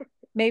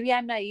 Maybe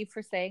I'm naive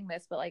for saying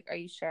this, but like, are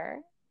you sure?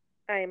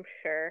 I'm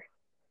sure.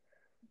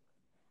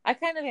 I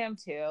kind of am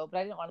too, but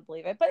I didn't want to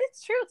believe it. But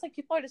it's true. It's like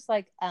people are just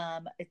like,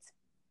 it's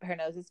her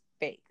nose is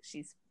fake.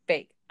 She's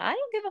fake. I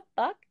don't give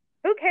a fuck.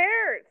 Who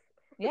cares?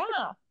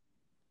 Yeah.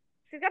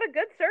 She's got a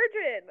good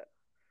surgeon.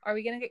 Are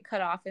we gonna get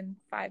cut off in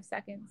 5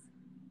 seconds?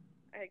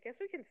 I guess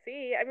we can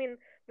see. I mean,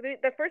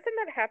 the first time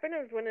that happened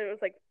was when it was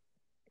like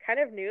kind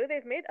of new.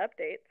 They've made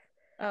updates.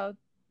 Oh.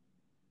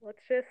 Let's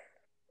just.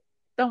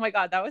 Oh my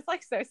god, that was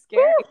like so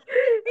scary.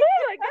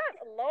 Oh my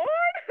god,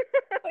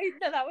 Lord! Wait,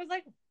 no, that was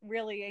like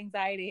really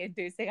anxiety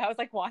inducing. I was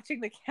like watching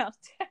the countdown.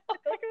 I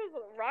feel like it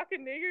was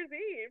rocking New Year's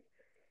Eve.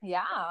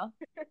 Yeah.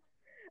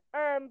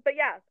 But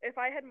yeah, if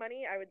I had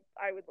money, I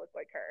would look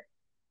like her.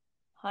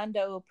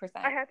 100%.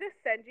 I have to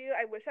send you.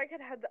 I wish I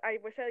could have. I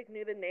wish I like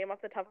knew the name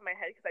off the top of my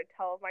head because I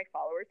tell my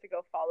followers to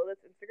go follow this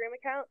Instagram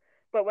account.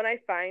 But when I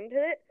find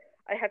it,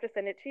 I have to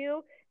send it to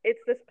you. It's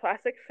this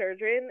plastic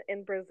surgeon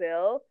in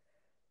Brazil.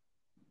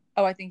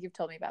 Oh, I think you've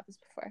told me about this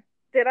before.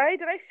 Did I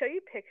show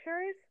you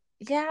pictures?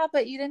 Yeah,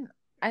 but you didn't.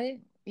 I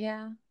didn't.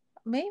 Yeah,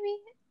 maybe.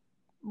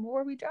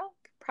 Were we drunk?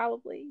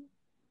 Probably.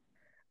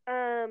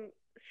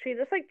 She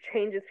just like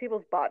changes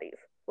people's bodies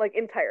like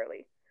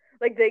entirely.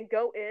 Like they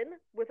go in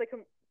with like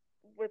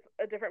with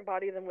a different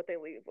body than what they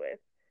leave with.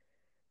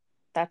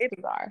 That's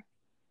bizarre.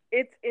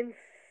 It's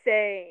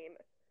insane.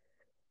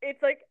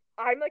 It's like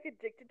I'm like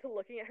addicted to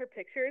looking at her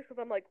pictures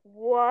because I'm like,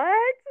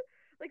 what?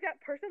 Like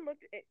that person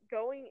looked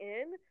going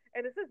in,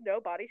 and this is no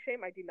body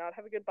shame. I do not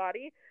have a good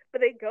body,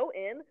 but they go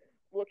in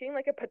looking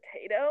like a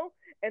potato,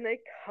 and they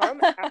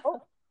come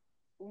out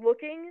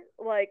looking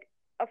like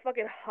a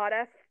fucking hot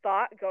ass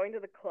thought going to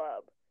the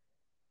club.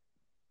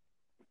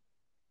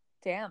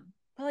 Damn.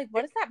 But like,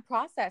 what is that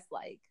process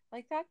like?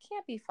 Like that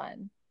can't be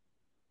fun.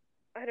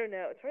 I don't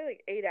know. It's probably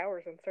like 8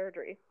 hours in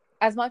surgery.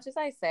 As much as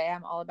I say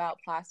I'm all about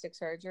plastic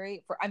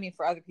surgery, for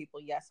other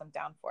people, yes, I'm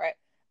down for it.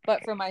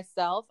 But for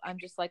myself, I'm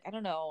just like, I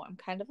don't know. I'm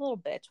kind of a little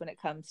bitch when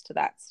it comes to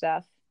that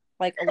stuff.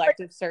 Like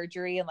elective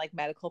surgery and like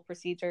medical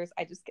procedures.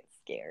 I just get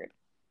scared.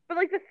 But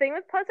like the thing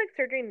with plastic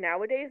surgery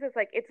nowadays is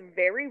like it's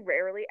very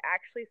rarely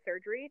actually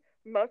surgery.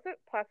 Most of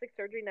plastic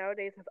surgery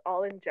nowadays is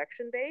all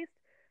injection based.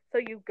 So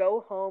you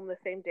go home the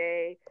same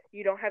day.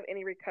 You don't have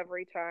any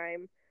recovery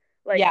time.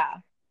 Like yeah.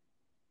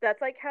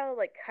 That's like how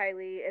like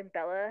Kylie and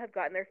Bella have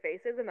gotten their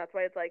faces, and that's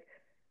why it's like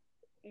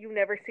you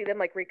never see them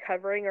like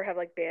recovering or have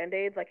like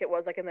band-aids like it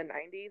was like in the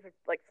 90s.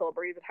 Like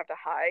celebrities would have to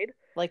hide.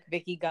 Like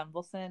Vicky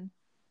Gunvalson.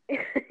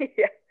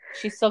 Yeah.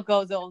 She still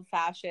goes old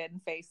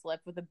fashioned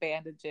facelift with the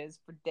bandages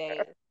for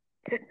days.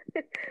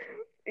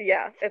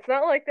 Yeah, it's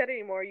not like that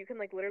anymore. You can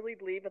like literally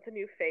leave with a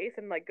new face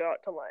and like go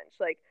out to lunch,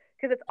 like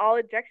because it's all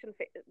injection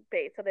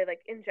based. So they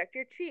like inject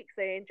your cheeks,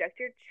 they inject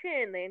your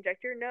chin, they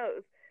inject your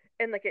nose,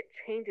 and like it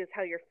changes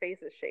how your face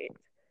is shaped.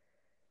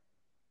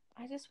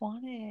 I just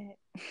want it.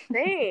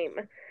 Same.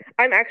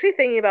 I'm actually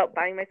thinking about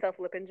buying myself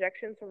lip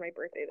injections for my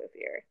birthday this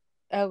year.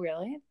 Oh,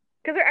 really?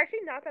 Because they're actually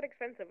not that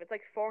expensive. It's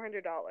like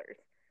 $400.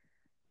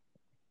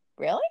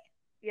 Really?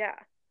 Yeah.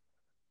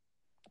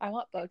 I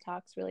want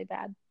Botox really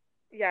bad.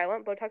 Yeah, I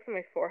want Botox on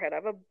my forehead. I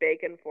have a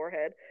bacon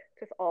forehead,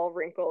 just all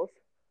wrinkles.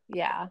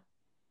 Yeah.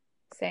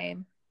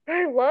 Same.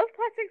 I love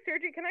plastic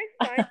surgery. Can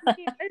I find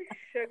me a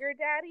sugar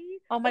daddy?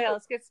 Oh my god,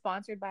 let's get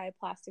sponsored by a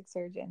plastic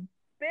surgeon.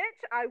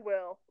 Bitch, I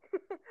will.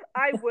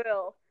 I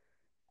will.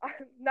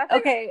 Nothing.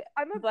 Okay,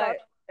 I'm above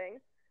nothing.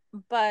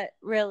 But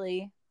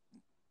really,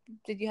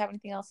 did you have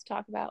anything else to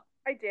talk about?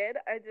 I did.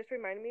 It just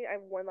reminded me. I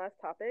have one last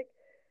topic.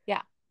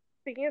 Yeah.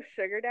 Speaking of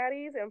sugar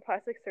daddies and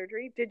plastic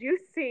surgery, did you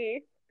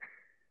see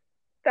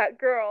that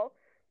girl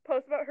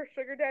post about her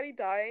sugar daddy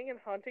dying and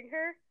haunting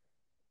her?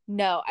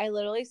 No, I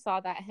literally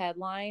saw that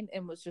headline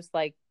and was just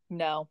like,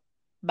 no,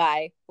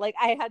 bye. Like,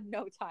 I had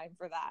no time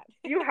for that.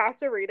 You have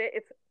to read it.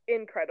 It's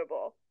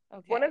incredible.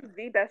 Okay. One of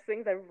the best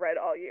things I've read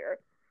all year.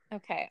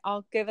 Okay,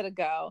 I'll give it a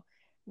go.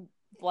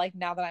 Like,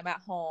 now that I'm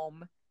at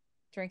home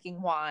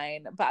drinking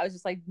wine, but I was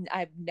just like,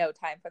 I have no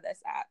time for this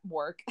at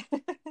work.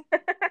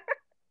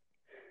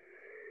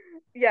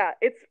 Yeah,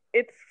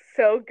 it's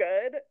so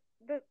good.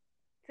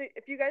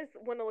 If you guys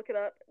want to look it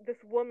up, this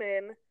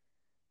woman,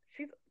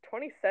 she's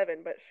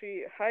 27, but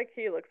she high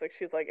key looks like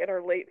she's like in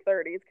her late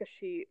 30s because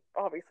she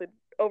obviously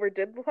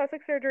overdid the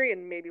plastic surgery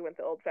and maybe went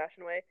the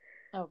old-fashioned way.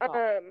 Oh,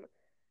 God.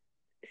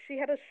 She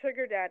had a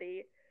sugar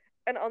daddy,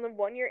 and on the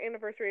 1-year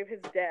anniversary of his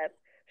death,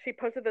 she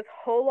posted this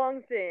whole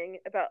long thing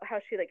about how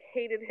she like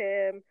hated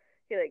him.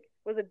 He like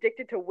was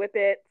addicted to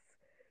whippets.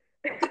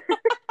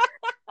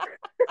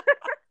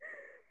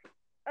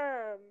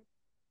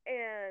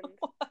 And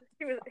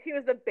he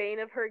was the bane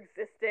of her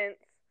existence.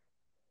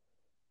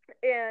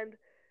 And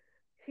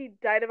he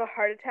died of a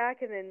heart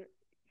attack, and then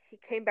he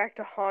came back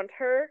to haunt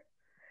her.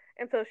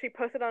 And so she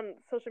posted on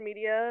social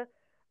media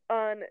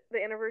on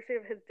the anniversary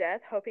of his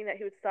death, hoping that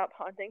he would stop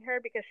haunting her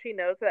because she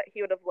knows that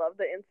he would have loved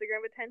the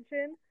Instagram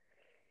attention.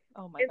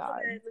 Oh my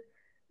God. And then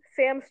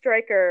Sam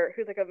Stryker,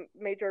 who's like a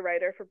major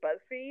writer for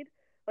BuzzFeed,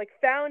 like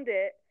found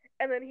it,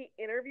 and then he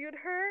interviewed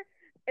her,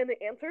 and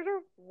the answers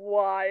are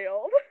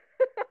wild.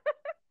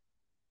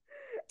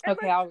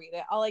 Okay, I'll read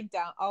it.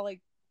 I'll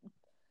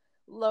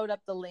load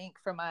up the link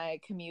for my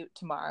commute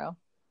tomorrow.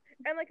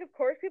 And like, of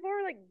course, people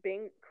were like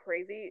being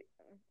crazy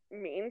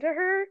mean to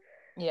her,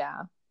 Yeah.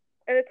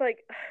 and it's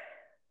like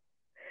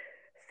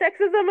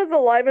sexism is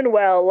alive and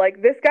well.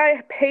 Like, this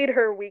guy paid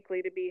her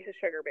weekly to be his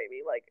sugar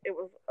baby. Like, it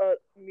was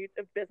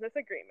a business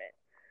agreement.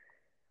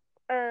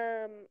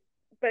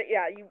 But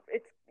yeah,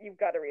 you've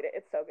got to read it.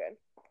 It's so good.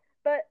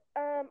 But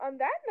on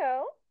that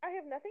note, I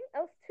have nothing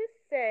else to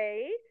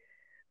say.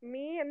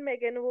 Me and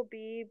Megan will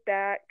be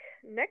back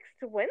next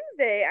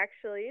Wednesday,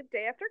 actually,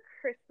 day after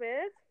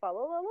Christmas, fa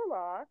la la la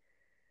la,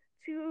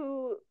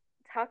 to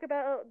talk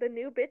about the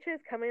new bitches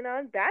coming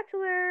on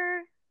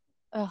Bachelor.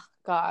 Oh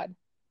God,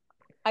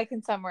 I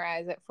can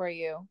summarize it for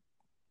you.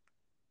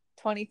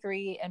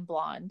 23 and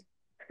blonde.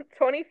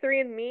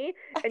 23andMe,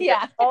 and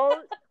Yeah. you're all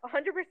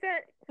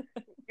 100%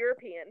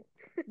 European.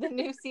 The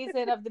new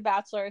season of The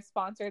Bachelor is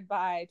sponsored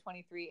by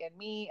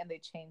 23andMe, and they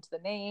changed the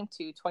name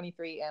to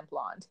 23 and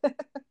blonde.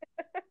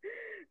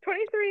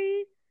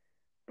 23,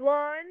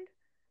 blonde,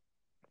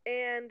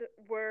 and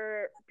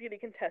we're beauty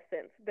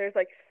contestants. There's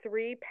like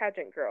 3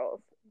 pageant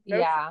girls.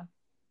 Yeah.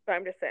 But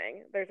I'm just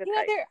saying, there's a You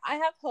know, type. I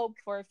have hope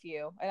for a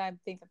few, and I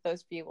think that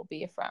those few will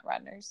be front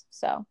runners.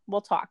 So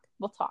we'll talk.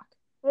 We'll talk.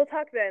 We'll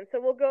talk then. So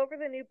we'll go over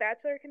the new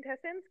Bachelor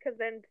contestants, because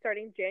then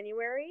starting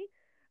January,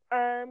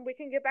 we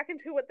can get back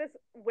into what this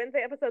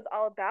Wednesday episode's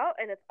all about,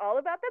 and it's all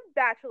about the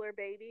Bachelor,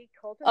 baby.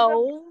 Colton's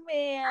Oh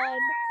man,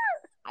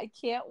 I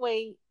can't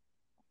wait.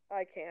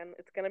 I can.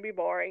 It's gonna be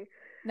boring.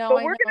 No, But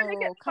I we're know. gonna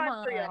make it Come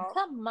fun for on, y'all.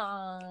 come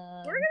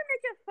on. We're gonna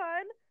make it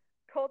fun.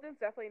 Colton's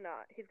definitely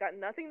not. He's got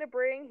nothing to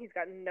bring. He's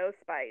got no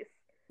spice.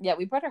 Yeah,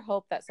 we better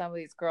hope that some of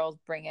these girls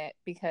bring it,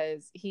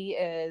 because he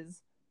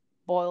is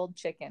boiled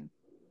chicken.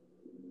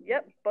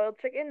 Yep, boiled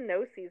chicken,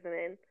 no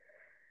seasoning.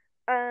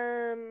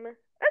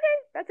 Okay,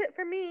 that's it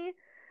for me.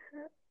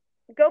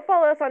 Go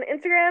follow us on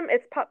Instagram.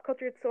 It's Pop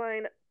Cultured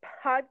Swine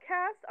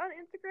Podcast on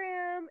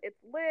Instagram. It's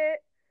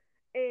lit.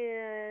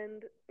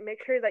 And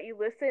make sure that you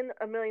listen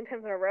a million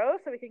times in a row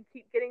so we can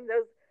keep getting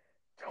those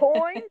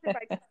coins. And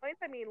by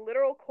coins, I mean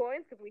literal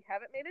coins, because we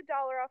haven't made $1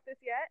 off this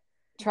yet.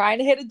 Trying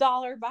to hit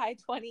 $1 by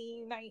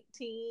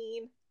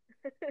 2019.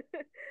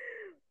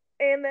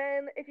 And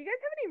then if you guys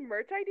have any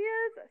merch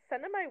ideas,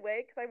 send them my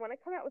way, because I want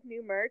to come out with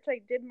new merch. I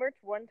did merch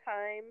one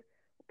time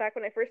back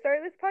when I first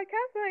started this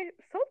podcast, and I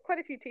sold quite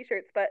a few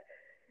t-shirts. But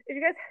if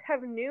you guys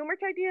have new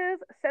merch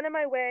ideas, send them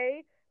my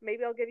way.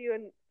 Maybe I'll give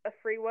you a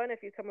free one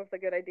if you come up with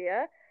a good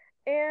idea.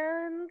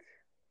 And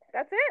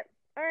that's it.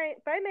 All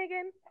right. Bye,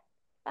 Megan.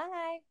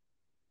 Bye.